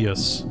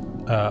previous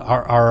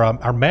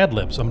our Mad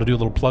Libs. I'm gonna do a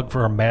little plug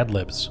for our Mad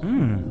Libs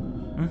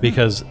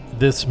because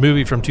this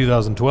movie from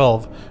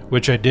 2012,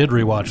 which I did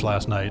rewatch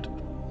last night,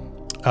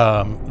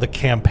 The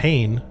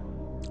Campaign.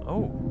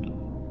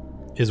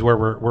 Is where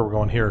we're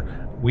going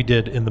here. We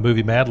did in the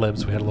movie Mad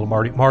Libs. We had a little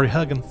Marty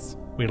Huggins.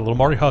 We had a little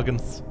Marty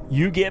Huggins.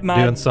 You get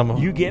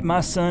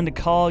my son to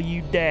call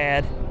you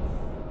dad.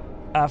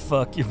 I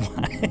fuck your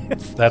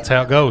wife. That's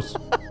how it goes.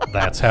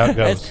 That's how it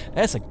goes.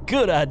 That's a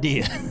good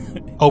idea.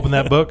 Open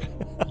that book.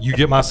 You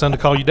get my son to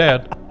call you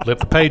dad. Flip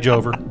the page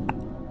over.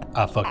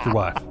 I fuck your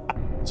wife.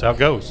 That's how it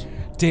goes.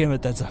 Damn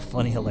it, that's a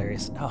funny,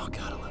 hilarious. Oh God,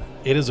 I love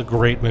it. It is a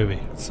great movie.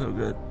 It's so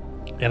good.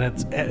 And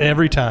it's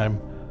every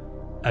time.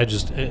 I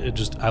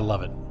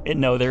love it.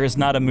 No, there is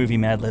not a movie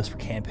Mad Libs for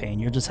Campaign.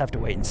 You'll just have to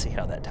wait and see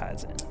how that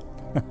ties in.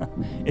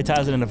 It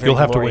ties in a very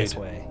glorious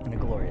way. In a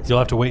glorious You'll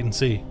way. have to wait and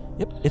see.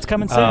 Yep, it's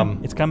coming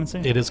soon. It's coming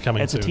soon. It is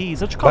coming It's soon. a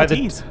tease. That's what you call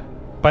a tease.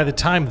 By the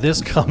time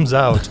this comes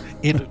out,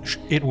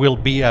 it will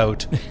be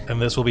out,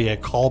 and this will be a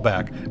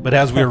callback. But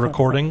as we are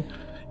recording,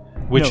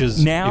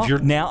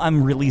 now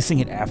I'm releasing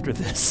it after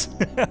this.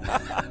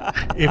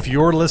 if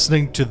you're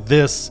listening to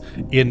this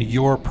in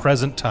your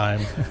present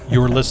time,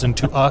 you're listening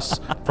to us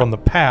from the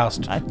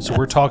past. So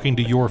we're talking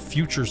to your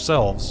future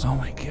selves. Oh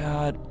my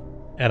God.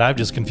 And I've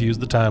just confused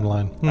the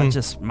timeline. I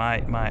just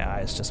my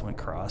eyes just went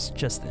cross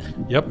just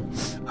then. Yep.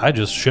 I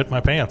just shit my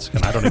pants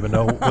and I don't even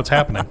know what's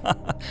happening.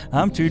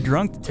 I'm too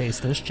drunk to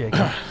taste this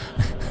chicken.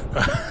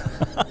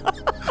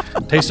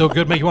 Tastes so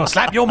good, make you want to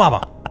slap your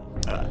mama.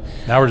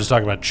 Now we're just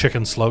talking about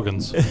chicken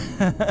slogans.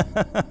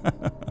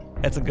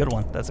 That's a good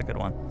one. That's a good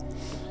one.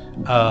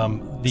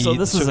 So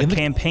this is a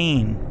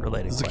campaign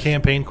related question. It's a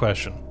campaign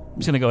question. I'm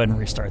just going to go ahead and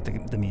restart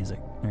the music.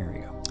 There we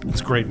go.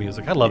 It's great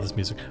music. I love this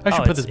music. I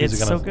should put this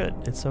music on. It's so good.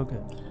 It's so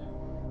good.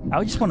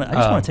 I just want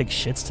to take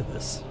shits to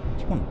this.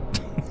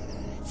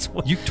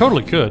 You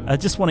totally could. I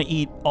just want to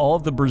eat all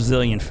of the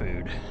Brazilian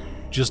food.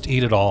 Just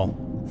eat it all.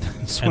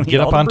 And get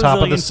up on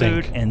top of the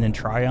sink. And then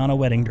try on a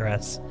wedding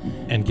dress.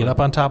 And get up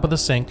on top of the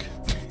sink.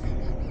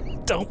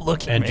 Don't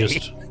look at me. And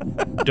just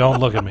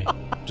don't look at me.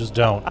 Just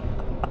don't.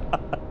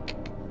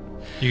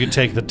 You could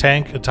take the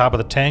top of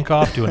the tank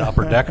off, do an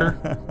upper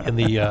decker in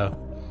there.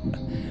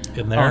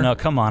 Oh no,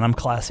 come on, I'm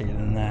classier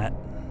than that.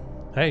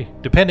 Hey,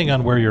 depending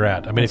on where you're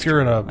at. I mean, if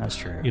you're in a, that's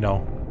true. You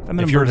know,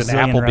 if you're at an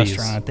Applebee's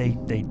restaurant,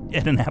 they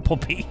at an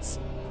Applebee's.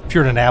 If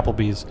you're at an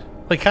Applebee's,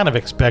 they kind of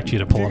expect you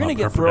to pull. If you're gonna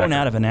get thrown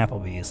out of an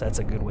Applebee's, that's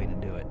a good way to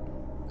do it.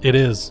 It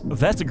is.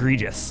 That's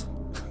egregious.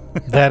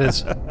 That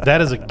is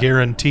a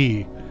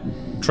guarantee.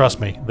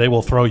 Trust me, they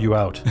will throw you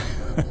out.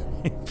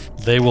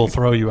 They will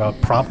throw you out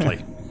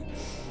promptly.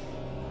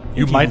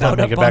 You might not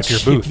make it back to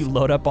your booth. If you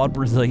load up on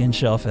Brazilian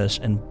shellfish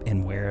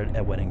and wear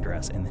a wedding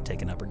dress and then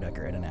take an upper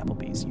decker at an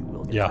Applebee's, you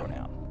will get thrown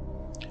out.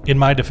 In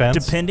my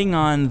defense, depending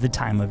on the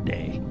time of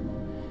day.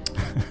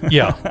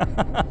 Yeah,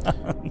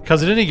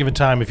 because at any given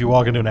time, if you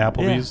walk into an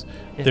Applebee's,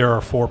 there are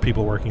 4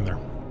 people working there.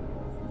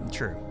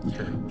 True.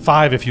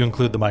 5 if you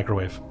include the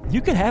microwave.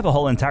 You could have a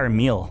whole entire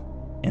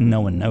meal and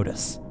no one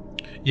notice.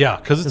 Yeah,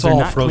 because it's all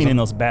they're not frozen. Cleaning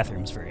those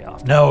bathrooms very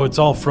often. No, it's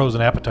all frozen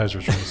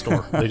appetizers from the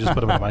store. They just put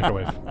them in the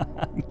microwave.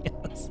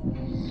 Yes.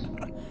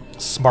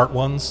 Smart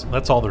ones.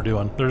 That's all they're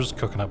doing. They're just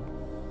cooking up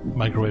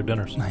microwave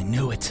dinners. I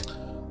knew it.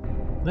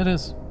 It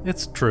is.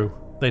 It's true.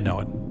 They know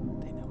it.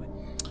 They know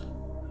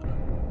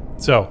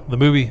it. So, the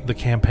movie The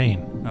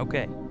Campaign.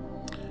 Okay.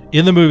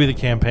 In the movie The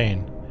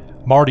Campaign,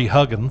 Marty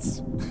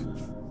Huggins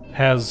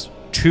has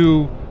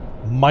 2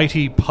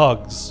 mighty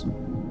pugs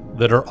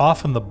that are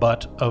often the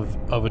butt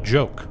of a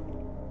joke.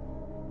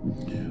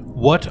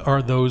 What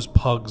are those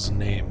pugs'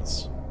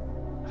 names?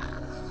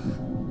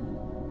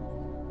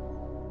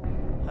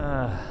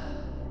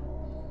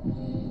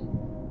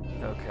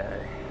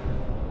 Okay.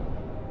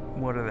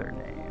 What are their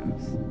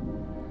names?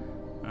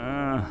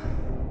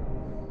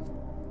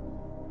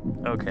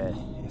 Okay.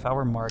 If I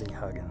were Marty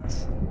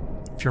Huggins.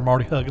 If you're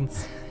Marty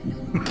Huggins.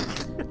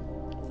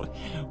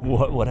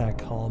 What would I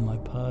call my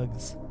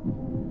pugs?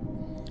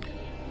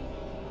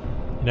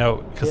 You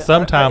know, because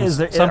sometimes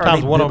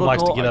one of them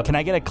likes to get up. Can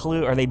I get a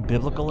clue? Are they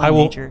biblical in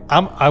nature?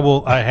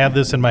 I have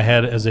this in my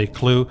head as a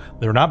clue.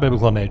 They're not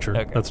biblical in nature.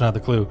 Okay. That's not the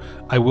clue.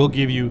 I will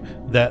give you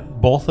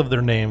that both of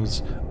their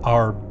names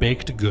are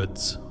baked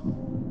goods.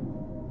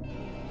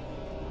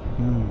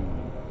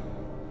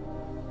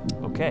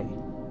 Okay.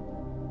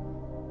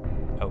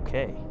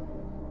 Okay.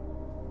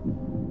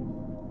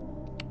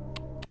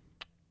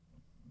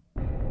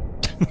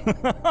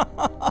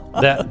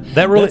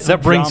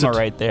 that brings it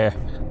right there.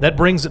 That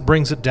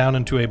brings it down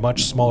into a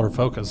much smaller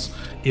focus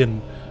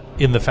in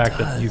the fact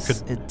that you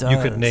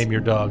could name your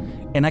dog.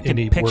 And I can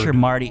picture word.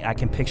 Marty. I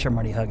can picture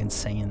Marty Huggins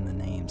saying the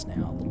names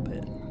now a little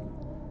bit.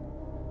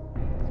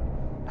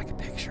 I can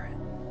picture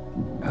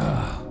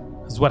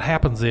it. What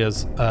happens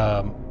is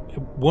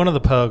one of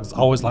the pugs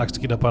always likes to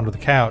get up under the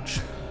couch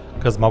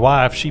because my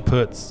wife, she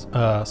puts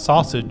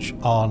sausage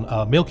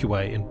on Milky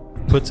Way and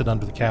puts it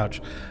under the couch.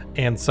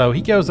 And so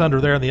he goes under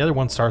there and the other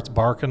one starts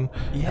barking.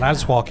 Yeah. And I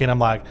just walk in. I'm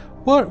like,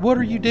 what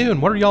are you doing?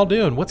 What are y'all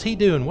doing? What's he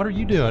doing? What are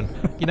you doing?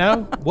 You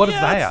know, what is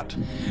that?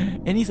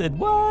 And he said,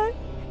 what?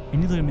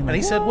 And he looked at me like, And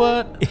he said,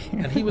 what?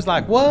 And he was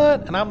like,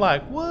 what? And I'm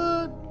like,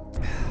 what?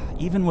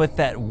 Even with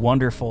that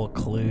wonderful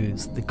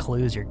the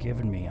clues you're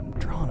giving me, I'm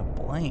drawing a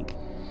blank.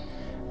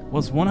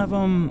 Was one of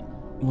them?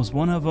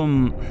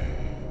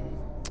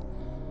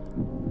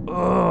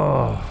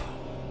 Oh.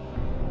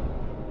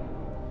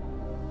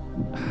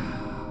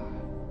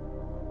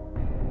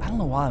 I don't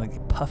know why I'm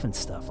like puffing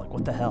stuff. Like,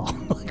 what the hell?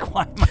 Like,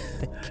 why am I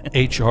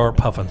thinking? HR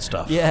puffing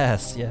stuff.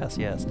 Yes.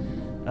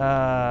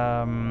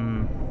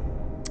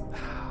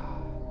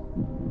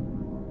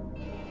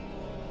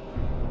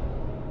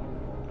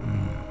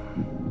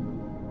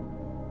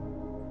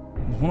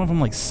 One of them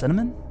like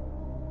cinnamon?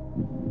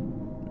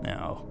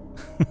 No.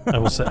 I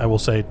will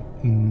say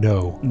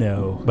no.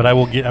 No. But I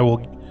will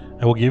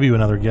give you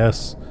another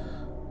guess.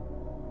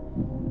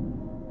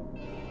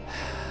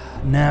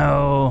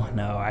 No,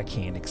 I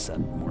can't accept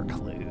more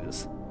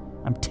clues.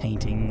 I'm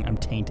tainting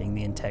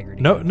the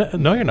integrity.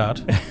 No, you're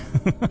not.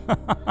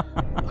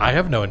 I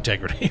have no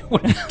integrity.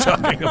 What are you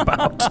talking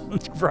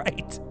about?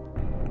 Right.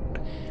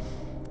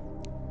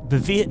 The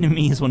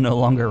Vietnamese will no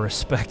longer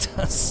respect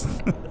us.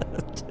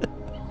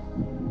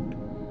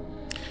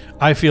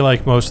 I feel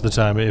like most of the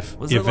time, if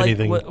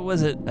anything, what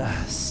was it?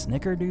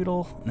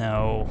 Snickerdoodle?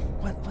 No.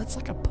 What's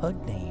like a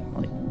pug name?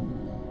 Like,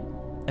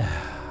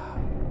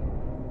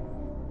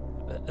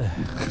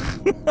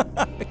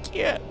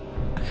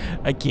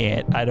 I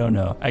can't. I don't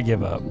know. I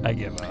give up.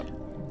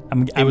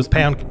 it was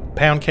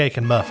pound cake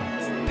and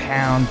muffins.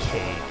 Pound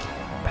cake.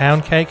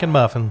 Pound cake and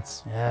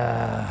muffins.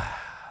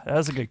 That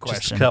was a good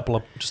question.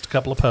 Just a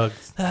couple of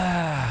pugs.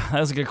 That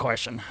was a good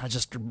question. I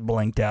just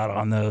blanked out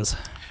on those.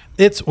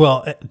 It's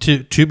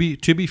to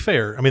be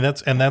fair. I mean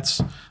that's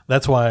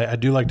why I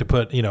do like to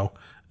put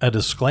a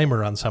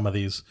disclaimer on some of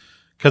these,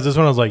 because this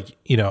one I was like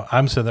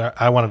I'm sitting there,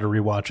 I wanted to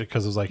rewatch it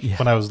because it was like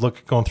when I was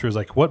going through, it was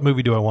like, what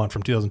movie do I want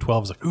from 2012? I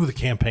was like, ooh, The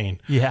Campaign.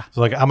 Yeah.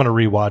 So like I'm gonna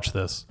rewatch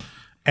this,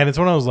 and it's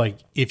when I was like,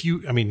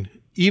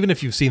 even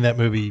if you've seen that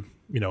movie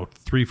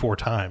 3-4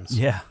 times,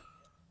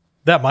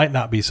 that might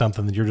not be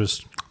something that you're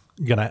just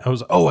gonna.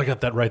 I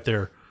got that right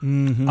there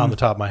on the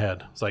top of my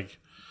head. It's like.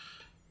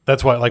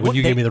 That's why, like, when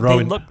you gave me the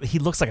Roman... he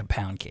looks like a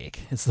pound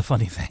cake. It's the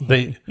funny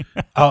thing.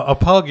 A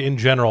pug, in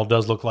general,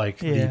 does look like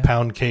the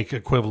pound cake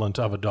equivalent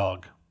of a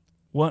dog.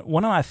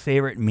 One of my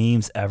favorite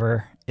memes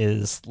ever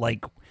is,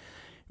 like,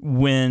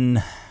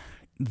 when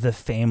the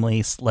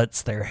family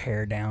lets their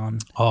hair down.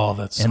 Oh,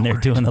 that's so And they're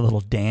great. doing a little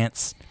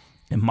dance,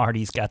 and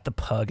Marty's got the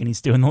pug, and he's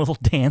doing a little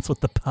dance with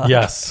the pug.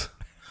 Yes.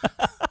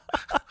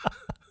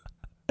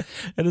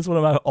 It is one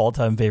of my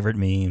all-time favorite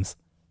memes.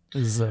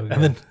 This is so good.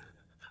 And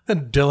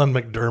then Dylan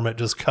McDermott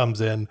just comes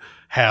in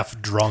half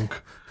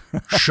drunk,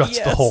 shuts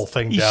the whole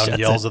thing He down, shuts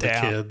yells it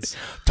at down. the kids.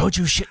 Don't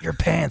you shit your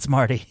pants,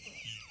 Marty.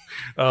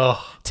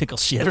 Oh, Tickle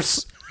shits.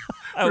 there's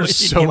I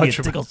wish you'd so give me much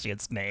a about- tickle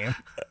shits name.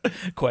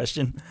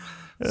 Question.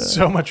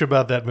 so much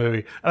about that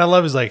movie. And I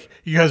love is like,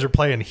 you guys are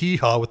playing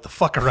hee-haw with the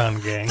fuck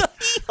around gang.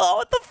 Oh,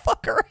 what the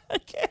fuck around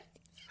again?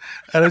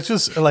 And it's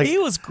just like... He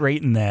was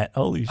great in that.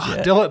 Holy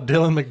shit. Dylan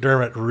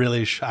McDermott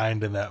really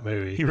shined in that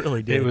movie. He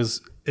really did. It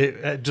was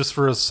just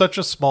for such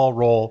a small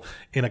role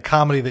in a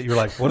comedy that you're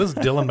like, what is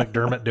Dylan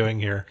McDermott doing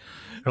here?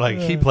 You're like,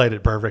 he played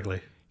it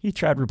perfectly. He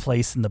tried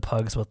replacing the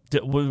pugs with,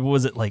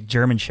 was it like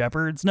German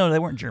Shepherds? No, they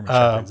weren't German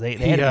Shepherds. They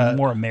had to be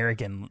more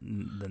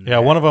American than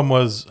that. One of them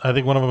was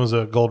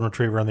a golden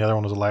retriever and the other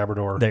one was a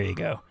Labrador. There you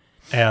go.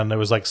 And it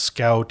was like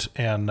Scout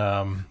and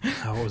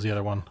what was the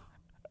other one?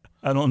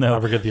 I don't know. I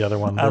forget the other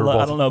one. I They were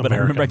both don't know, but I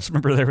American. just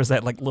remember there was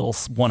that like little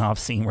one-off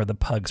scene where the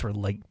pugs were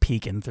like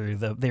peeking through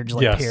they're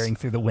just like peering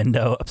through the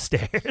window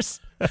upstairs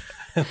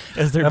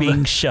as they're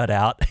being shut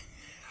out.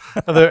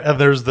 And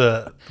there's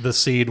the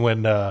scene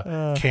when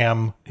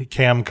Cam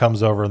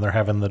comes over and they're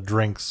having the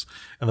drinks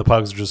and the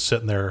pugs are just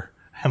sitting there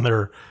and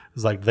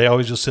it's like they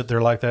always just sit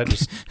there like that,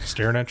 just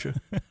staring at you.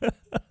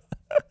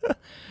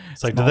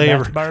 It's like, do they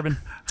ever bourbon?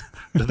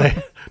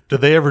 do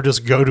they ever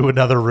just go to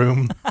another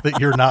room that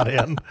you're not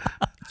in?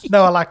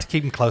 No, I like to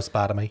keep them close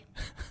by to me.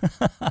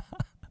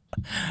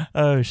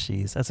 Oh,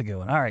 jeez, that's a good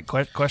one. All right,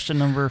 question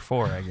number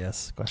 4, I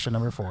guess. Question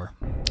number 4.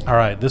 All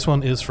right, this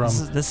one is from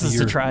This is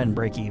to try and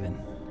break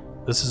even.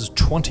 This is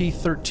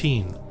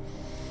 2013.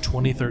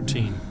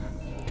 2013.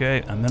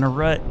 Okay, I'm in a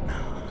rut.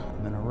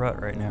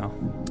 Right now.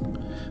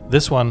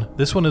 This one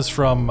is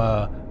from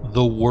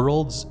The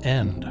World's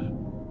End.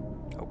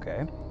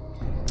 Okay.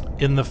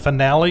 In the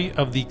finale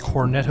of the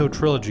Cornetto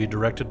trilogy,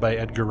 directed by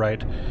Edgar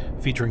Wright,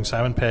 featuring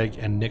Simon Pegg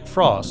and Nick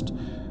Frost,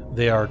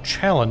 they are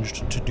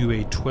challenged to do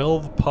a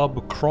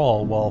 12-pub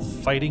crawl while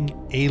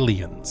fighting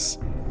aliens.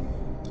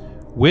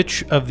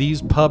 Which of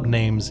these pub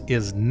names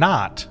is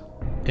not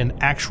an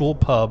actual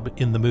pub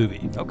in the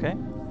movie? Okay.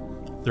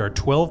 There are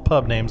 12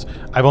 pub names.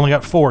 I've only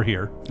got 4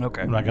 here.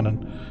 Okay. I'm not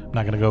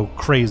gonna go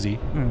crazy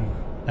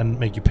and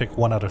make you pick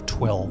one out of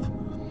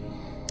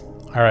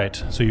 12. All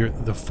right. So you're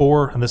the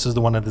 4, and this is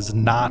the one that is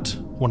not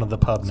one of the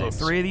pub So names.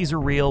 3 of these are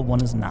real,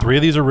 1 is not. 3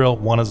 of these are real,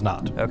 1 is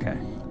not. Okay.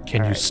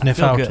 Can All you right. sniff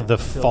Feel out good. the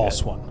Feel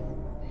false good. one?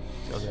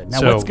 Feel good. Now,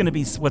 So-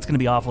 what's gonna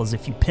be awful is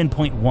if you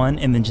pinpoint one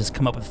and then just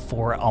come up with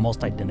 4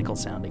 almost identical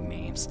sounding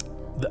names.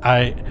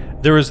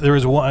 There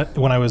was one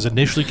when I was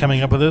initially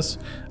coming up with this.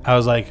 I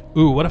was like,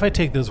 "Ooh, what if I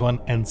take this one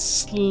and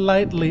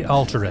slightly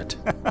alter it,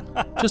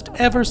 just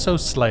ever so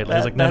slightly?" I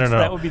was like, "No.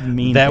 That would be the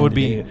mean That thing would to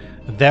be do.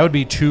 that would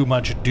be too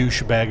much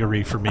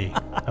douchebaggery for me."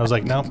 I was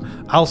like, "No,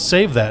 I'll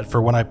save that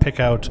for when I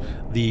pick out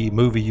the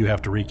movie you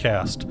have to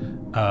recast,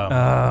 Baby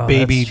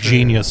that's true.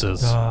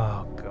 Geniuses,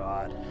 Oh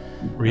God.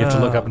 where you have to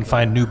look up and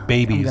find new I'm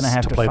babies gonna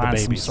have to to play the find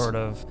some babies." sort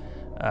of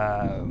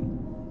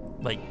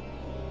like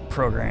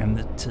program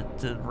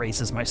that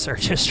races my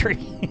search history.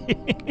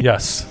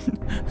 Yes,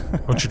 I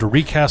want you to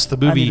recast the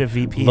movie, need a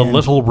VPN. The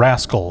Little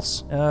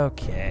Rascals.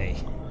 Okay.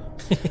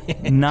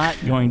 Not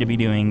going to be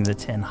doing the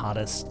 10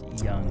 hottest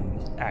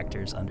young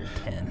actors under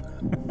 10.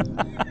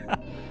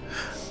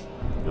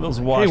 Those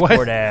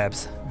washboard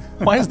abs.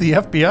 Why is the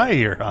FBI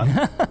here, hon?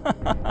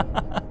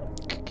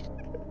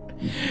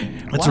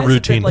 It's Why a is it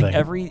routine that, like,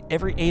 thing.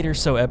 every 8 or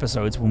so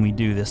episodes when we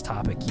do this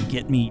topic, you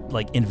get me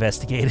like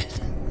investigated.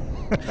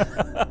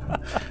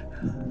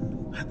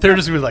 They're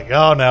just gonna be like,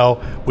 "Oh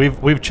no,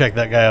 we've checked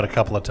that guy out a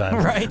couple of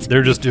times." Right.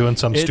 They're just doing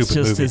some It's stupid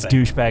just movie his thing.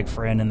 douchebag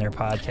friend in their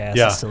podcast.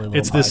 Yeah, a silly little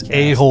it's this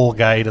podcast. a-hole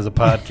guy he does a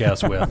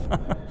podcast with.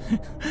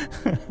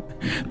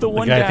 The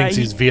one guy thinks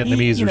he's Vietnamese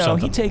he, or you know,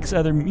 something. He takes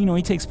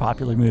he takes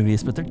popular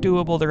movies, but they're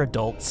doable. They're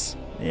adults.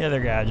 The other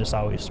guy just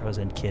always throws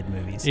in kid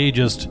movies. He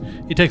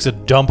takes a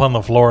dump on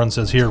the floor and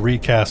says, "Here,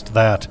 recast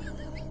that."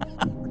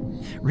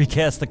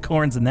 Recast the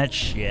corns and that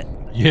shit.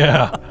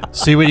 Yeah,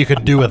 see what you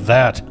can do with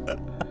that.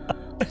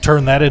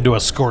 Turn that into a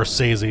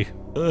Scorsese.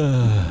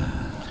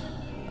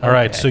 All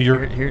right, so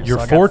your so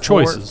I got 4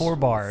 choices. 4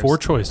 bars. 4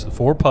 choices.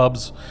 4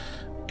 pubs.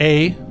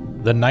 A,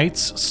 the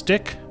Knight's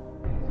Stick.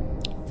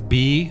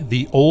 B,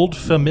 the Old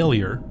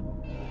Familiar.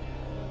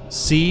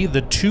 C,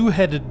 the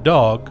Two-Headed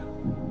Dog.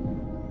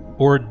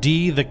 Or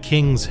D, the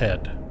King's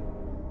Head.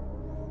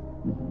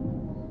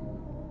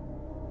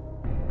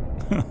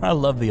 I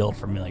love the Old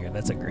Familiar.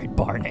 That's a great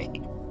bar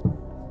name.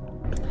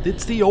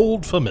 It's the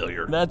Old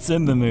Familiar. That's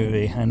in the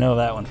movie. I know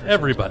that one for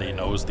Everybody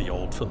knows the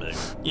Old Familiar.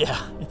 sure. Yeah,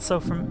 it's so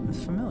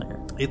familiar.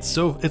 It's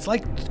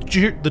like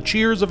the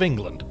Cheers of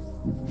England.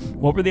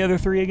 What were the other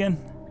 3 again?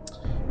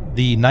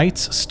 The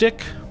Knight's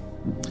Stick,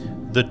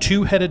 the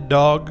Two-Headed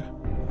Dog,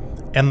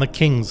 and the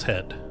King's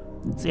Head.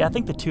 See, I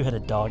think the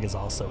Two-Headed Dog is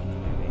also in the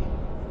movie.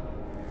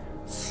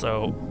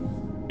 So,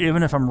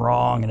 even if I'm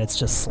wrong and it's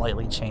just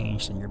slightly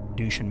changed and you're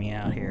douching me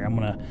out here, I'm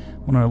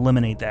gonna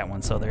eliminate that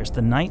one. So there's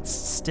the Knight's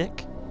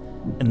Stick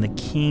and the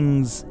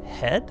King's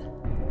Head.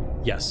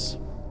 Yes.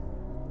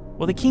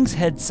 Well, the King's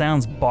Head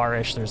sounds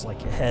barish. There's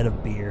like a head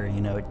of beer.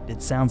 You know,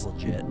 it sounds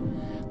legit.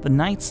 The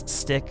Knight's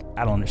Stick,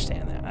 I don't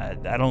understand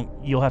that. I don't.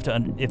 You'll have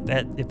to if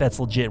that's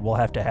legit. We'll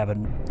have to have a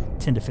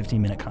 10 to 15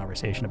 minute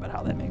conversation about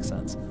how that makes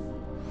sense.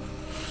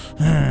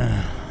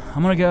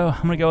 I'm gonna go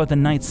with the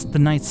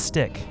Knight's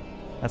Stick.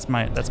 That's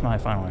my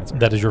final answer.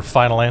 That is your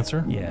final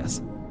answer?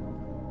 Yes.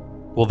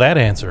 Well, that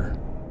answer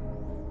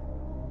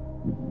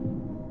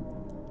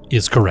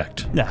is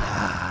correct.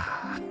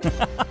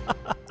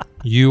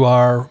 You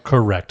are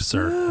correct,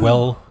 sir.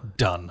 Well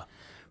done.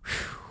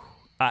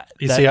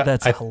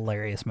 That's I- a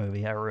hilarious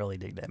movie. I really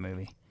dig that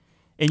movie.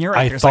 And you're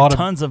right. I There's thought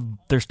like of-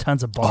 there's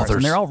tons of bars, there's-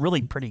 and they're all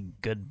really pretty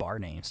good bar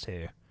names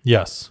too.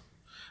 Yes.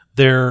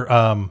 They're,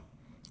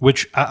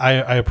 which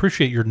I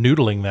appreciate your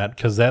noodling that,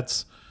 because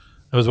that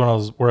was when I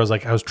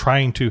was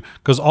trying to,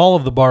 because all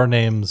of the bar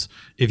names,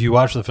 if you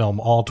watch the film,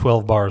 all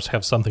 12 bars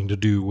have something to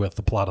do with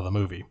the plot of the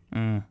movie.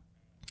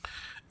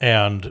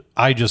 And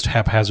I just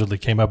haphazardly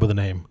came up with a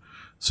name.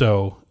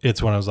 So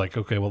it's when I was like,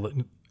 okay, well,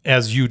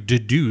 as you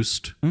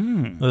deduced,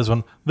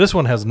 this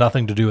one has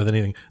nothing to do with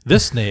anything.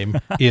 This name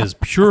is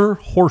pure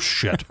horse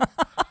shit.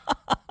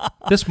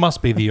 This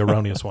must be the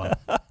erroneous one.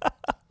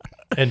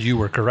 And you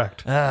were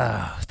correct.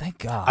 Oh, thank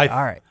God.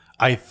 All right.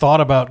 I thought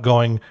about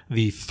going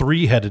the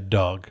 3-headed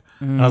dog.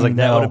 And I was like,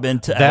 that no, would have been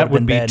that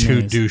would be bad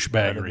too news.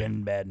 That would have douchebaggery.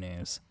 been bad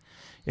news.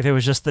 If it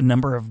was just the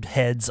number of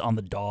heads on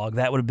the dog,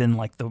 that would have been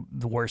like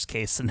the worst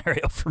case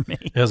scenario for me.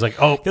 It was like,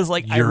 oh, Because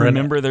like I you're in it.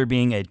 remember there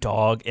being a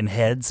dog and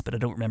heads, but I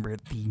don't remember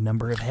the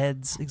number of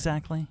heads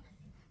exactly.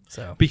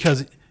 So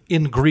Because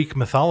in Greek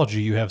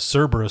mythology, you have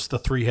Cerberus, the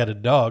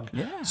 3-headed dog.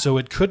 Yeah. So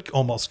it could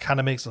almost kind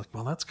of makes like,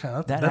 well, that's kind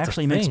of that that's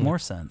actually a makes thing. more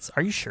sense.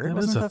 Are you sure it That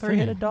is wasn't a the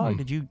 3-headed thing. dog?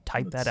 Did you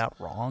type that out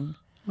wrong?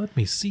 Let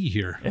me see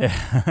here.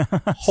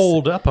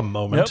 Hold up a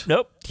moment.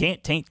 Nope.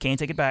 Can't take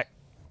it back.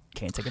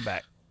 Can't take it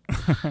back.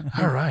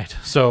 All right.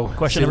 So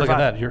Question see, number look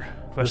at 5. that.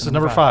 This Question is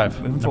number number 5.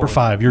 Moving Number forward.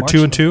 5. You're March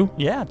 2 and 2.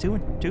 Yeah, 2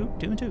 and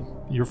 2.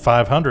 You're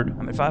 500.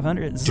 I'm at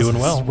 500. Doing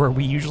This well. is where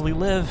we usually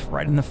live,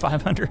 right in the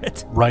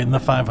 500. Right in the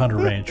 500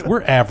 range.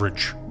 We're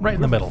average. Right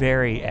in the middle.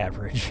 Very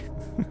average.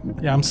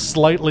 Yeah, I'm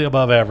slightly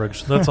above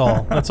average. That's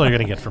all. That's all you're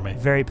gonna get from me.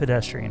 Very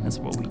pedestrian is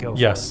what we go for.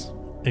 Yes,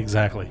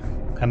 exactly.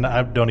 And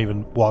I don't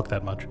even walk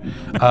that much.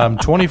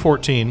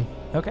 2014.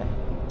 Okay.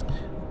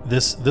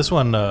 This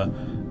one,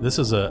 this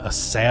is a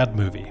sad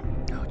movie.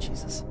 Oh,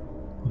 Jesus.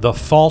 The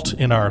Fault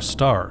in Our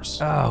Stars.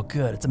 Oh,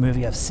 good. It's a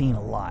movie I've seen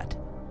a lot.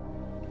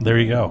 There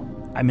you go.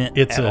 I meant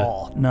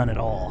none at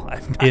all.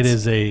 It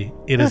is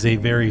a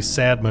very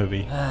sad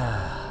movie.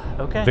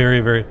 Okay. Very,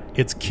 very.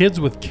 It's kids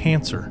with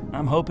cancer.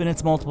 I'm hoping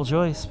it's multiple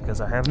choice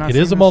because I have not. It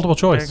seen is a this multiple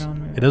choice.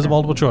 daggone- It is a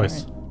multiple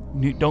choice. All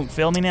right. Don't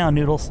fail me now,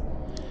 Noodles.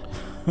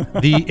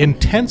 The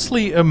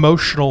intensely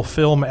emotional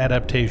film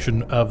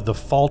adaptation of The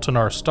Fault in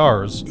Our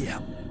Stars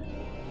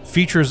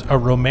features a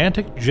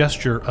romantic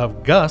gesture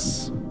of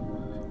Gus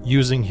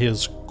using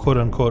his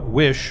quote-unquote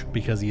wish,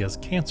 because he has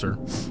cancer,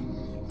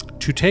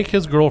 to take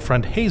his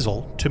girlfriend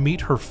Hazel to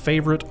meet her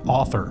favorite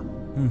author.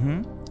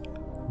 Mm-hmm.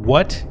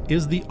 What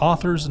is the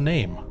author's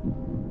name?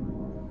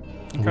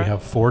 We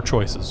have 4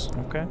 choices.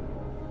 Okay.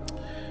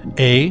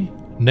 A.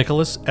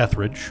 Nicholas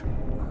Etheridge.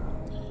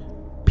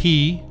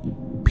 P.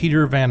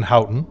 Peter Van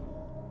Houten.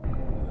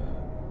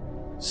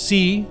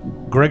 C.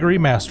 Gregory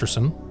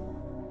Masterson.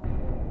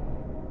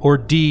 Or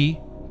D.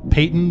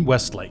 Peyton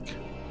Westlake.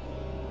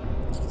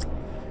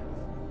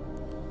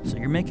 So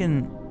you're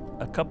making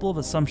a couple of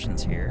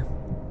assumptions here,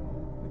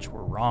 which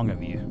were wrong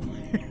of you.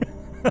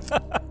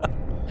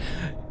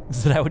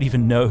 Is that I would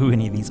even know who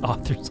any of these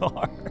authors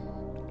are.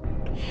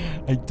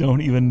 I don't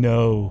even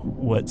know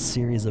what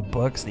series of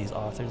books these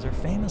authors are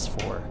famous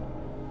for.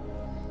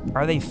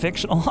 Are they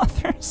fictional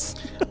authors?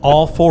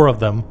 All 4 of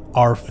them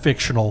are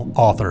fictional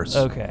authors.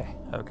 Okay,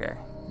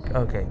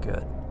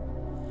 good.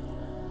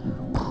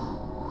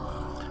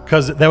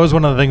 Because that was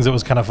one of the things that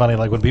was kind of funny.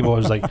 Like when people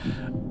was like,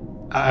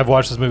 I've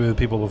watched this movie with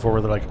people before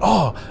where they're like,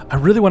 "Oh, I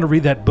really want to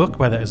read that book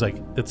by that." It's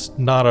like that's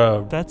not a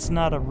real. It's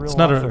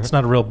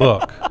not a real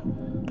book.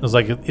 It's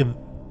like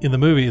in the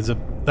movie,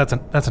 that's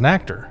an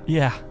actor.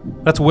 Yeah.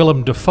 That's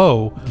Willem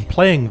Dafoe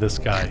playing this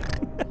guy.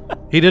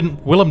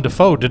 Willem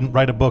Dafoe didn't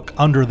write a book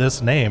under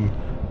this name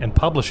and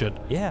publish it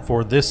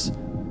for this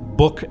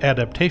book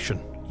adaptation.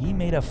 He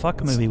made a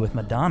fuck movie with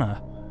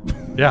Madonna.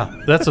 Yeah,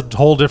 that's a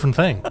whole different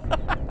thing.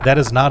 That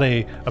is not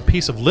a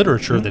piece of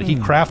literature that he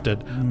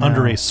crafted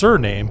under a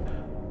surname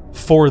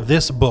for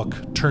this book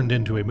turned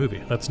into a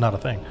movie. That's not a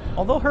thing.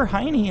 Although her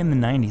Heine in the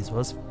 90s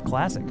was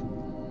classic.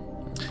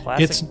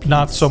 It's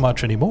not so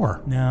much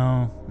anymore.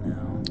 No.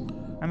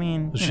 I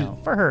mean,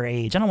 for her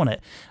age, I don't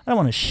want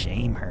to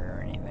shame her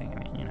or anything.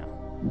 I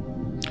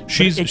mean,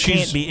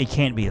 it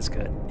can't be as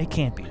good. It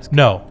can't be as good.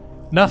 No,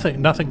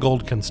 nothing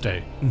gold can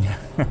stay.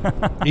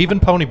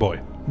 Even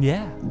Ponyboy.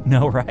 Yeah.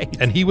 No, right.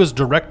 And he was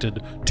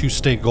directed to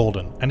stay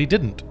golden, and he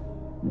didn't.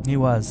 He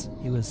was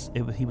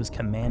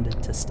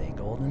commanded to stay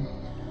golden.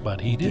 But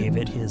he did. Gave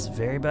it his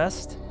very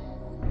best.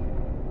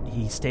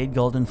 He stayed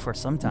golden for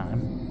some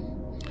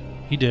time.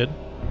 He did.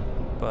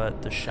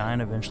 But the shine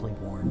eventually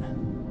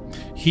worn.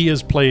 He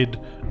has played,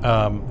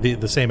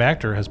 the same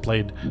actor has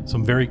played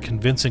some very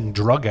convincing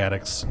drug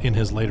addicts in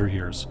his later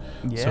years.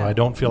 Yeah. So I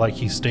don't feel like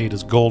he stayed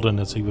as golden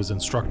as he was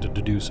instructed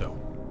to do so.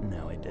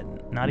 No, he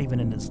didn't. Not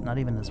even in his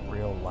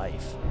real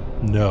life.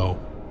 No.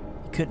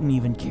 He couldn't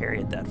even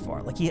carry it that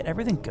far. Like, he had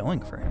everything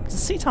going for him. It's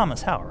C.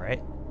 Thomas Howell,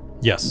 right?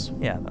 Yes.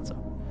 Yeah, that's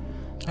all.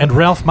 And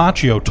Ralph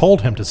Macchio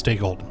told him to stay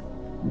golden.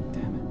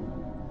 Damn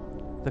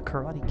it. The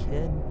Karate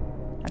Kid?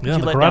 Yeah,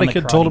 the Karate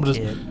Kid told him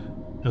to.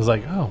 It was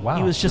like, oh, wow.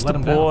 He was just a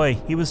boy.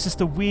 He was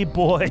just a wee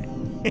boy.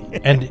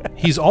 And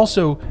he's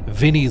also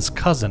Vinny's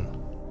cousin.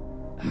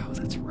 Oh,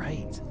 that's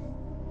right.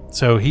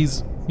 So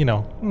he's,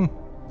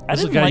 this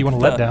is a guy you want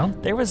to let down?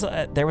 There was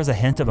a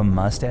hint of a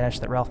mustache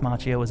that Ralph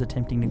Macchio was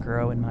attempting to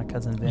grow in My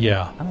Cousin Vinny.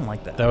 Yeah. I don't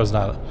like that.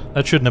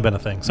 That shouldn't have been a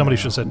thing. Somebody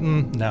should have said,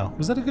 no.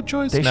 Was that a good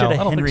choice? No, I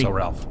don't think so,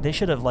 Ralph. They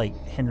should have,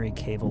 Henry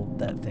Cavill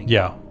that thing.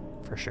 Yeah.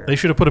 For sure. They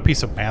should have put a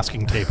piece of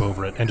masking tape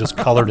over it and just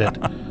colored it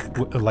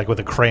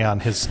with a crayon,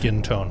 his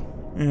skin tone.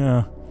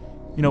 Yeah.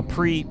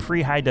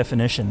 Pre high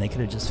definition, they could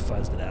have just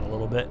fuzzed it out a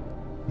little bit.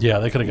 Yeah,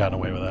 they could have gotten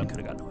away with that. They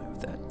could have gotten away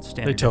with that.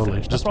 Standard they totally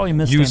definition. just probably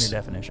missed standard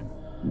definition.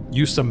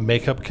 Use some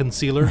makeup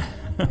concealer.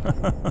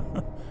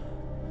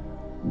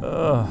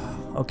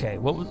 Okay.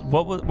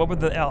 What were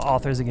the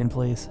authors again,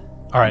 please?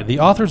 All right. The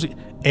authors: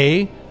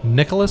 A.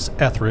 Nicholas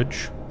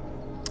Etheridge,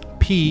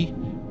 P.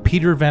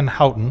 Peter Van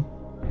Houten,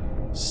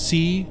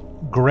 C.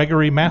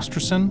 Gregory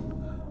Masterson,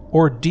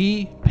 or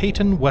D.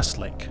 Peyton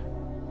Westlake.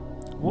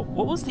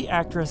 What was the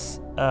actress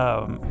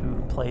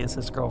who plays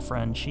his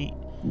girlfriend? She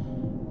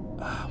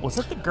was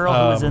it the girl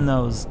who was in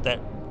that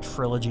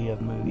trilogy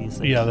of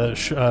movies? Yeah, the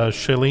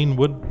Shailene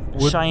Wood.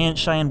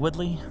 Cheyenne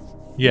Woodley.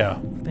 Yeah,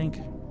 I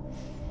think.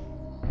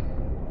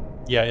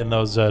 Yeah, in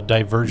those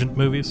Divergent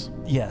movies.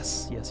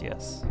 Yes.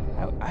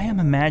 I am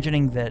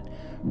imagining that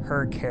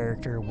her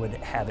character would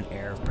have an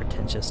air of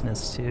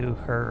pretentiousness to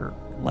her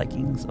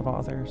likings of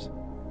authors.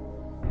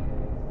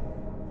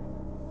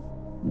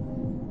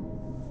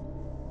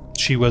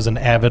 She was an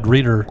avid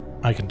reader,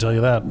 I can tell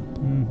you that.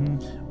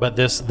 Mm-hmm. But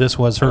this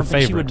was her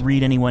favorite. She would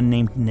read anyone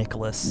named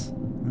Nicholas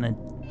and then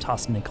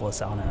toss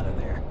Nicholas out of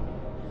there.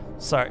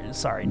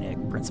 Sorry,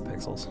 Nick, Prince of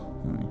Pixels.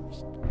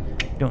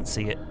 Don't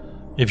see it.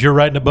 If you're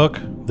writing a book,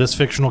 this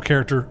fictional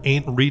character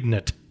ain't reading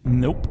it.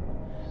 Nope.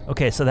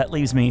 Okay, so that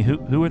leaves me.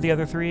 Who are the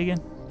other three again?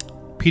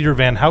 Peter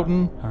Van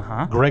Houten,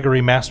 Uh-huh.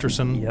 Gregory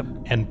Masterson, Yep.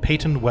 and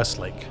Peyton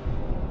Westlake.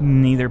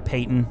 Neither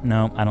Peyton.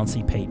 No, I don't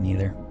see Peyton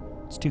either.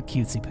 It's too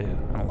cutesy poo.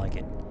 I don't like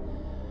it.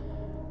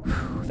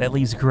 Whew, that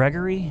leaves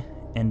Gregory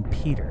and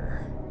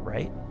Peter,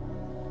 right?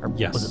 Or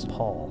Yes. was it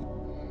Paul?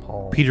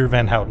 Paul. Peter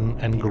Van Houten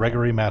and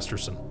Gregory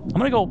Masterson. I'm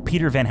gonna go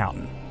Peter Van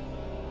Houten.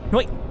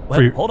 Wait,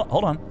 For your- hold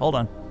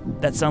on.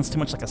 That sounds too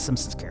much like a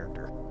Simpsons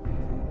character.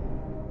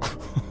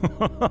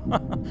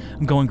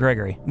 I'm going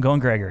Gregory.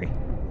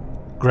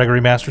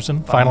 Gregory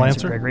Masterson, final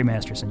answer? Gregory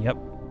Masterson. Yep.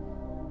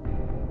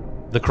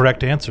 The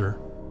correct answer.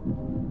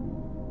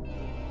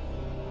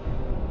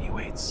 He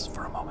waits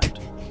for a moment.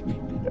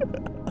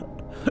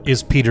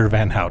 Is Peter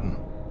Van Houten.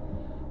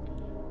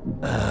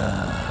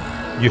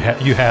 You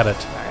had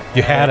it.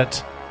 You had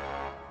it.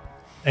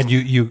 And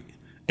you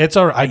it's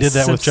all right. I did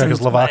that with Simpsons-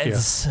 Czechoslovakia.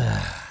 it's,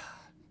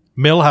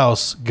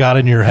 Millhouse got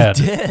in your head.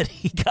 Did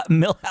he got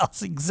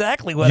Millhouse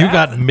exactly what You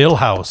got happened.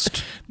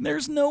 Millhoused.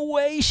 There's no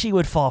way she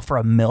would fall for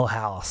a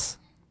Millhouse.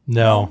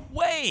 No.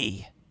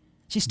 Way.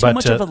 She's too But,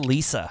 much of a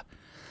Lisa.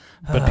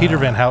 But Peter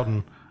Van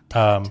Houten,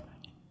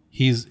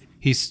 he's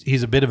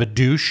a bit of a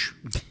douche.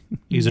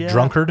 He's a Yeah.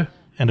 drunkard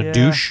and a Yeah.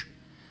 douche.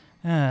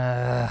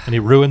 And he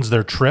ruins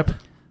their trip.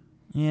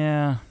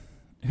 Yeah.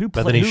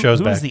 But then he shows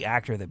who's back. the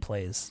actor that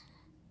plays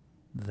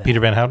that? Peter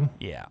Van Houten?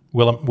 Yeah.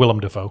 Willem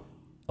Dafoe.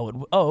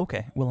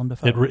 Okay. Willem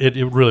Dafoe. It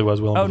really was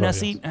Willem Oh, Dafoe. now yes.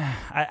 see,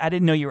 I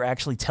didn't know you were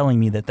actually telling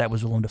me that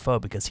was Willem Dafoe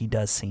because he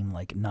does seem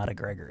like not a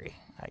Gregory.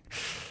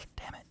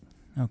 Damn it.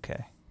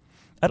 Okay.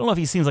 I don't know if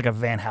he seems like a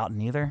Van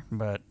Houten either,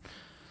 but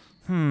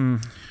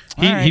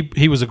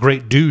He was a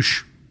great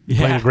douche. He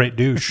played Yeah. a great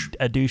douche.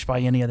 a douche by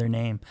any other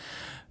name.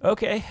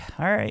 Okay.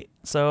 All right.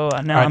 So now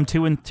All right. I'm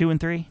 2 and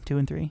 3. 2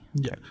 and 3.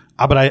 Yeah.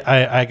 But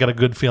I got a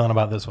good feeling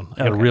about this one. I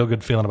got a Okay. real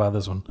good feeling about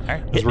this one. All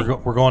right, 'Cause hit me.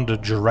 we're going to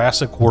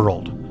Jurassic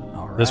World.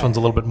 All This one's a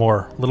little bit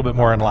more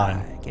in line.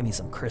 right. Give me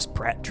some Chris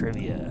Pratt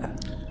trivia.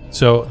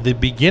 So the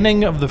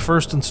beginning of the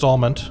first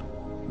installment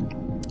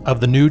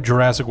of the new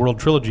Jurassic World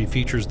trilogy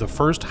features the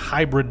first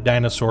hybrid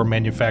dinosaur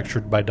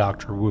manufactured by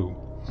Dr. Wu.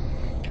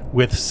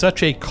 With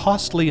such a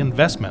costly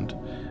investment,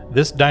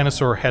 this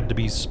dinosaur had to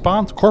be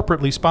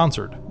corporately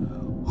sponsored.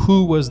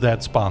 Who was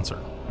that sponsor?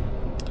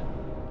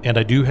 And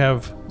I do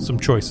have some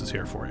choices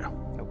here for you.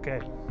 Okay.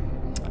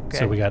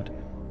 So we got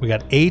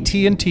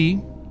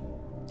AT&T,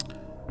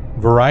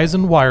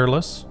 Verizon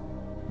Wireless,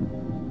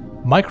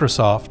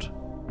 Microsoft,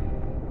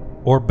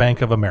 or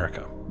Bank of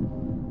America.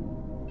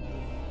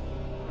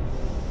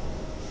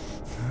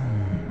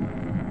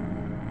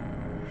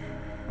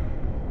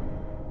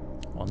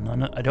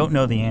 Well, I don't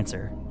know the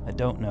answer. I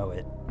don't know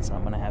it, so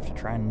I'm gonna have to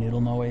try and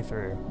noodle my way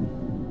through.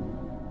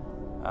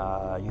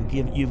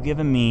 You've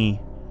given me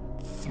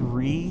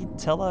 3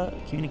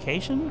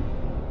 telecommunication.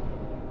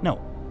 No,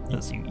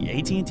 let's see.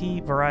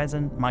 AT&T,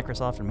 Verizon,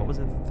 Microsoft, and what was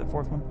it? The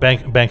fourth one?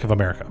 Bank of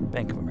America.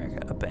 Bank of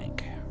America. A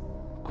bank.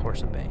 Of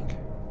course, a bank.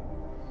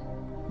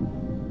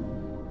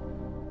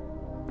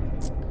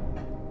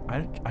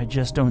 I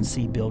just don't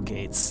see Bill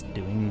Gates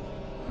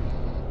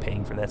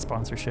paying for that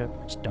sponsorship.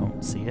 I just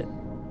don't see it.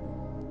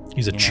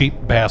 He's a You know,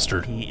 cheap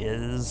bastard. He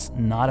is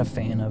not a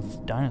fan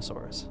of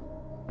dinosaurs.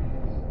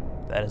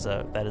 That is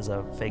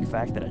a fake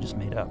fact that I just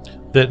made up.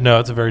 No,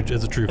 it's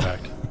a true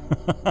fact.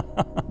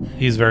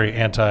 He's very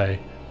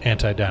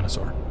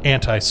anti-dinosaur,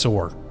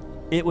 anti-soar.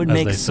 It would as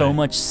make they so say.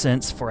 much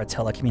sense for a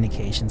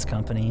telecommunications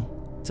company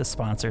to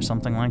sponsor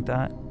something like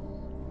that.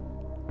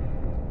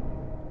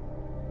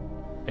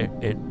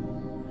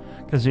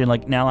 Because you're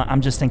like, now I'm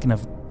just thinking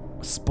of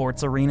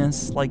sports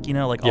arenas, like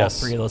like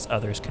Yes. all 3 of those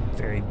others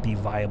could be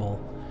viable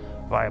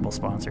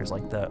sponsors,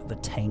 like the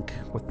tank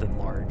with the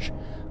large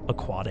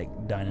aquatic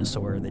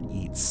dinosaur that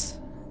eats.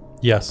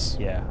 Yes.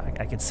 Yeah,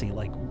 I could see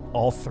like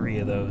all 3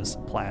 of those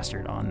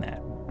plastered on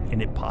that,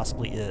 and it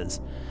possibly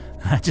is.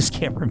 I just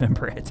can't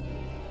remember it.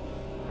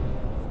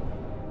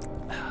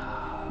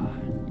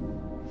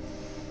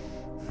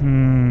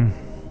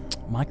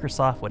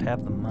 Microsoft would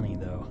have the money,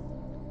 though.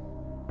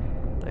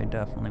 They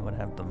definitely would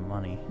have the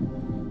money.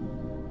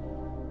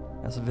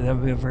 That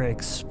would be a very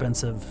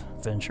expensive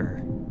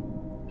venture,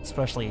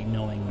 especially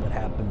knowing what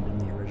happened in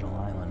the original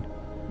island.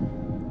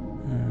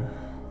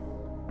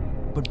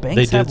 But banks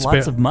They did have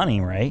lots spare- of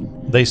money, right?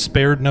 They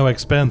spared no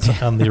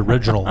expense on the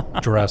original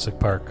Jurassic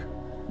Park,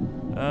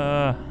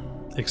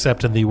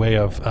 except in the way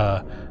of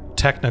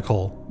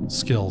technical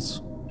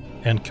skills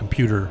and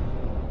computer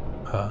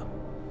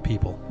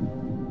people,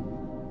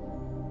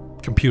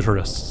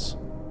 computerists.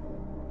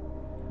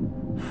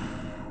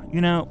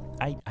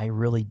 I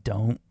really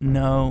don't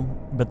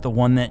know, but the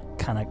one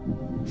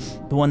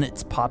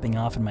that's popping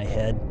off in my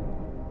head,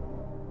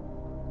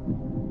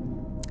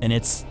 and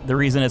the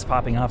reason it's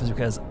popping off is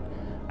because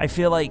I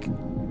feel like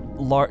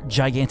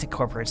gigantic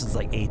corporations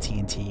like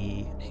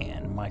AT&T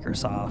and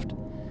Microsoft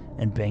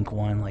and Bank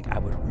One, like I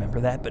would remember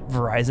that, but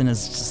Verizon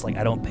is just like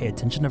I don't pay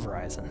attention to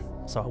Verizon,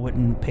 so I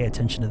wouldn't pay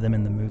attention to them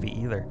in the movie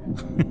either.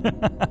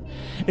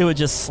 It would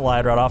just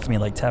slide right off me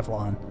like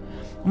Teflon.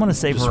 I'm going to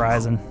say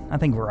Verizon. I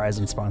think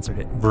Verizon sponsored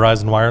it.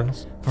 Verizon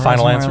Wireless. Verizon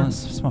Final Wireless.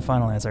 answer? It's my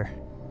final answer.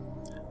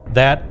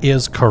 That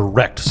is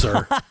correct,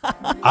 sir.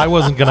 I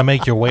wasn't going to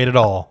make you wait at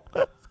all.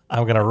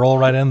 I'm going to roll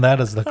right in. That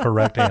is the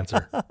correct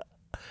answer.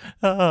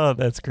 Oh,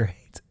 that's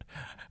great.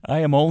 I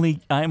am only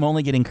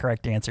getting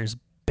correct answers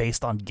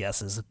based on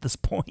guesses at this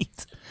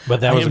point.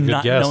 But that was I a am good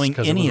not guess knowing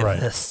because it any was of right.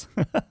 this.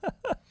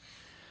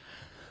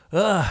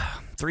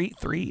 3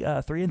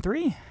 and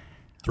 3.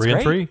 3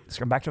 and 3. Let's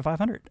go back to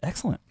 500.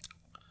 Excellent.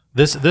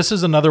 This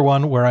is another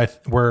one where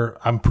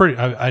I'm pretty.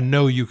 I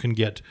know you can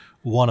get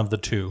one of the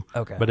two.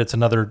 Okay. But it's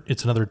another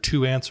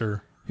 2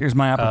 answer. Here's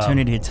my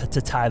opportunity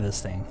to tie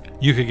this thing.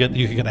 You could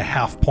get a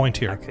half point I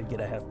here. could get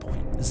a half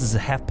point. This is a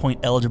half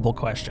point eligible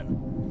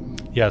question.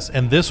 Yes,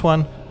 and this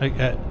one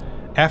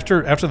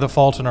after The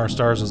Fault in Our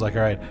Stars is like,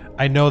 all right,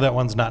 I know that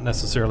one's not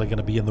necessarily going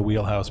to be in the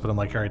wheelhouse, but I'm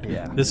like, all right,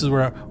 Yeah. this is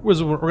where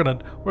we're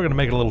gonna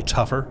make it a little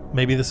tougher.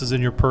 Maybe this is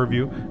in your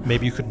purview.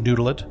 Maybe you could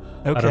noodle it.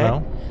 I don't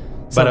know.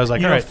 But I was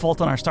like, all right, Fault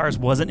in Our Stars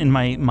wasn't in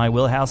my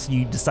wheelhouse.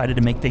 You decided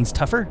to make things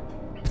tougher.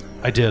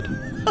 I did.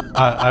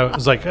 I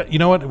was like, you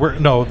know what? I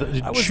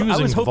was choosing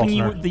The Fault hoping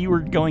in Our that you were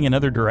going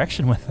another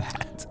direction with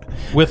that.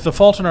 With The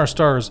Fault in Our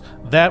Stars,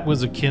 that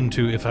was akin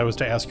to if I was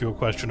to ask you a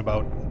question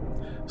about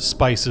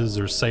spices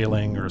or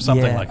sailing or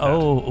something like that.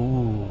 Oh,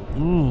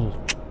 ooh.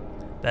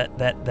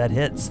 That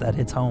hits. That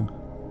hits home.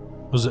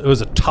 It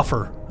was a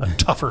tougher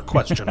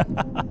question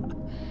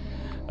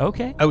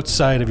Okay.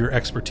 outside of your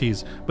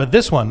expertise. But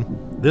this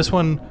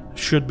one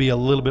should be a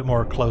little bit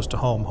more close to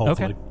home,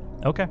 hopefully.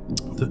 Okay.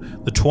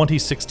 The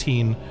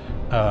 2016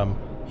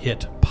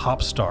 hit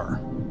Pop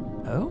Star.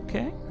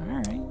 Okay. All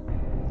right.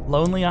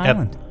 Lonely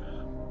Island.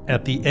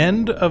 At the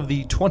end of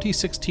the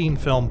 2016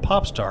 film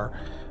Pop Star,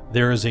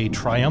 there is a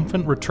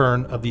triumphant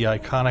return of the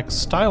iconic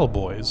Style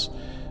Boys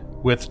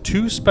with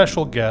 2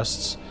 special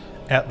guests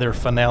at their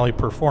finale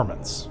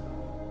performance.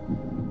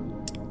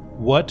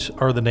 What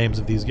are the names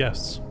of these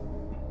guests?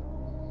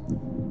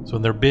 So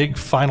in their big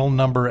final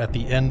number at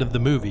the end of the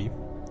movie,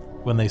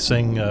 when they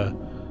sing,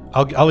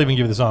 I'll even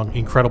give you the song,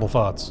 Incredible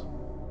Thoughts.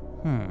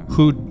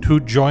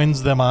 Who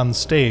joins them on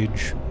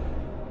stage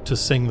to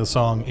sing the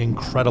song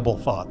Incredible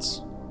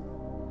Thoughts?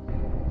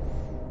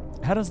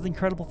 How does the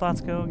Incredible Thoughts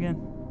go again?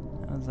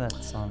 How does that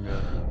song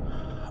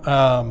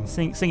go?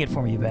 Sing it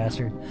for me, you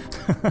bastard.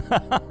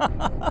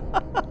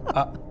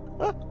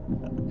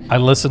 I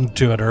listened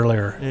to it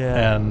earlier,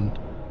 Yeah. and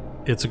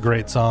it's a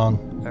great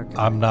song. Okay.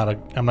 I'm not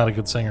a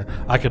good singer.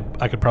 I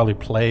could probably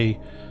play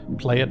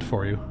it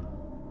for you.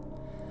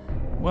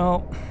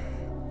 Well,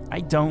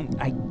 I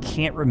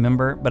can't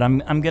remember, but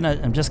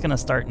I'm just gonna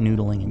start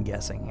noodling and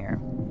guessing here.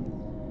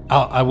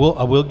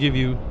 I'll give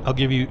you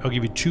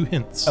 2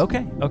 hints.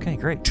 Okay,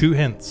 great. 2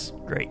 hints.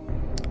 Great.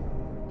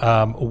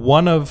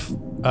 One of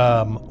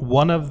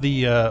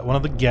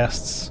the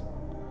guests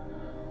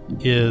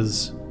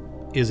is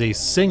a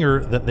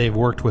singer that they've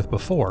worked with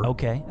before.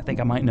 Okay, I think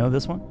I might know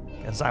this one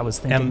because I was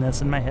thinking And-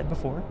 this in my head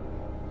before.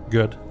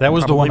 Good. That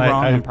was the Probably one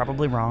wrong. I I'm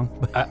probably wrong.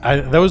 But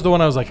that was the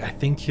one I was like, I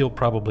think he'll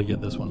probably get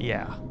this one.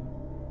 yeah.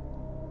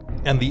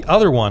 And the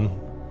other one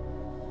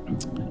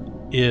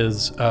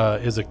is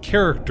a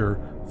character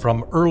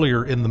from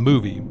earlier in the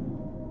movie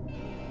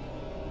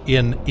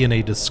in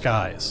a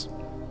disguise.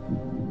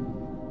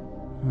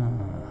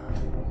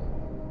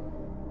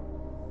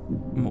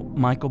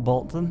 Michael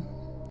Bolton.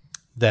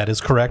 That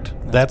is correct.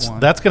 That's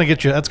That's one.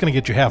 gonna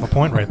get you half a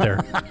point right there.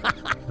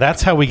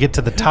 That's how we get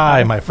to the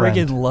tie, my friend.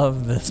 I friggin'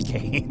 love this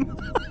game.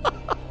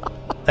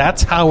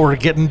 That's how we're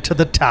getting to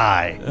the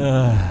tie.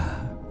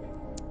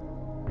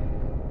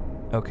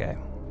 Okay.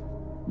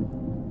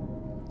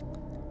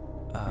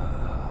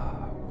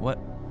 What?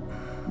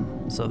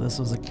 So this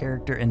was a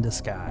character in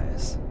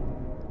disguise,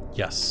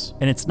 Yes.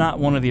 and it's not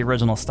one of the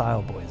original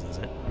Style Boys, is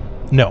it?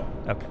 No.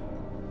 Okay.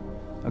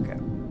 Okay.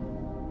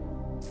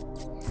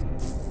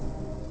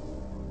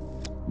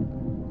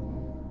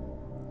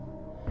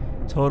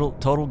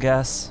 Total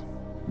guess.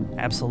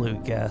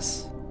 Absolute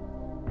guess.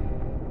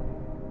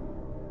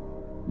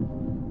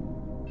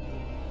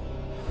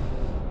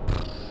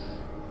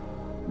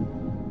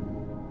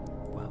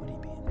 Why would he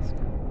be in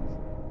disguise?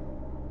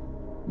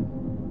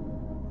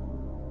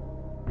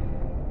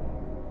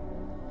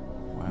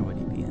 Why would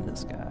he be in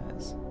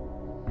disguise?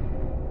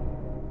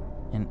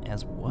 And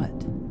as what?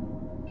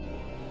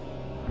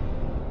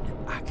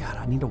 God,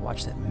 I need to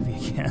watch that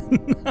movie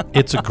again.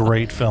 It's a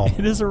great film.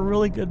 It is a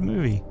really good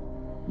movie.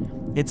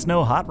 It's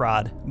no Hot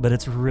Rod, but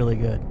it's really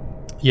good.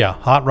 Yeah,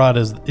 Hot Rod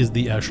is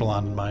the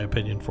echelon in my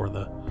opinion for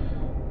the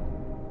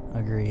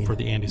Agreed.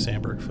 Andy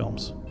Samberg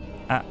films.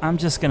 I'm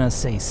just gonna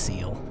say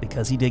Seal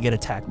because he did get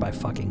attacked by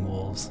fucking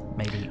wolves.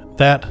 Maybe.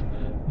 That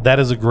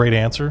is a great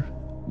answer.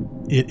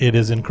 It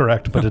is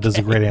incorrect, but it is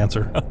a great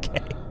answer.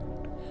 Okay.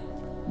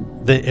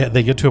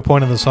 They get to a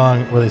point in the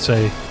song where they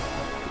say,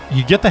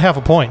 "You get the half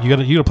a point. You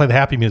got to play the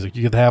happy music.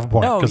 You get the half a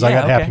point Oh, because yeah, I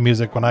got okay. happy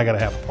music when I got a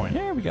half a point."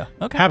 There we go.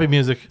 Okay. Happy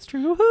music. It's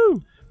true.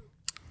 Woohoo!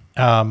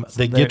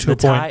 They get to a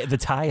point. The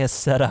tie is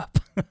set up.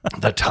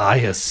 The tie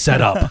is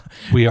set up.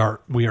 We are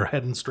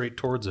heading straight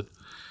towards it.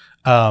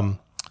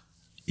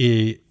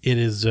 it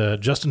is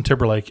Justin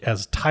Timberlake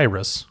as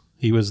Tyrus.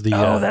 He was the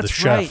that's the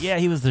chef. right. Yeah,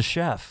 he was the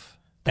chef.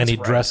 And he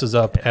dresses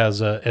up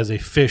as a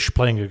fish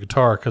playing a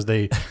guitar because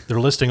they're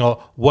listing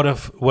all what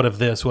if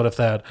this, what if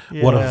that,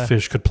 what if a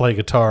fish could play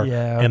guitar,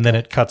 and then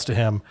it cuts to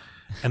him,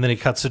 and then he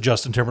cuts to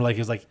Justin Timberlake.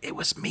 He's like, "It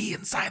was me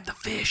inside the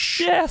fish."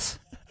 Yes,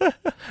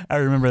 I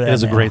remember that. It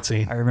is a now. great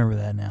scene. I remember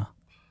that now.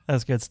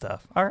 That's good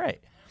stuff. All right,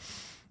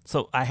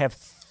 so I have.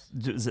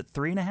 Is it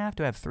 3.5?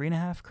 Do I have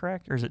 3.5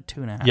 correct, or is it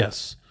 2.5?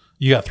 Yes,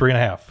 you got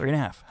 3.5. 3.5.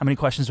 How many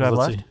questions do I have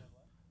Let's left? see.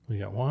 We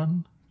got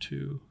 1,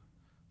 2,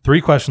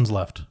 3 questions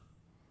left.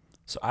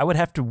 So I would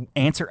have to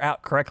answer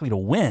out correctly to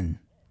win.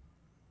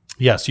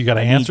 Yes, you got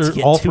to I need answer to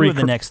get all 2 three of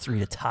the next 3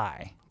 to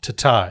tie. to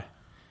tie.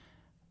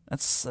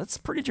 That's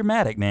pretty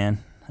dramatic,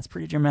 man. That's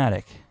pretty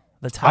dramatic.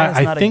 The tie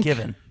is not a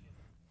given.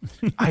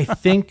 I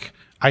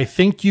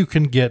think you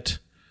can get.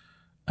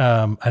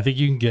 I think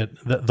you can get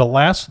the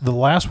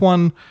last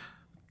one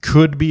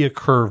could be a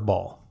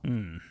curveball,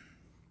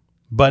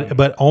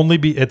 but only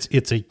be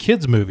it's a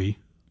kids movie,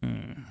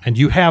 and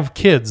you have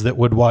kids that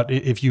would watch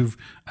if you've.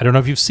 I don't know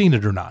if you've seen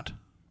it or not.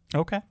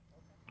 Okay.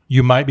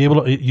 You might be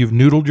able to. You've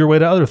noodled your way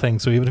to other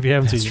things, so even if you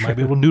haven't seen it, you might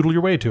be able to noodle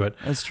your way to it.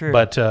 That's true.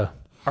 But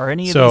are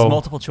any of so- these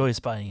multiple choice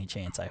by any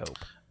chance? I hope.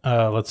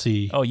 let's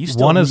see. Oh, you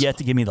still one have is yet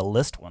to give me the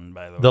list one,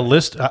 by the way. the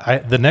list.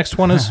 The next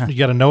one is you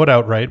got to know it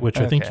outright, which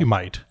I think Okay. you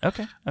might.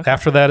 Okay. Okay.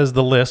 After that is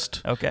the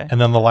list. Okay. And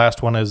then the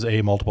last one is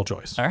a multiple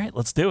choice. All right,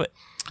 let's do it.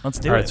 Let's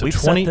do All it. right, so We've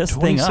 20 set this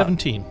thing up.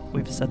 2017.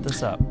 We've set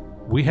this up.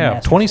 We have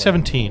Masterfully.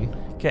 2017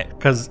 Okay.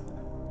 because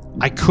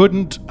I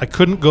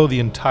couldn't go the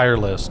entire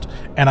list,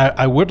 and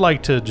I would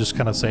like to just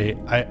kind of say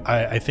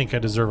I think I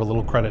deserve a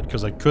little credit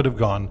because I could have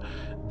gone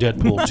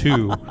Deadpool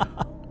 2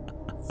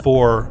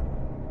 for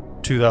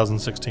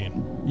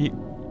 2016,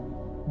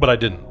 but I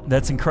didn't.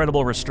 That's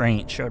incredible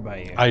restraint showed by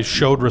you. I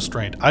showed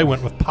restraint. I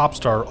went with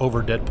Popstar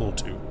over Deadpool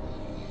 2.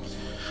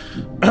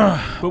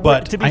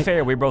 But to be I-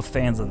 fair, we're both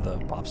fans of the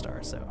pop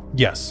star, so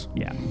Yes,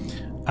 yeah.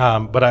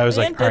 but I was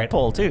And like, all right.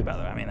 Deadpool too, by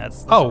the way. I mean,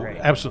 that's Oh, great.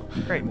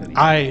 absolutely. Great movie.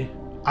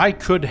 I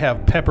could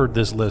have peppered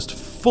this list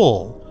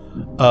full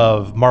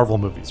of Marvel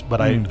movies,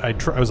 but I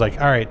was like,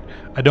 all right,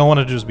 I don't want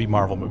to just be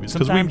Marvel movies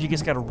Sometimes you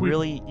just gotta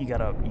really you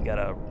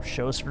gotta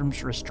show some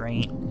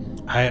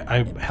restraint.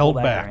 I pull held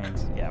your back,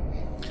 reins. Yeah.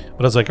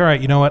 but I was like, all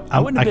right, you know what? I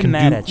wouldn't have been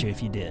mad do, at you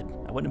if you did.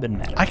 I wouldn't have been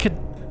mad. I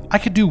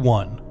could do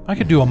one. I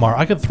could do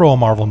I could throw a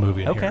Marvel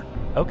movie in Okay. here.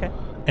 Okay.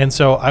 And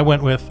so I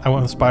went with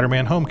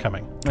Spider-Man: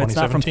 Homecoming, It's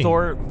not from 2017.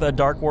 Thor: The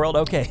Dark World.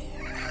 Okay.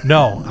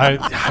 No,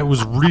 I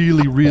was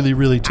really, really,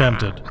 really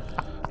tempted.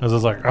 I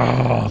was like,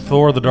 oh,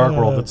 Thor: The Dark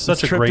World. It's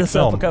such a Tripped great us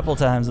up film. a couple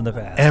times in the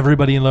past.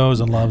 Everybody knows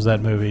and loves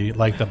that movie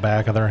like the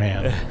back of their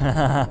hand.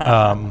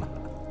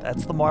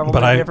 That's the Marvel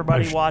But movie I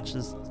everybody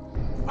watches.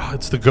 Oh,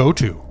 it's the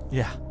go-to.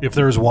 Yeah. If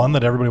there's one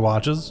that everybody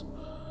watches,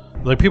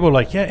 like people are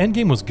like, yeah,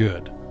 Endgame was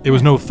good. It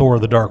was no Thor: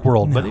 The Dark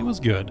World, but it was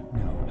good.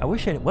 I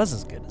wish it was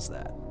as good as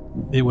that.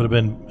 It would have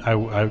been.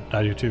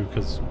 I do too,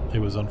 because it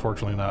was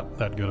unfortunately not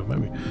that good of a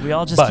movie. We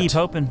all just But- keep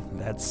hoping.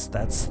 That's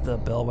the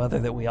bellwether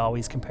that we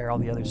always compare all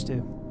the others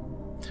to.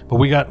 But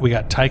we got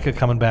Taika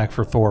coming back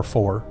for Thor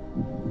 4,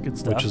 Good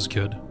stuff. which is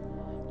good.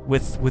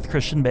 with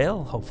Christian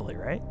Bale, hopefully,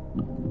 right?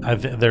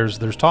 There's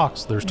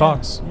talks. There's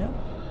talks. Yeah.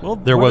 Well,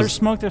 There where was- there's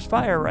smoke, there's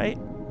fire, right?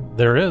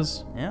 There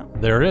is. Yeah.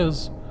 There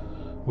is.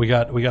 We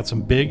got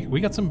some big. We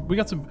got some.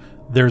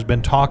 There's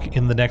been talk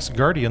in the next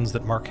Guardians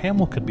that Mark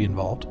Hamill could be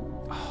involved.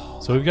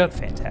 So we've got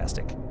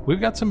Fantastic. We've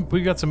got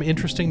some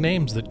interesting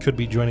names that could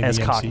be joining As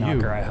the MCU.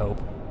 Cockknocker, I hope.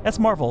 That's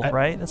Marvel,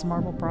 right? That's a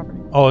Marvel property.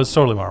 Oh, it's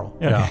totally Marvel.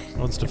 Okay. Yeah,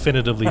 well, it's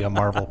definitively a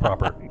Marvel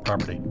property.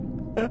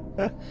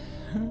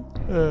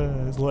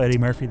 There's little Eddie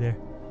Murphy there.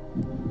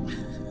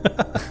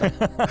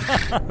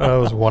 That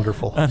was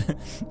wonderful.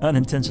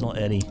 Unintentional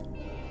Eddie.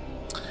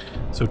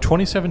 So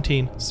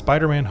 2017,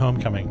 Spider-Man: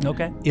 Homecoming.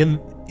 Okay.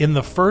 In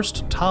the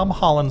first Tom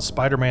Holland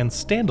Spider-Man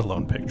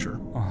standalone picture,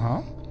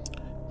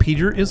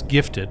 Peter is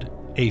gifted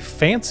a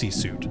fancy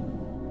suit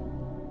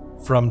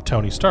from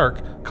Tony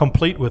Stark,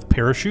 complete with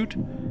parachute,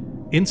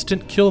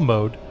 instant kill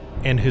mode,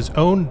 and his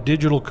own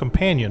digital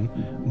companion,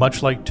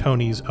 much like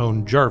Tony's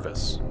own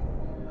Jarvis.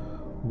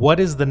 What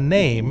is the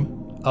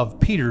name of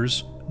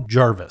Peter's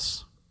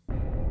Jarvis?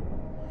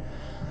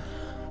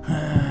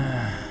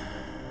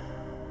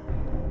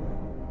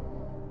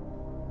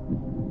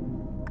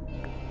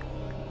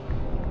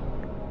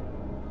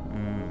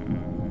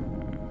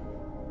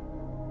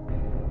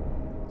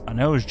 I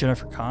know it was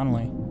Jennifer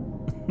Connelly.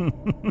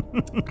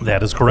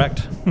 That is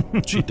correct.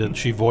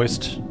 She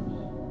voiced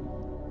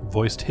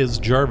his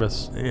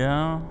Jarvis.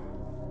 Yeah.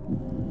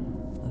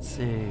 Let's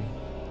see.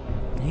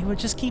 He would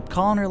just keep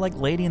calling her like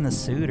Lady in the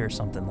Suit or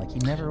something. Like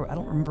I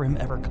don't remember him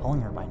ever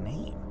calling her by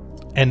name.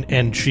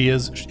 And she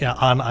is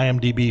on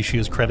IMDb. She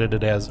is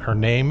credited as her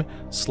name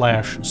 /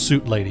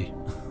 suit lady.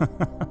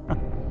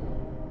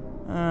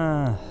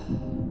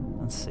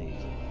 Let's see.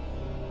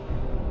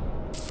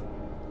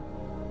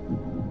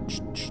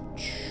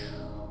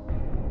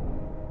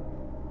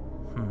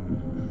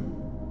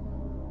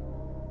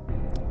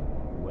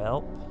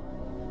 Well,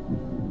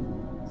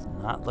 it's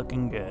not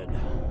looking good.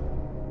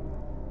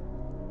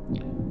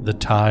 The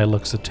tie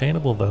looks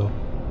attainable, though.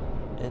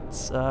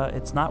 It's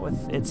not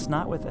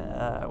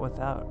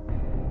without.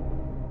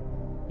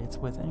 It's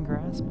within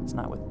grasp. It's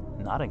not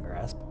in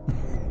grasp.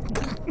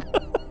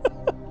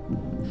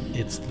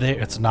 It's there.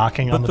 It's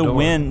knocking on But the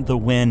door. the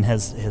wind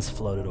has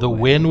floated The away.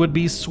 win would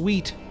be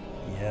sweet.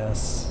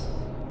 Yes.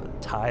 The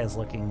tie is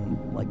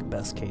looking like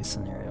best case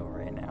scenario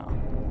right now.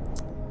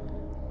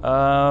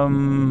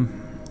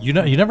 You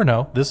never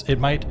know.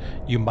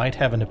 You might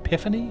have an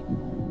epiphany,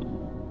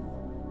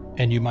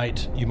 and you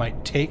might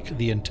take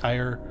the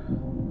entire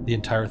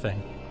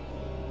thing.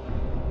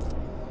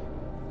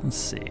 Let's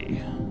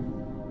see.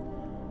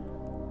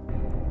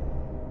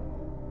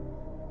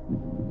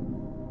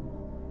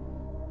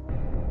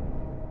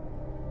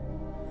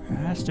 There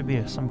has to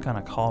be some kind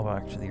of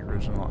callback to the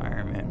original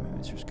Iron Man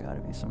movies. There's got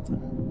to be something.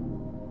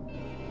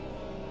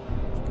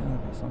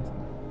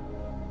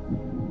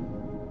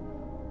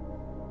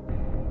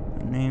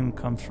 The name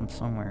comes from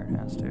somewhere. It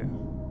has to.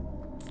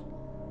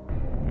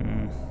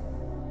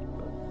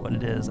 But what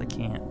it is, I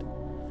can't.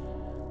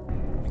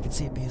 I could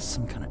see it be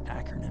some kind of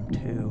acronym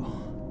too.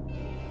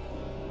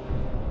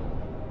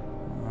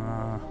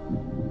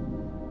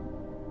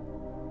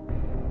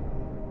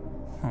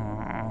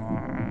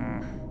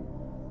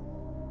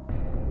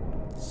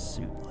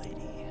 Suit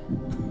lady.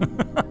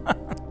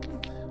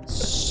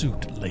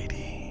 Suit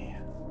lady.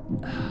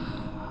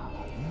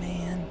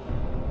 Man.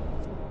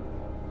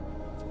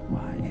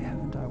 Why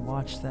haven't I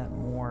watched that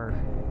more?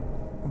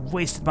 I've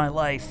wasted my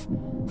life.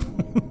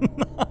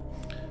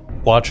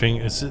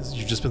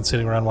 You've just been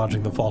sitting around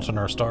watching The Fault in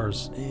Our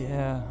Stars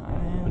Yeah, I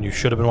am. when you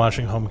should have been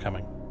watching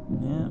Homecoming.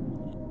 Yeah.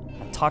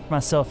 I talked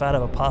myself out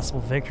of a possible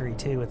victory,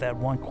 too, with that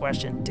one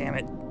question. Damn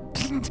it.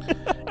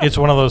 It's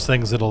one of those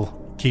things that'll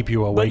keep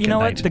you awake But you know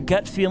at what? night. The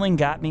gut feeling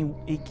got me.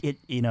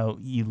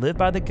 You live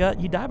by the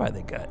gut, you die by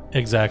the gut.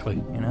 Exactly.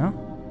 You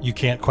know? You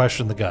can't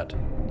question the gut.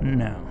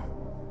 No.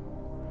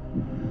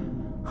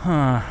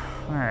 Huh.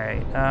 All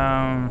right.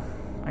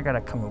 I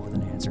gotta come up with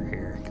an answer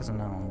here because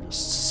now I'm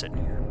just sitting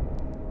here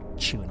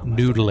chewing on my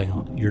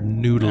fingernail. Noodling. You're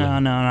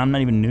noodling. No, I'm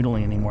not even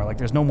noodling anymore. Like,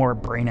 there's no more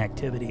brain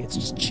activity. It's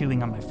just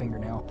chewing on my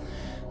fingernail.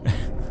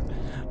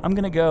 I'm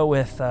gonna go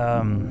with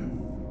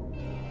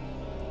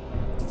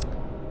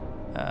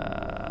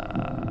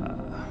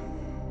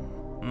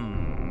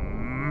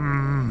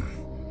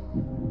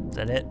is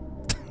that it?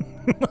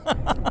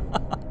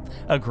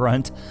 A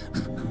grunt.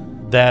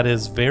 That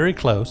is very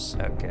close.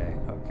 Okay.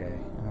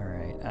 All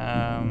right.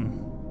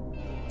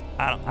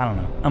 I don't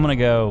know. I'm gonna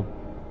go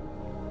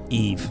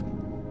Eve.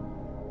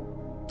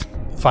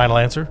 Final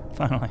answer?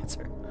 Final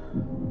answer.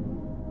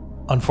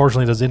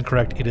 Unfortunately, it is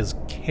incorrect. It is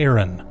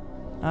Karen.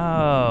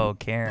 Oh,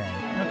 Karen.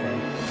 Okay.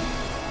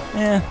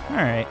 Yeah. All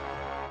right.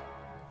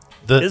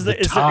 Is there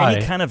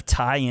any kind of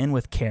tie-in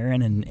with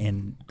Karen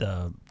and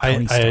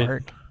Tony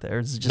Stark?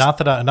 There's just not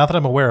that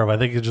I'm aware of. I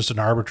think it's just an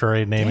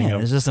arbitrary naming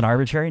of. It's just an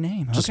arbitrary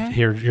name. Just Okay.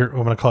 here, I'm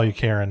going to call you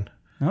Karen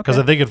because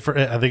I think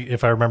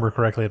if I remember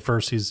correctly, at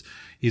first he's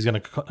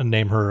going to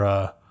name her.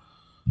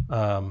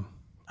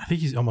 I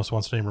think he almost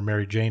wants to name her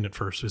Mary Jane at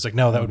first. So he's like,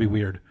 no, that would be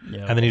weird.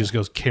 Yeah, and then he just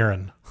goes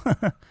Karen.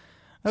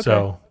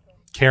 So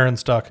Karen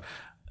stuck.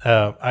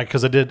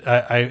 Because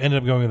I ended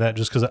up going with that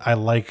just because I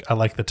like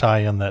the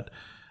tie-in that.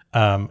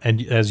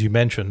 And as you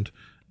mentioned,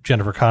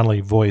 Jennifer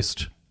Connelly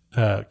voiced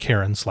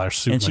Karen /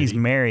 Suit and she's Lady.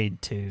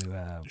 married to.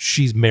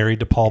 She's married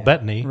to Paul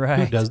Bettany, who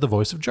right. does the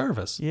voice of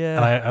Jarvis.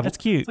 Yeah, and that's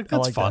cute. Like, I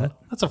that's like fun. that.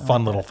 That's a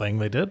fun little thing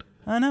they did.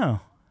 I know.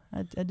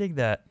 I dig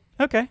that.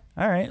 Okay.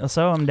 All right.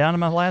 So I'm down to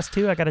my last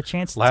two. I got a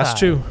chance to Last tie.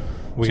 two,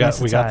 we got the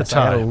So I got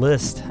tie, a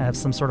list. I have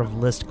some sort of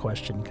list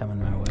question coming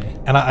my way.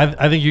 and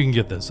I think you can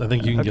get this. I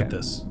think you can get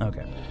this.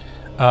 Okay.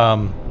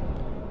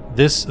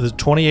 This is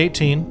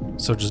 2018,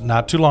 so just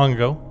not too long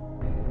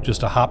ago.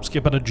 Just a hop,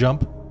 skip, and a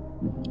jump,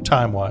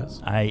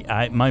 time-wise.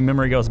 My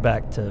memory goes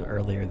back to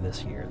earlier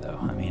this year, though.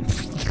 I mean,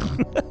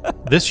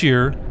 This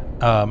year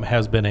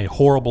has been a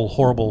horrible,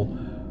 horrible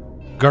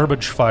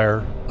garbage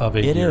fire of a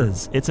it year.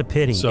 is. It's a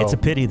pity. So- It's a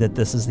pity that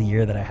this is the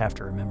year that I have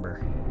to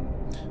remember.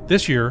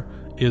 This year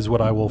is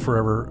what I will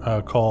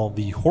forever call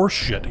the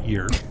horseshit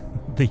year.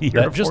 The year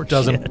That of just horse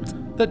doesn't.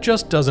 shit. That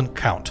just doesn't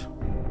count.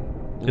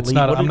 It's Leap-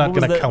 not. what I'm did- not what was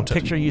going to that count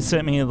picture it. you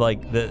sent me,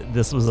 like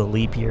this was a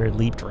leap year. It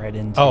leaped right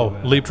into.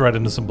 Leaped right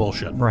into some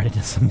bullshit. Right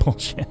into some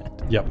bullshit.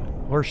 Yep.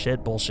 Horse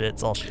shit, bullshit.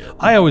 It's all shit.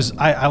 I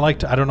like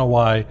to. I don't know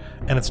why,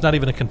 and it's not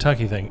even a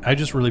Kentucky thing. I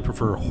just really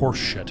prefer horse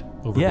shit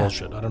over Yeah.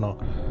 bullshit. I don't know.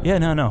 Yeah,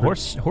 no.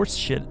 Horse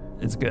shit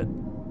is good.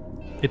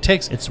 It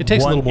takes It's a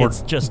little more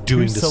It's just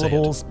doing two to say it.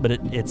 syllables, but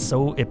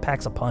it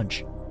packs a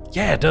punch.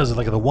 Yeah, it does. It's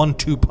like the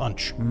 1-2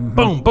 punch. Mm-hmm.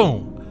 Boom,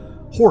 boom.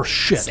 Horse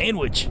shit.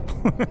 Sandwich.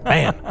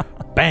 Bam,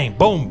 bang,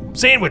 boom.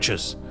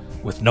 Sandwiches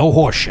with no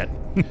horse shit.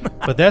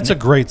 But that's a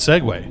great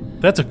segue.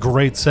 That's a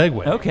great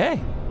segue. Okay.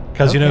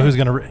 Because you know Okay.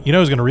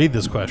 who's gonna read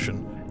this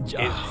question.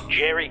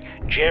 Jerry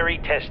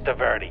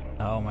Testaverde.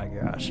 Oh my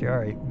gosh! All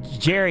right,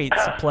 Jerry.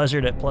 It's a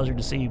pleasure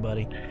to see you,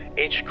 buddy.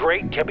 It's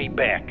great to be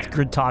back.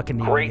 Good talking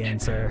to you Great, again,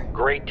 sir.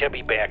 great to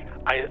be back.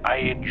 I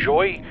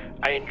enjoy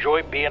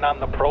being on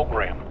the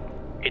program.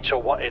 It's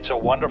a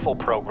wonderful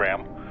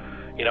program.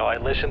 I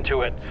listen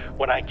to it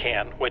when I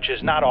can, which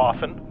is not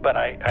often, but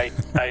I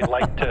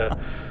like to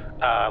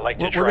like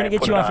to try. We're gonna and get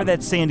put you it on for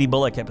that Sandy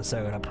Bullock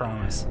episode, I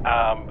promise.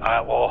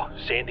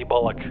 Sandy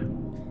Bullock,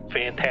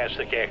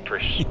 fantastic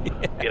actress.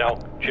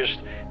 Just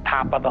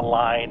top of the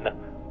line.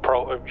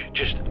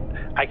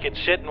 I could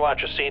sit and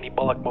watch a Sandy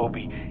Bullock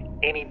movie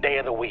any day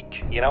of the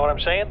week. You know what I'm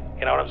saying?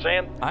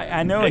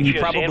 I know, and you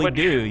probably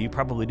do. You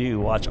probably do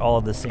watch all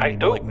of the Sandy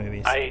Bullock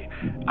movies. I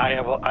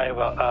have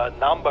a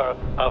number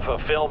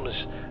of films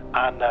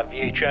on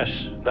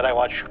VHS that I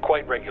watch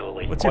quite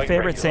regularly. What's your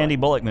favorite Sandy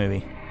Bullock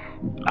movie?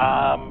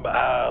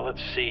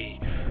 Let's see.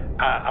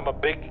 I'm a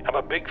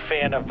big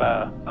fan of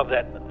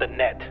The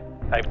Net.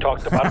 I've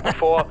talked about it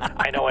before.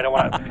 I know I don't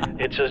want to.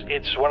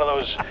 It's one of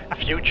those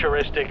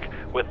futuristic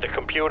with the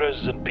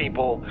computers and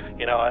people.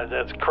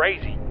 That's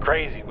crazy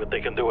what they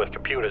can do with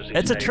computers these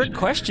It's a days. trick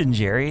question,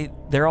 Jerry.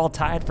 They're all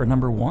tied for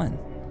number one.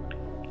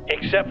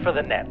 Except for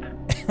The Net.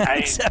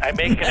 I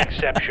make an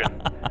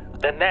exception.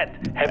 The Net.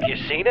 Have you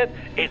seen it?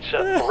 It's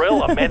a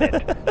thrill a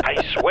minute.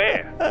 I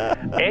swear.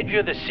 Edge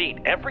of the seat.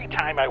 Every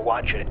time I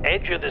watch it,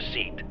 edge of the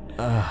seat.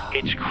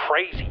 It's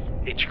crazy.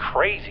 It's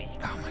crazy.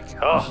 Oh my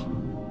gosh.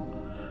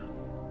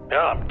 No,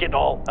 I'm getting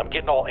all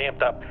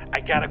amped up. I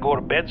gotta go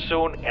to bed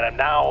soon,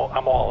 and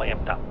I'm all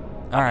amped up.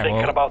 I'm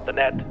thinking about The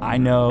Net. I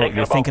know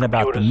you're thinking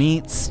about the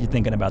meats. You're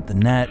thinking about The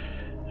Net.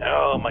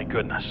 Oh my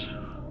goodness.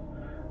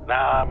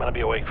 Now I'm gonna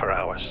be awake for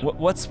hours.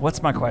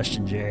 What's my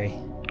question, Jerry?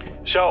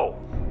 So,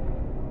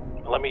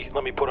 let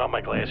me put on my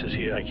glasses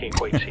here. I can't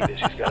quite see this.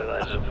 He's got it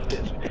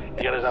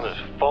on his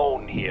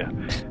phone here.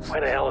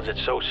 Why the hell is it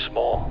so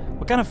small?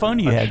 What kind of phone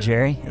do you have,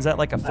 Jerry? Is that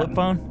like a flip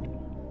phone?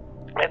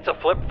 It's a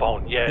flip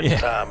phone. Yeah.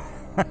 It's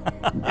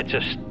it's a.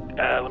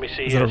 Let me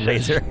see. Is it a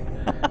Razor?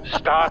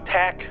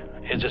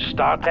 StarTAC. Is it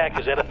StarTAC?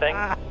 Is that a thing?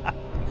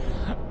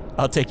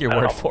 I'll take your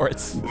word for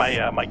it.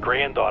 My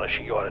granddaughter,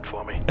 she got it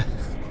for me.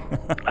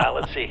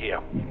 Let's see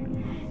here.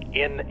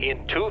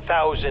 In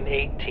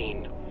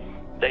 2018,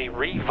 they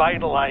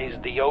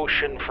revitalized the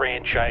Ocean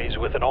franchise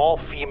with an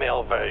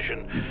all-female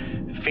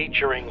version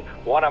featuring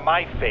one of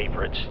my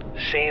favorites,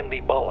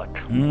 Sandy Bullock.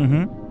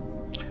 Mm-hmm.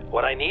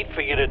 What I need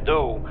for you to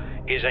do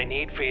is I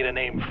need for you to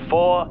name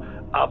 4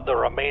 of the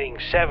remaining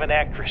 7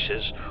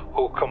 actresses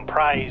who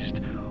comprised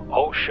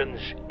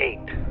Ocean's 8.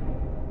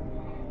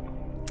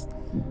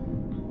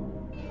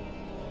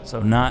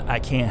 So I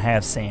can't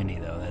have Sandy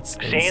though.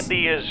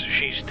 Sandy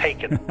she's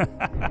taken.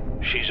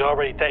 She's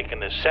already taken.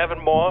 There's 7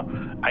 more.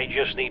 I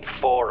just need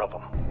 4 of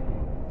them.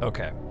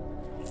 Okay.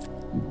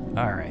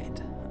 All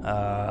right.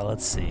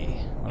 Let's see.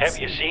 Have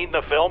you seen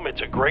the film?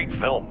 It's a great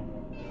film.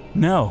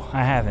 No,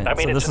 I haven't. I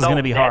mean, so this is going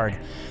to be hard.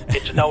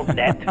 It's no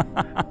Net,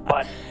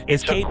 but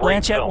is Kate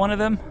Blanchett film. one of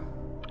them?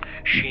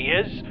 She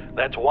is.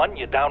 That's 1.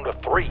 You're down to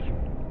 3.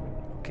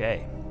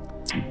 Okay.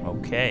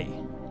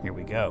 Here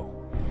we go.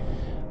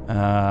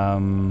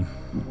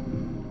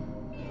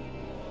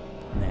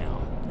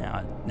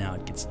 Now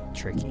it gets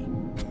tricky.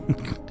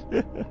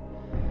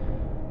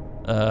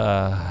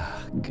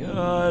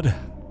 God.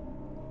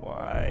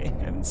 Why? I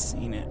haven't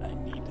seen it. I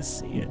need to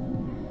see it.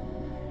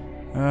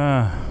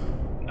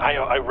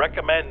 I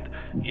recommend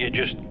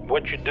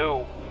what you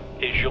do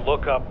is you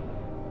look up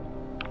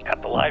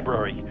at the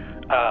library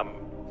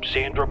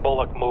Sandra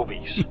Bullock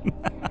movies.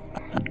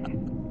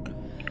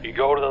 You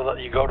go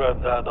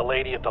to the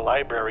lady at the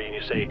library and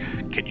you say,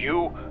 "Could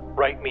you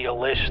write me a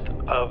list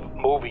of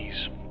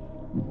movies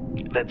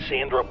that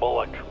Sandra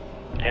Bullock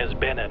has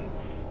been in,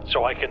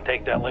 so I can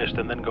take that list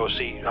and then go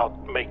see. I'll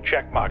make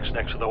check marks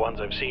next to the ones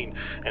I've seen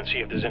and see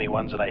if there's any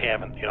ones that I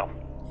haven't.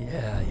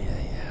 Yeah.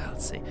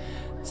 Let's see.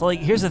 So,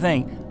 here's the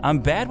thing. I'm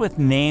bad with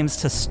names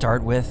to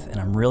start with, and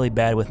I'm really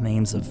bad with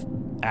names of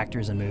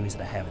actors and movies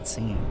that I haven't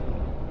seen.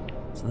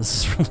 So this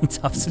is a really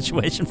tough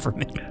situation for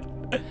me.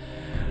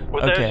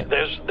 Well, okay.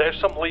 there's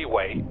some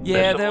leeway.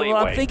 Yeah, well,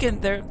 I'm thinking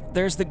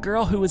there's the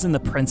girl who was in the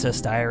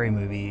Princess Diary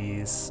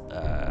movies.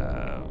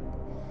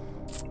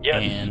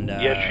 Yes, and,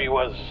 yes, she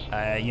was.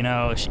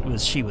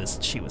 She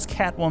was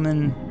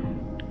Catwoman.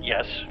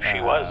 Yes, she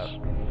was.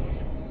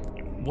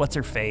 What's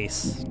her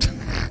face?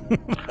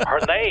 Her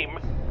name.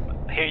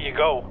 Here you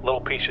go, little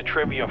piece of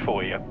trivia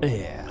for you.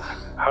 Yeah.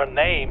 Her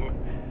name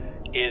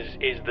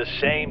is the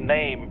same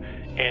name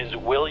as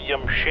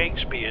William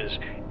Shakespeare's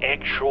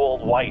actual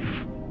wife.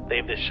 They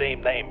have the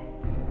same name.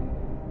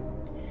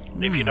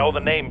 If you know the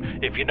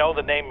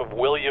name of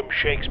William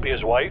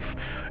Shakespeare's wife,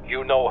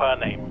 you know her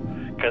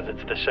name because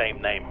it's the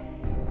same name.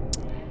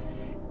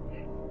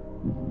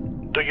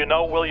 Do you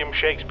know William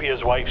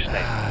Shakespeare's wife's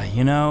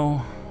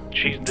name?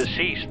 She's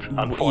deceased,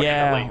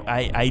 unfortunately.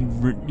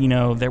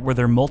 Yeah, were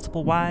there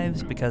multiple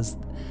wives? Because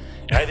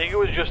I think it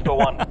was just the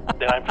one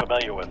that I'm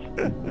familiar with.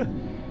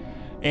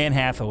 Anne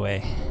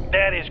Hathaway.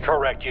 That is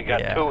correct. You got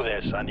 2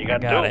 there, son. You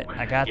got 2.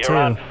 I got 2.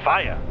 You're on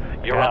fire.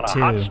 You're on a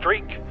hot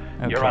streak.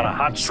 Okay. You're on a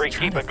hot streak.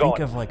 Keep it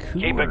going.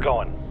 Keep it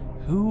going.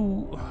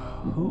 Who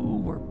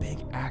were big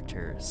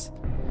actors?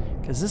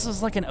 Because this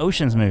is like an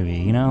Ocean's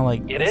movie,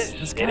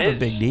 It's kind of a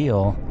big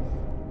deal.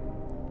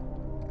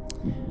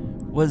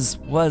 Was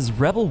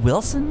Rebel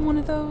Wilson one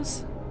of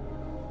those?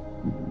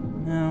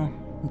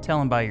 I'm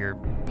telling by your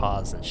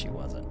pause that she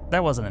wasn't.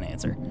 That wasn't an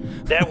answer.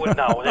 That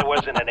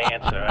wasn't an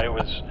answer. I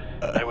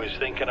was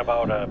thinking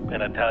about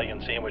an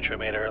Italian sandwich I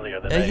made earlier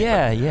that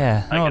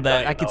Yeah.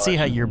 I I could see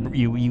how you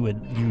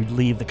would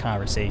leave the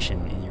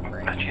conversation in your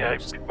brain.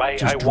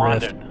 I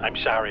wanted. I'm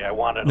sorry. I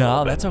wanted.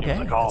 No, that's okay.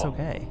 That's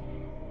okay.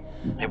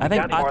 I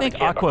think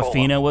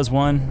Aquafina was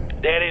one.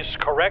 That is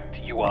correct.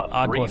 You are.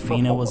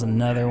 Aquafina was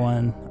another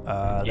one.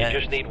 You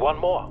just need one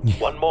more.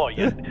 One more.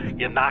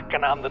 You're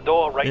knocking on the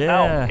door right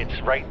now.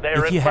 It's right there in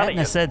front of you. If you hadn't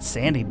have said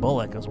Sandy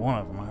Bullock as one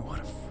of them, I would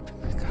have.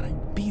 God,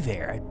 I'd be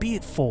there. I'd be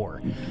at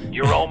 4.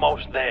 You're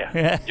almost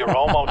there. You're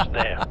almost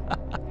there.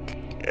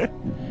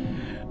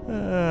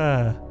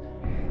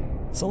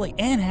 So like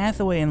Anne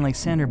Hathaway and like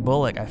Sandra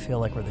Bullock, I feel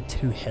like were the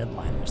 2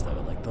 headliners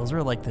though. Like those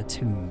were like the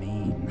 2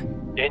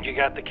 main. And you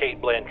got the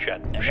Cate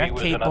Blanchett. I got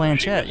Cate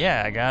Blanchett.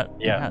 Yeah, I got.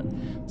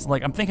 So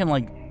like I'm thinking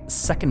like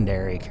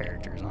secondary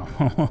characters.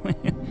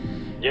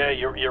 Yeah,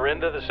 you're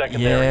into the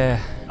secondary.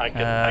 Yeah. I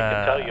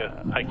can tell you.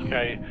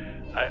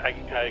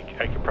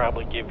 I could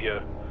probably give you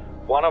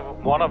one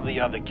of the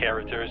other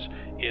characters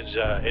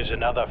is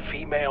another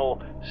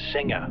female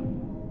singer.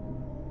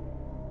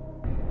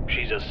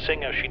 She's a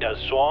singer. She does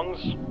songs.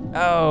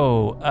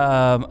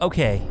 Oh,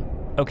 okay.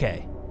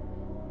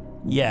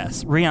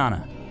 Yes,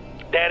 Rihanna.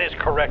 That is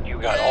correct.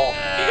 You got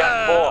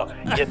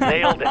 4. You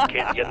nailed it,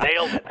 kid. You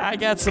nailed it. I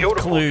got some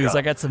Beautiful clues. job.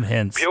 I got some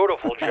hints.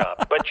 Beautiful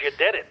job. But you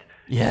did it.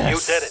 Yes. You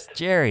did it.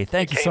 Jerry,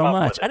 thank you so came up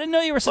much. with it. I didn't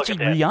know you were such a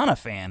Look at that. Rihanna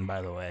fan,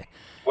 by the way.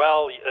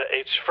 Well,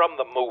 it's from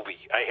the movie.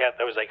 I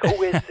was like,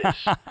 who is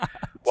this?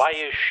 Why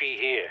is she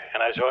here?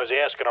 And I was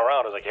asking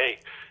around. I was like, hey,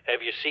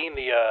 have you seen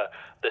the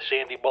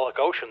Sandy Bullock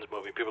Oceans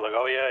movie? People are like,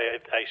 oh yeah,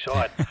 I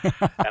saw it.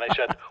 And I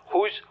said,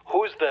 who's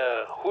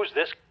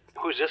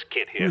this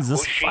kid here? Who's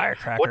this she?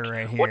 firecracker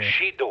right here? What's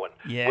she doing?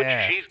 Yeah.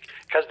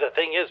 Because the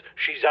thing is,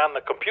 she's on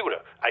the computer.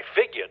 I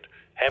figured,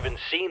 having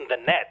seen the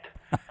net,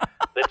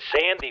 that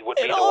Sandy would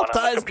be the one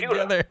on the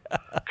computer.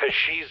 Because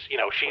she's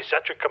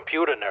such a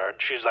computer nerd.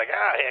 She's like,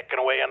 hacking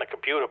away on the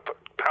computer,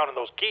 pounding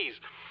those keys.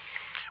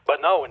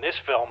 But no, in this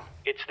film,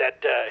 it's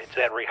that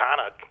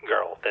Rihanna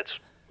girl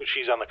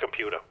she's on the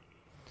computer.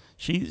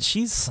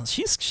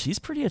 She's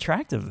pretty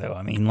attractive though.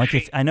 I mean,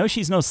 like I know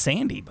she's no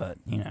Sandy, but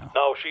you know.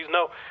 No, she's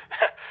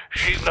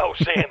no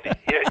Sandy.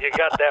 You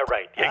got that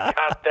right. You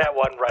got that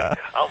one right.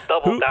 I'll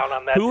double down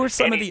on that. Who are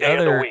some of the any day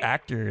other the week.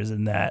 actors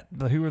in that?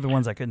 Who were the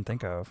ones I couldn't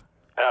think of?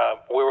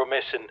 We were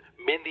missing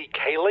Mindy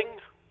Kaling.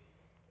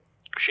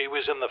 She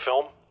was in the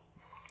film.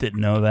 Didn't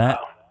know that.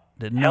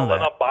 Didn't know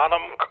Helena that.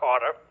 Bonham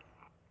Carter.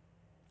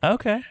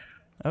 Okay.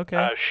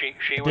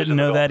 She was Didn't in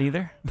know the that film.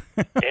 either.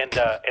 and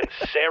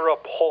Sarah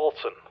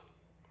Paulson.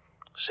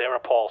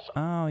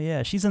 Oh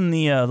yeah, she's in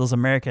the those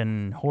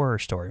American Horror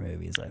Story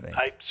movies, I think.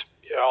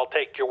 I'll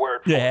take your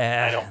word for it.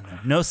 Yeah.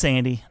 No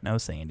Sandy. No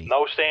Sandy,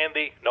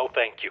 no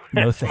thank you.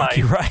 No thank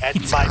you, right.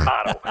 That's my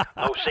motto.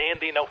 No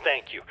Sandy, no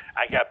thank you.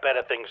 I got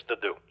better things to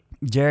do.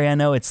 Jerry, I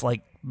know it's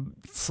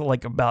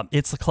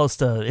close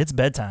to it's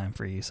bedtime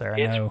for you, sir. I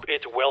know.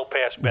 It's well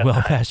past bedtime.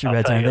 Well past your I'll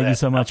bedtime. tell Thank you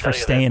so that. much I'll for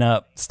tell you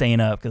that. staying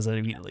up because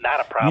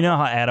Not a problem. You know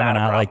how Adam Not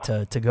and a I like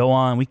problem. to go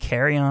on. We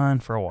carry on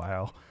for a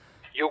while.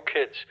 You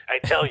kids, I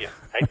tell you,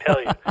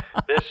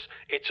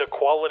 it's a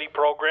quality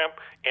program,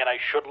 and I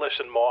should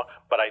listen more,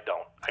 but I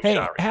don't. I'm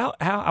sorry.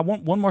 How I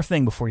want one more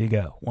thing before you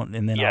go,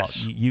 and then Yes.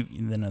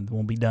 then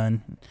we'll be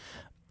done.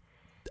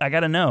 I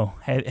gotta know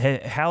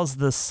how's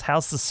the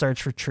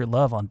search for true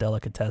love on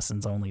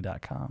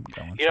delicatessensonly.com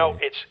going? You know,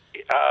 it's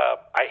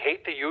I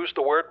hate to use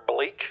the word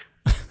bleak,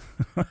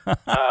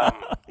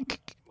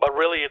 but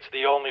really it's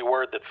the only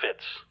word that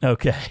fits.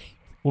 Okay.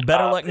 Well,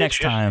 better luck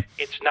next time.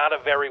 It's not a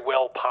very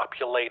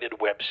well-populated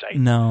website.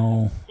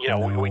 No.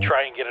 We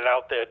try and get it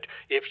out there.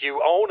 If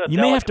you own a You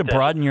may have to delicatessen-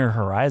 broaden your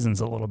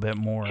horizons a little bit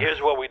more. Here's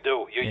what we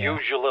do. You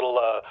use your little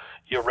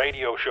your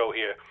radio show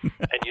here,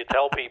 and you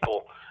tell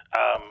people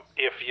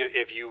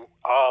if you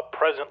are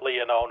presently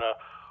an owner,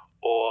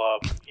 or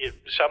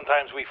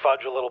sometimes we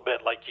fudge a little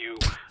bit, like you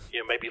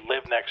maybe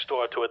live next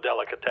door to a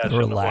delicatessen,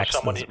 Relax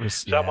or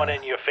someone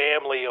in your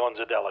family owns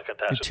a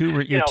delicatessen.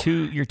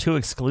 You're too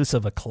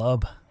exclusive a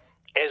club.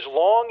 As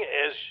long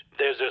as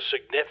there's a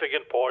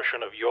significant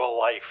portion of your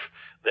life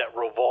that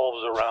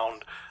revolves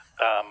around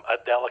a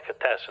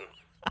delicatessen,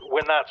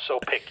 we're not so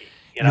picky.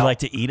 You You like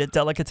to eat at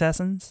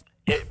delicatessens?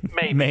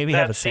 Maybe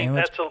have a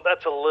sandwich?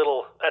 That's a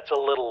little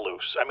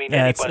loose. I mean,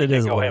 Yeah, anybody it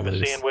is can go a have little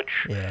a loose. sandwich.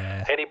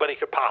 Yeah. Anybody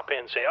could pop in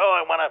and say,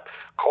 "Oh, I want a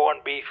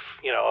corned beef,"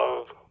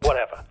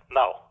 whatever.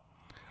 No.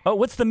 Oh,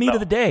 what's the meat of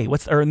the day?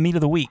 Or meat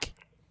of the week?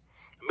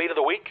 Meat of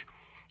the week.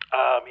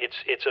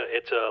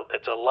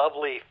 It's a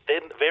lovely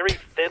very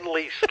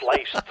thinly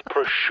sliced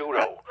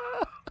prosciutto.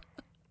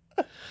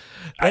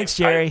 Thanks,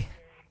 Jerry.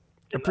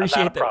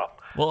 Appreciate Not a that. problem.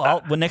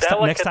 Well, next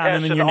time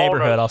I'm in your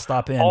neighborhood, I'll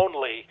stop in.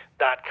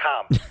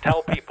 Only.com.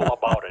 Tell people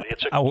about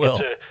it. I will.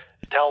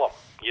 Tell them.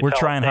 We're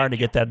trying hard to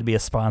get that to be a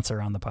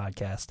sponsor on the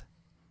podcast.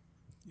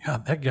 Yeah,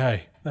 that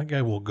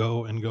guy will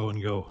go and go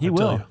and go. He I tell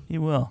will. you. He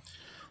will.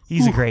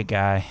 He's a great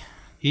guy.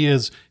 He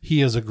is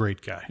a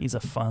great guy. He's a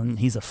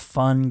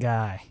fun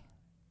guy.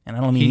 And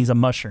I don't mean he's a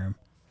mushroom.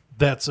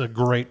 That's a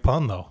great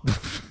pun, though.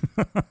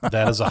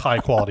 That is a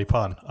high-quality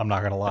pun. I'm not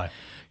going to lie.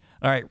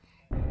 All right.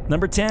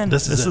 Number 10.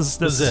 This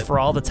is it. for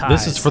all the ties.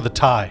 This is for the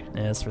tie.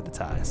 Yeah, it's for the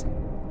ties.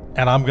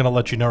 And I'm going to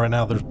let you know right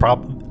now,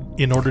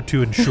 in order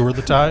to ensure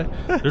the tie,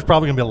 there's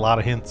probably going to be a lot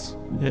of hints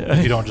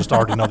if you don't just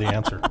already know the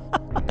answer.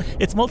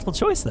 It's multiple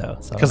choice though.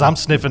 Because I'm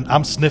sniffing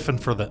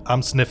for the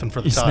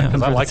tie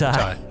because I like the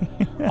tie.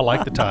 I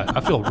like the tie.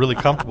 I feel really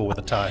comfortable with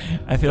the tie.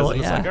 I feel like,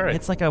 it's yeah, like, all right,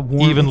 it's like a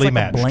warm, evenly it's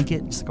like matched. a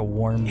blanket, just like a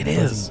warm. It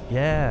is.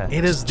 Yeah.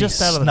 It is just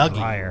the out of the Snuggie.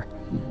 dryer.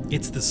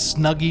 It's the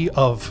Snuggie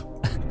of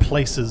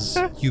places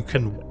you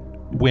can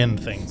win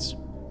things.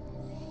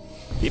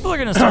 People are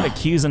going to start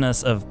accusing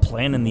us of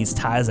planning these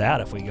ties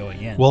out if we go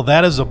again. Well,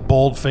 that is a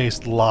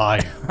bold-faced lie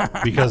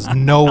because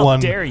no one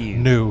dare you.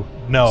 knew.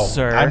 No,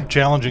 Sir, I'm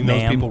challenging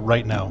those ma'am. people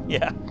right now.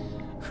 Yeah.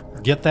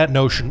 Get that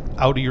notion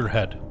out of your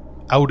head.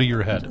 Out of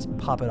your head.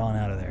 Pop it on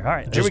out of there. All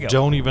right, there Just we go.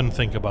 don't even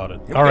think about it.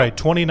 we All go. right,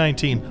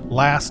 2019,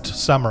 last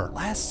summer.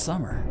 Last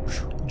summer.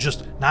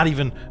 Just not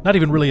even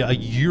really a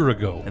year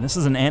ago. And this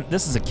is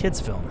a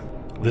kids film.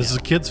 This is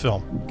a kids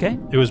film. Okay.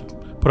 It was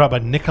put out by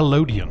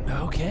Nickelodeon.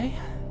 Okay.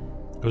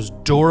 It was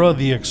Dora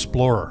the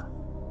Explorer.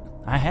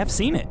 I have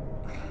seen it.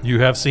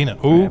 You have seen it.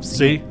 Ooh, have seen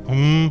see?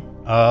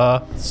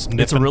 Sniffing.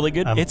 It's a really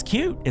good. I'm- It's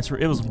cute. It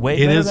was way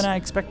It better is. than I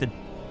expected.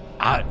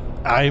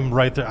 I'm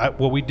right there.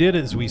 What we did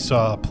is we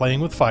saw Playing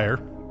with Fire.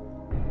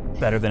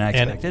 Better than I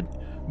And- expected.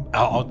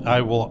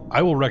 I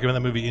will recommend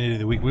that movie any day of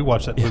the week. We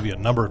watched that movie a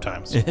number of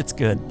times. It's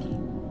good.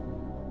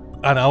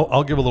 And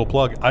I'll give a little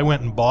plug. I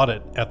went and bought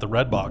it at the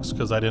Redbox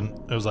because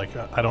it was like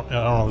I don't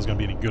know if it's going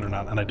to be any good or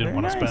not, and I didn't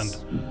Very want to nice.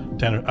 spend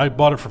 $10. I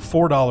bought it for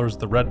 $4 at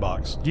the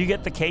Redbox. Do you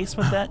get the case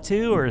with that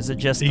too, or is it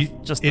just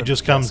It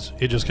just comes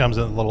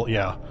in a little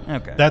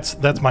Okay.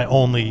 That's my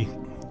only.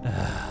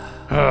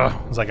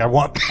 It's like I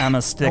want. I'm a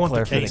I stickler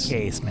want for the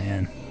case,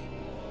 man.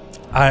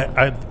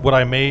 What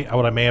I may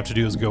have to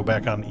do is go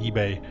back on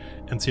eBay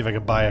and see if I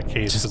could buy a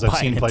case Just because I've buy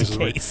seen an empty places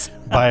where case.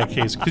 buy a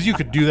case because you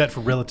could do that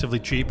for relatively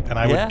cheap, and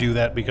I Yeah. would do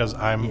that because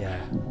I'm Yeah.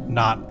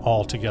 not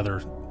all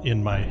together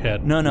in my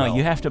head. No, well.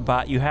 you have to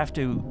buy. You have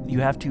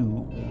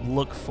to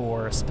look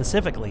for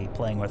specifically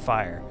Playing with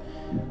Fire.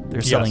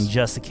 They're selling Yes.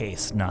 just the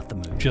case, not the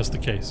movie. Just the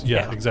case.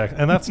 Yeah, Yeah. exactly.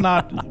 And that's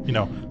not,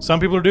 some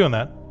people are doing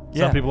that.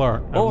 Some people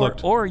are. I've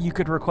looked. Or you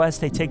could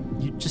request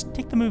you just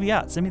take the movie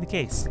out. Send me the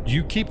case.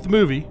 You keep the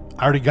movie.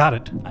 I already got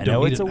it. I Don't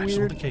know need it's it. a I just want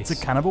weird. the case.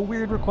 It's a kind of a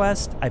weird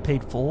request. I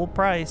paid full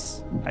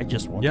price. I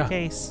just want Yeah. the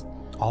case.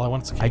 All I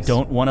want is a case. I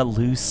don't want a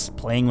loose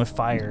Playing with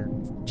Fire.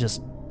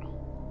 Just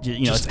Just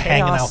it's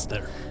hanging chaos. out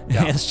there.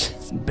 Yeah. It's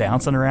just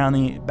bouncing around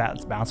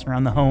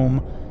the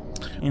home.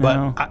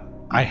 But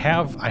I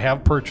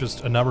have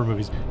purchased a number of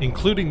movies,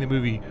 including the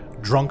movie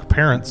Drunk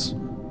Parents,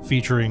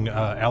 featuring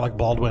Alec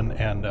Baldwin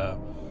and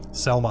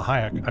Selma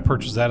Hayek. I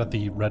purchased that at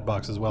the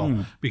Redbox as well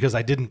because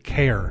I didn't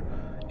care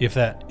if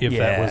that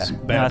was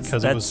bad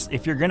because it was.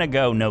 If you're gonna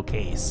go no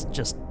case,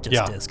 just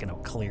Yeah. disc in a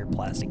clear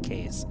plastic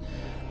case.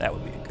 That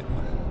would be a good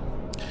one.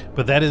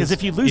 But that is Because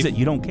if you lose it,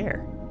 you don't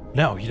care.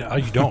 no, you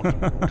don't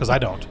because I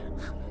don't,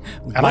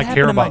 and What I happened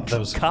care to my about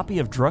those. copy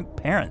of Drunk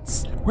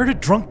Parents. Where did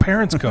Drunk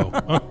Parents go?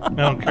 I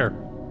don't care.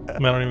 I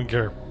don't even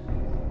care.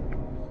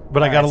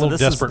 But I got a little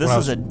desperate This when I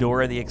is was a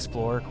Dora the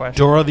Explorer question.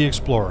 Dora the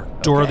Explorer.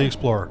 Dora Okay. the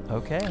Explorer.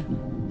 Okay.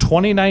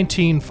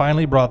 2019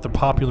 finally brought the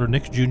popular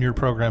Nick Jr.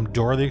 program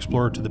Dora the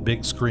Explorer to the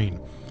big screen.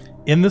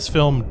 In this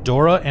film,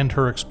 Dora and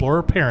her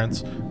explorer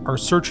parents are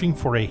searching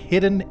for a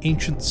hidden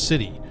ancient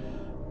city.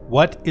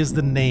 What is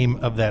the name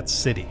of that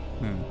city?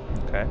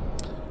 Okay.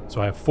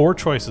 So I have 4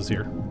 choices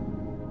here.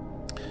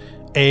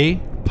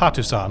 A.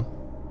 Patusan.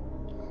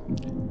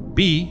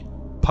 B.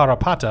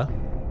 Parapata.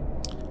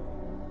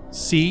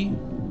 C.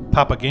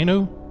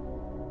 Papageno.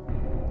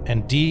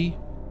 And D.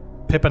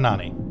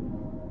 Pipanani.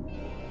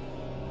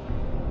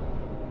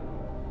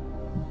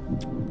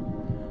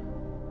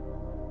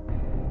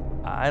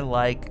 I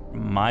like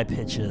my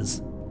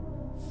pitches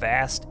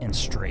fast and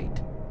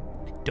straight.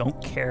 I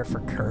don't care for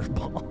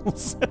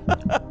curveballs.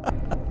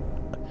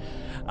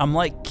 I'm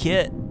like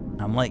Kit.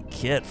 I'm like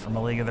Kit from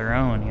A League of Their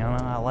Own.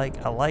 I like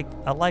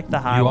the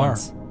high You are.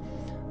 ones.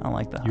 I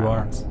like the high You are.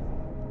 ones.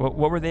 What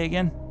were they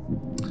again?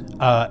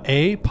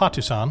 A.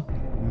 Patusan.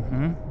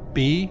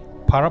 B.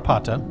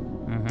 Parapata.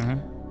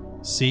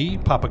 C.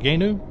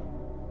 Papageno.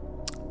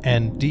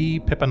 And D.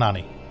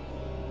 Pipanani.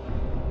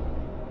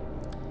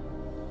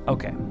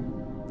 Okay.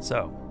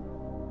 So,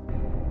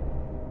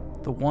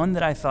 the one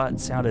that I thought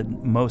sounded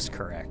most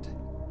correct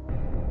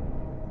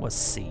was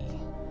C.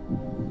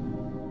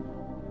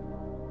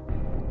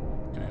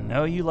 And I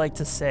know you like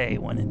to say,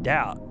 when in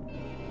doubt,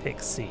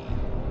 pick C.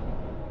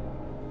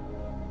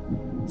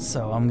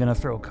 So I'm going to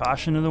throw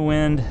caution to the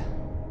wind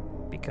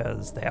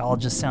because they all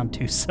just sound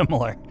too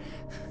similar.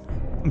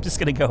 I'm just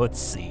going to go with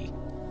C.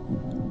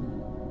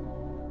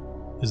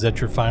 Is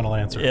that your final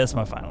answer? Yeah, that's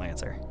my final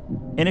answer.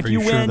 And if Are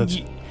you sure win, that's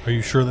Are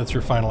you sure that's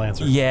your final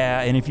answer?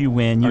 yeah, and if you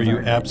win, Are you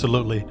earned it.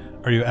 absolutely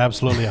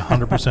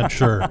 100%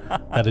 sure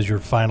that is your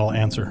final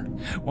answer?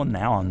 Well,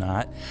 now I'm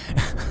not.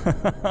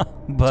 But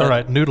It's all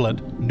right. Noodle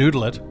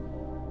it.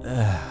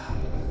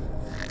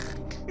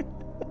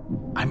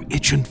 I'm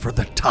itching for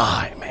the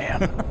tie,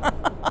 man.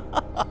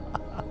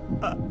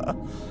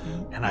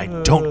 And I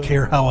don't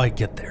care how I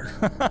get there.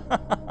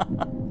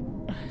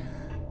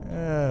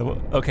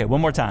 Okay,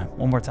 one more time.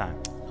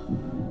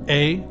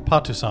 A.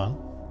 Patusan.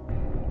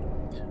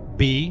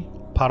 B.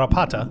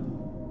 Parapata.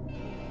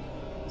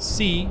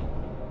 C.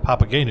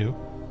 Papagenu.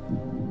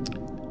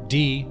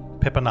 D.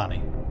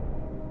 Pipanani.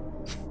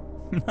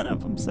 None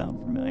of them sound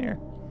familiar.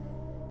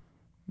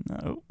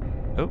 No.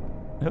 Oh,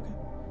 okay.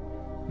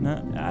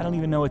 No, I don't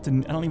even know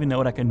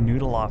what I can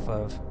noodle off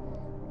of.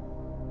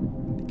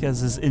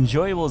 Because as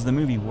enjoyable as the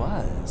movie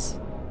was,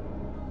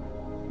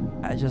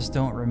 I just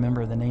don't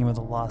remember the name of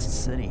the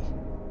lost city.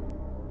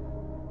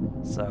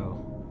 So,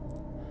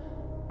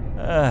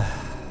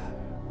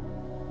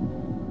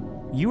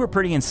 you were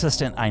pretty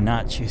insistent I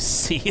not choose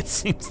C, it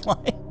seems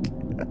like.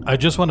 I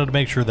just wanted to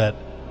make sure that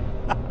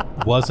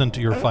wasn't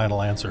your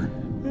final answer.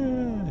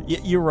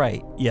 You're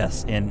right.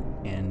 Yes,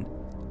 and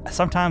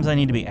sometimes I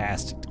need to be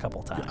asked a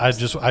couple times. I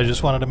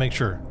just wanted to make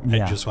sure.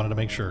 Yeah. I just wanted to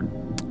make sure.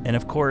 And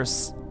of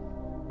course,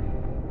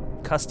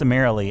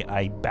 customarily,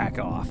 I back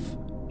off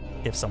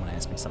if someone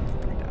asks me something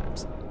 3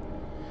 times.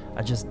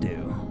 I just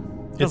do.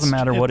 It doesn't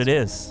matter what it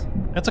is.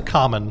 That's a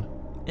common.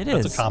 It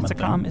is. That's a common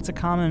thing.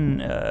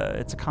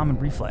 It's a common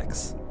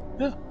reflex.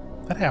 Yeah,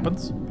 that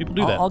happens. People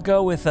do that. I'll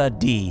go with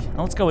D.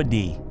 Let's go with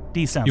D.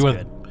 D sounds You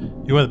good.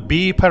 went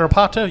B.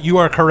 Parapata? You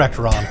are correct,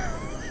 Ron.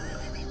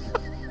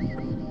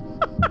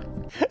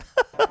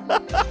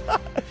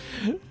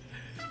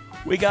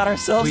 We got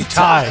ourselves We a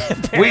tie.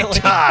 tied. We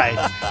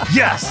tied.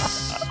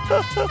 Yes.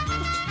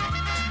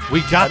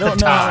 We got the I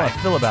don't know how I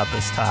tie. feel about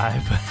this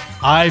tie, but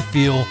I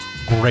feel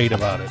great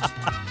about it.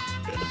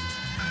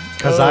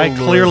 Because Oh, I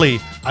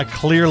Lord.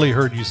 clearly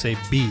heard you say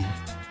B.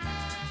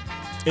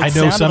 it I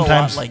know sounded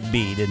sometimes- a lot like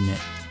B, didn't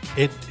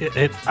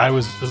it? I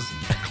was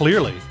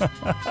clearly.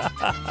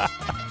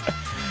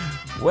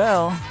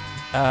 Well,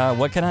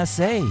 what can I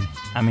say?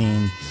 I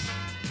mean,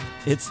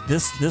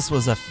 this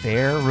was a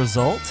fair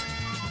result.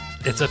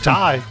 It's a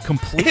tie.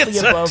 Completely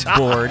It's a above tie.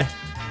 board.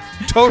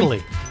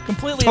 Totally.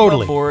 Completely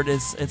Totally. above board.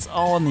 It's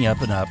all on the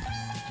up and up.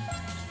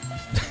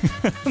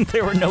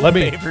 There were no Let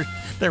me-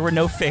 There were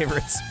no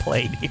favorites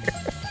played here.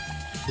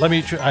 Let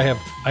me. I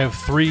have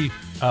 3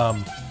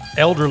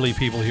 elderly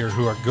people here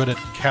who are good at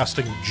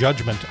casting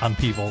judgment on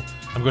people.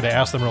 I'm going to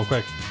ask them real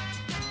quick.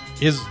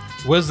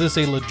 Was this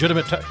a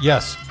legitimate tie?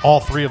 Yes, all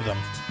 3 of them.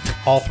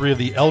 All 3 of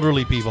the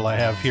elderly people I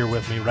have here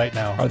with me right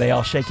now. Are they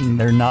all shaking?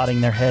 They're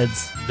nodding their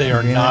heads. They are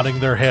Agreement? nodding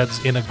their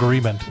heads in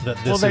agreement that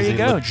this Well, there is you a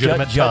go.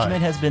 legitimate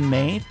Judgment tie. has been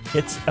made.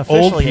 It's Old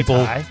officially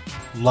people a tie.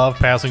 love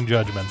passing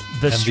judgment.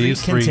 The and streak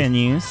these 3,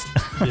 continues.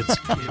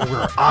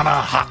 we're on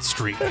a hot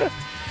streak.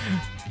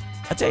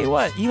 I tell you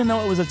what, even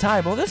though it was a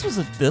tie, well, this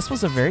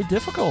was a very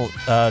difficult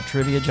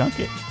trivia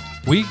junket.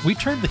 We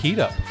turned the heat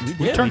up.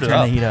 We Yeah, turned we it turned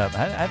up. the heat up.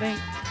 I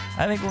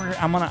think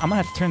I'm gonna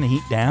have to turn the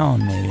heat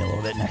down maybe a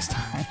little bit next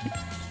time.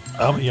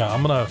 Yeah,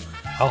 I'm gonna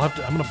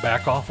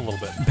back off a little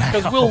bit Back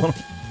because off a we'll. little.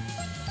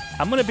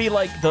 I'm gonna be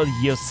like the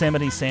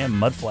Yosemite Sam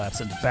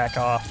mudflaps and back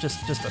off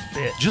just a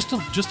bit. Just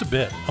a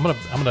bit. I'm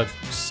gonna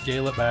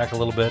scale it back a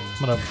little bit.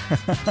 I'm gonna.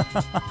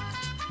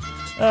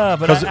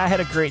 But 'Cause I had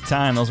a great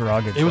time. Those were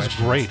all good. It was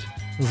questions. great.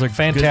 Those are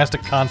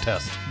Fantastic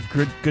contest.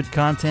 Good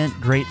content,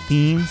 great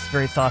themes,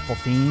 very thoughtful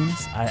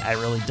themes. I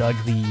really dug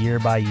the year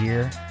by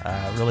year.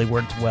 Really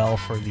worked well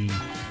for the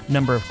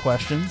number of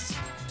questions.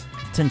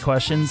 10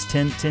 questions,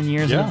 10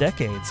 years in Yeah. a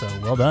decade. So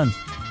well done.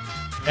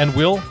 And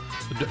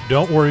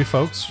don't worry,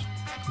 folks.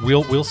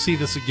 We'll see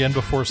this again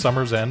before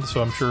summer's end.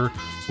 So I'm sure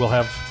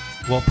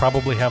we'll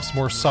probably have some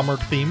more summer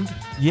themed.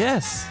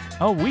 Yes.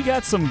 Oh, we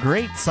got some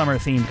great summer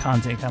themed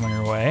content coming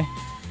your way.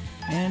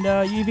 And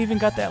you've even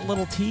got that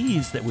little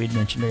tease that we'd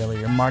mentioned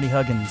earlier, Marty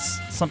Huggins.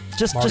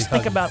 Just think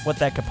Huggins. about what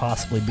that could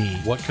possibly be.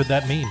 What could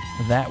that mean?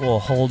 That will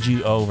hold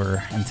you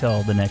over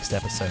until the next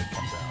episode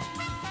comes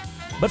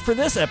out. But for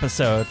this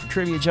episode, for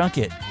Trivia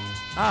Junket,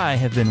 I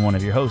have been one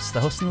of your hosts, the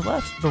host on the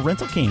left, the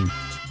Rental King,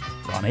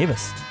 Ron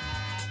Avis.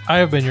 I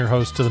have been your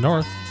host to the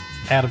north,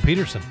 Adam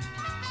Peterson.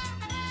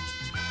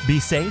 Be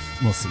safe.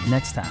 We'll see you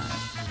next time.